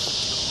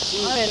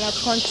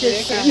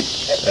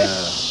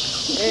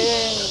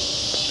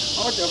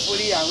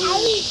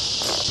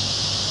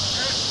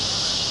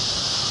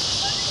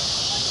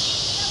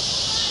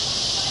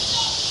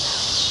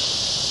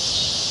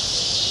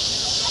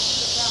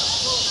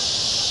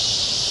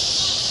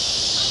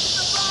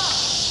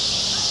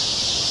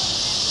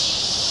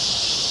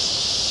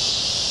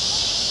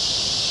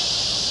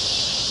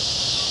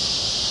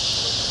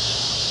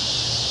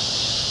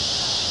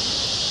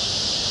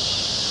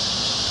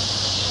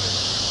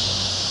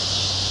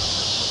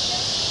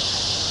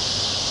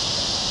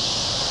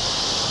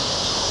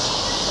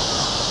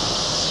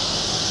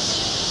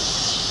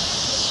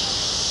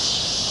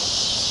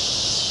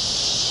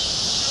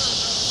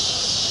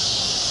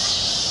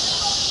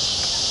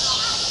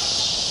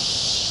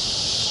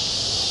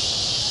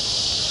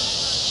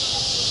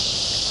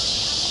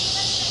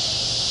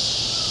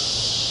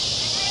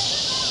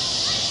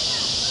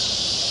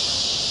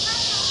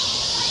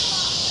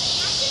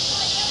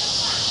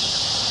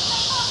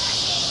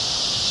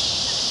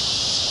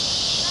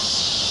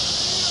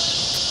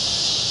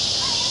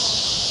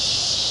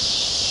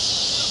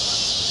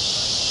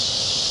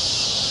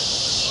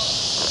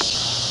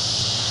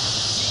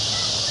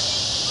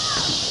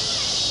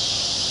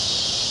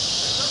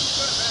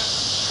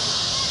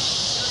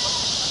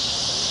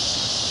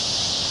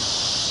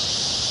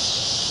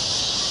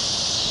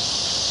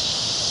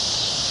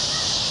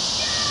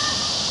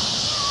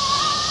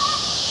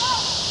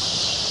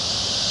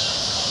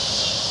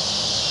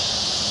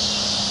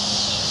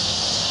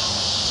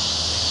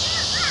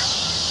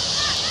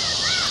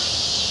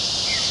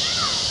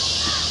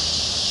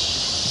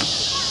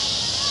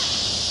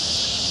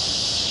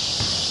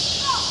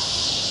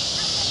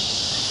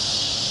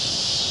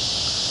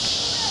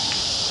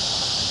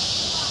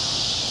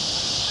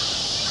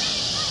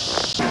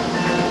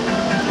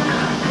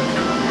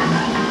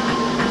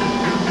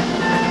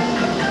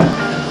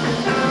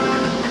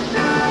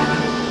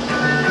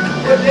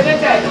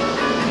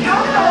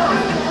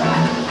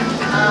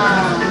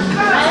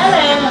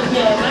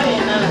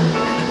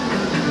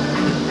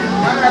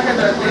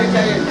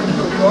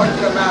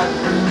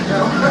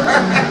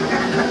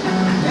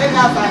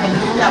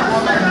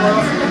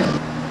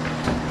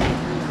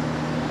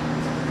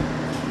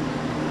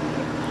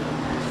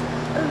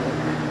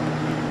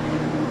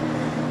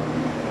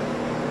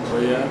 Oh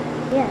yeah?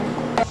 Yeah.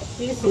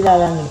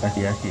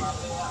 Aki.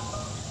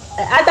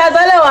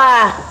 Atatolewa.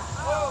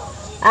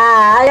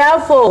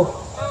 Ayafo.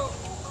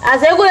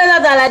 Asekule na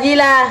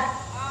talajila.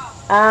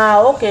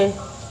 Okay.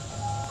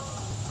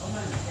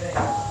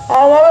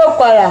 Ọmọ wẹ́ẹ́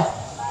kọ̀ọ̀la.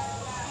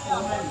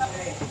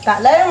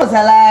 Lẹ́yìn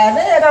mùsàlá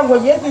lẹ́yìn ẹ̀ka kò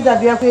yé ti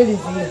tàbí ẹ̀kọ́ èrè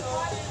sí i.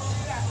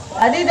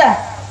 Àdídà.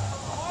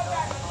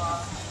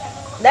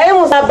 Lẹ́yìn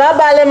mùsàlá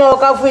bàbá alẹ́ mọ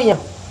ọkọ fún yàn.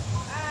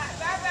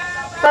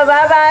 Bàbá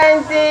bá ń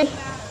tí.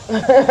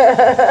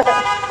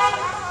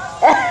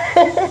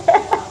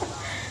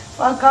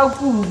 Wọ́n ká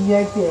kú ní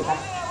ẹgbẹ́ ẹ̀ka.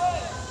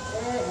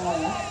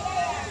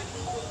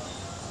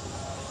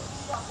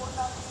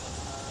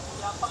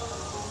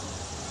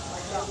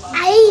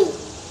 Ai.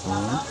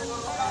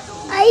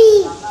 Ai.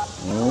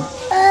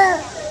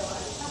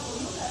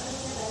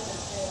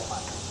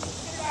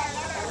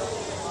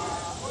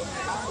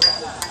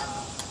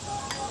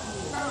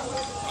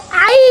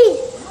 Ai.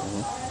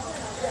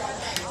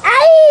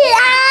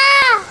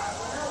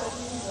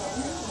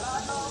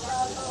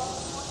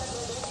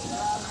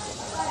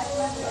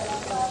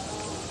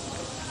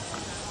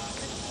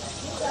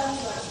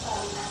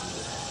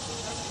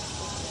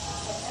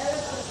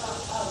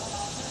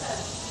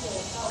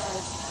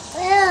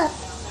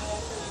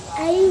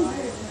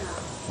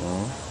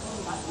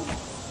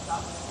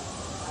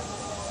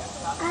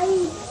 Ai.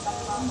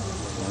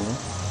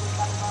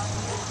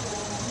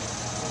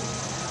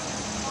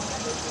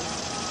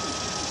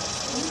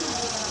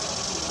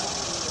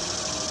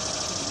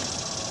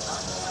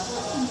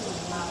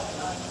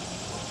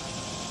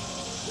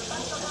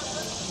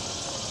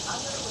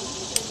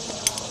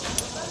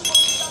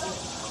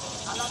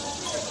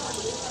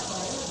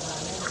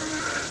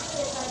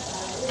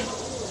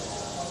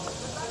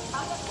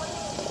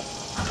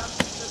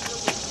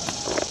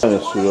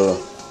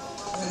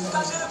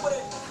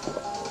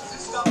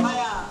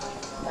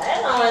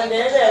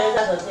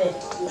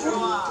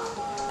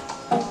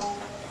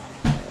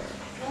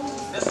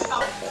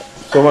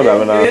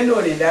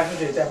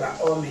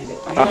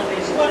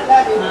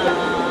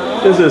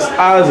 This is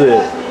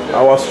Isaac,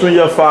 our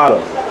stranger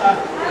father.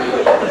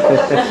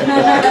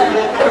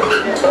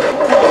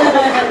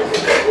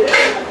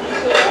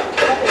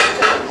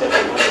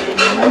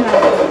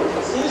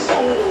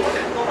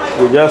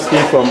 We just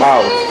came from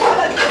out.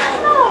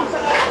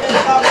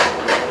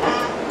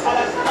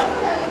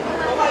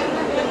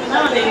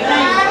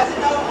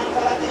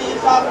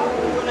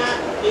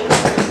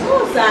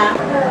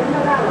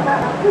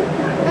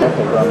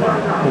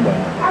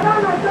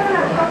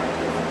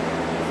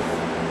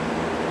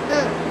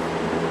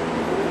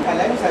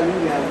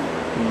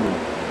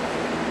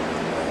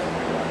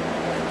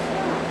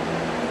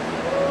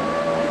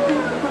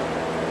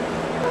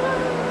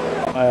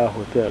 I have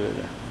hotel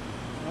there.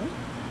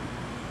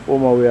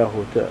 We are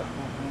hotel.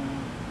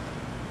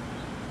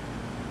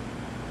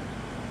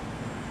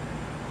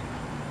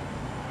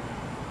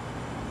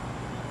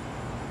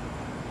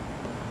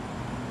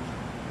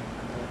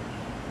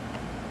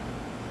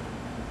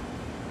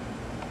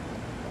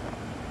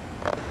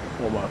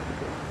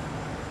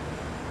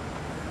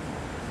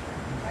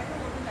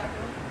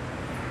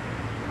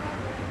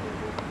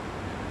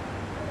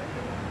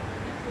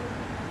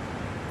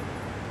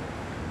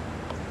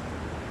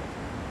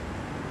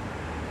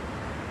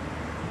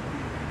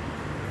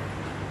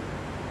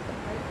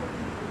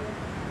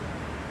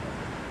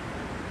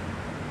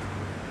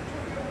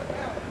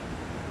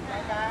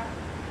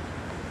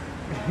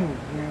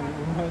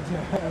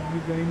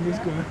 We're going this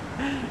go.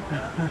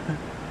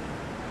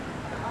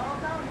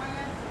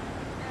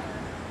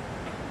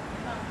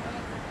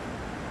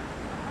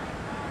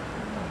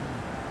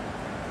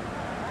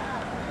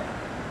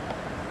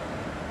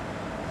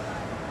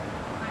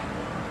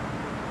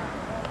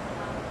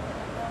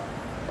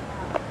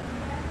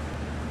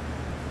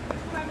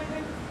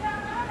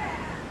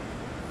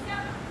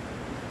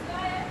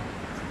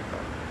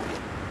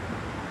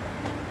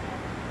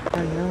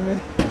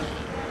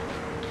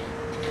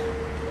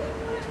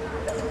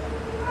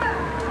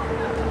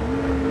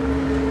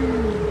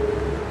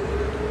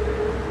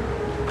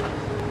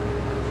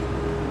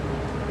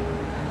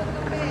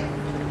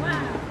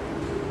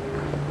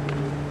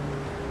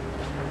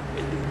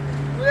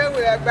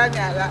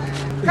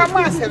 Come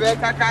on,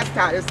 Sebeka can't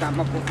start this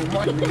summer for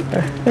money.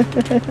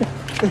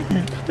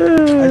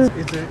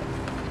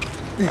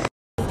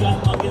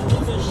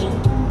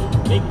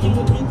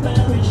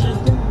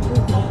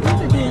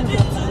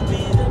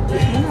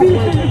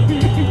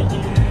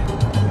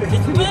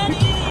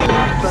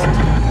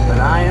 But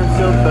I am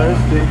so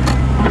thirsty.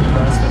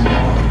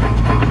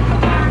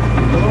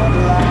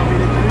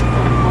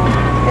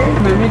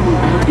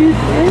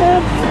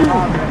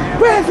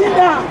 Where's he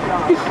now?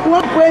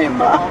 What way,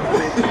 ma?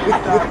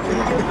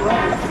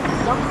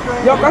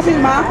 Your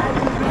cousin, ma?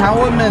 How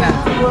old man?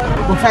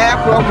 Go fire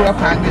crop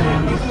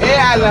hanging.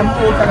 I am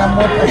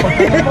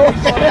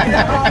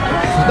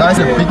That's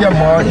a bigger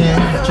more in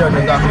church.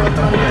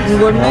 You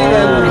would make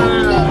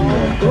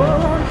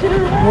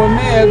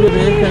a good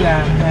vehicle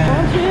and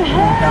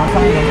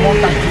from the more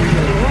country.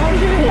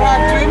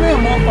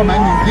 More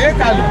commanding, dear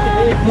Carlo,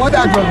 more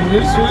than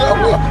this.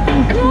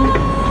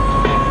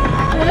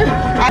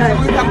 I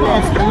will come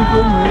off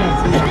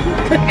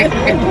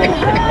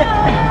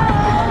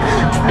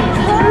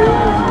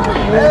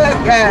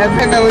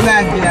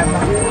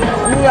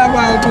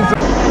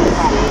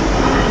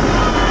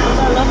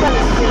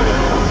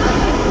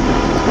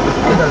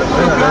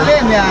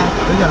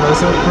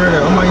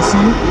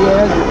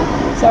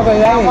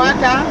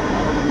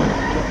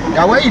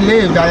yeah, where you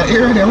live, that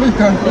area that we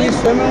come. He's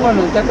swimming on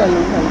the take a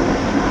look at it.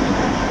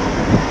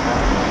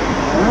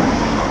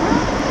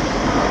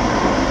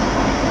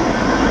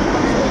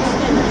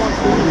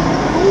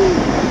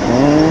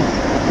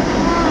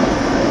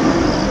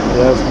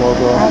 Yes,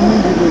 Mogo.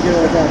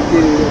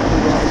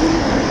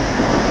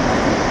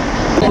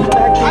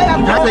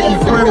 That's the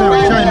equipment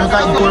we're trying to look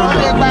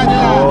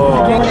at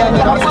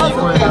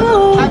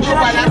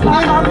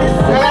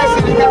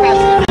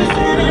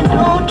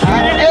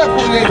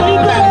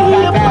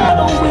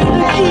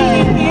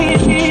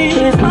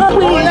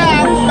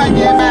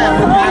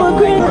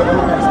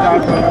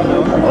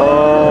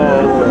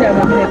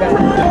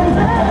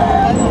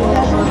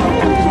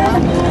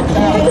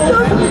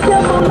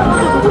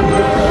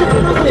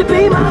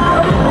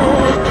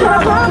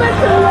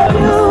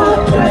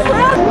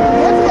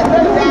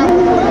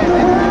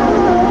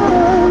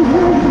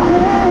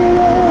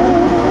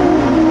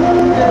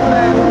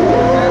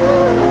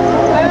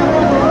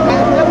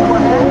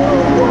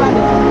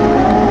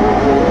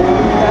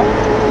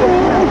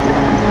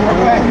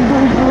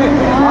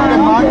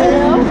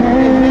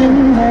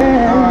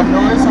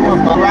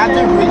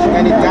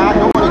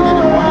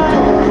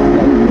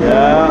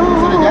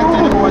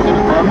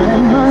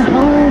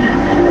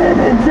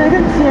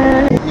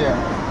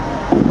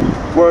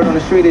Word on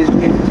the street is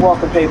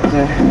walking papers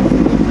in.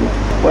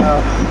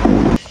 Well.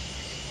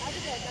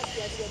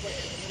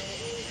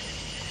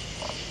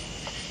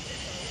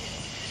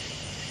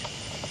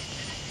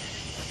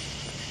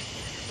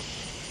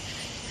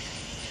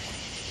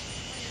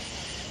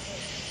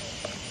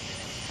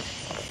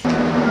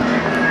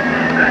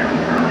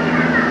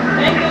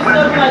 Thank you so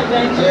much,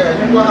 Benji.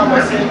 Yeah, you go have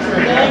a safe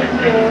trip. Thank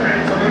you.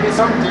 So maybe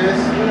some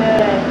days,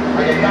 Yeah.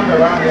 I can come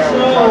around here.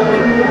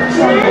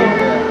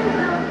 Sure.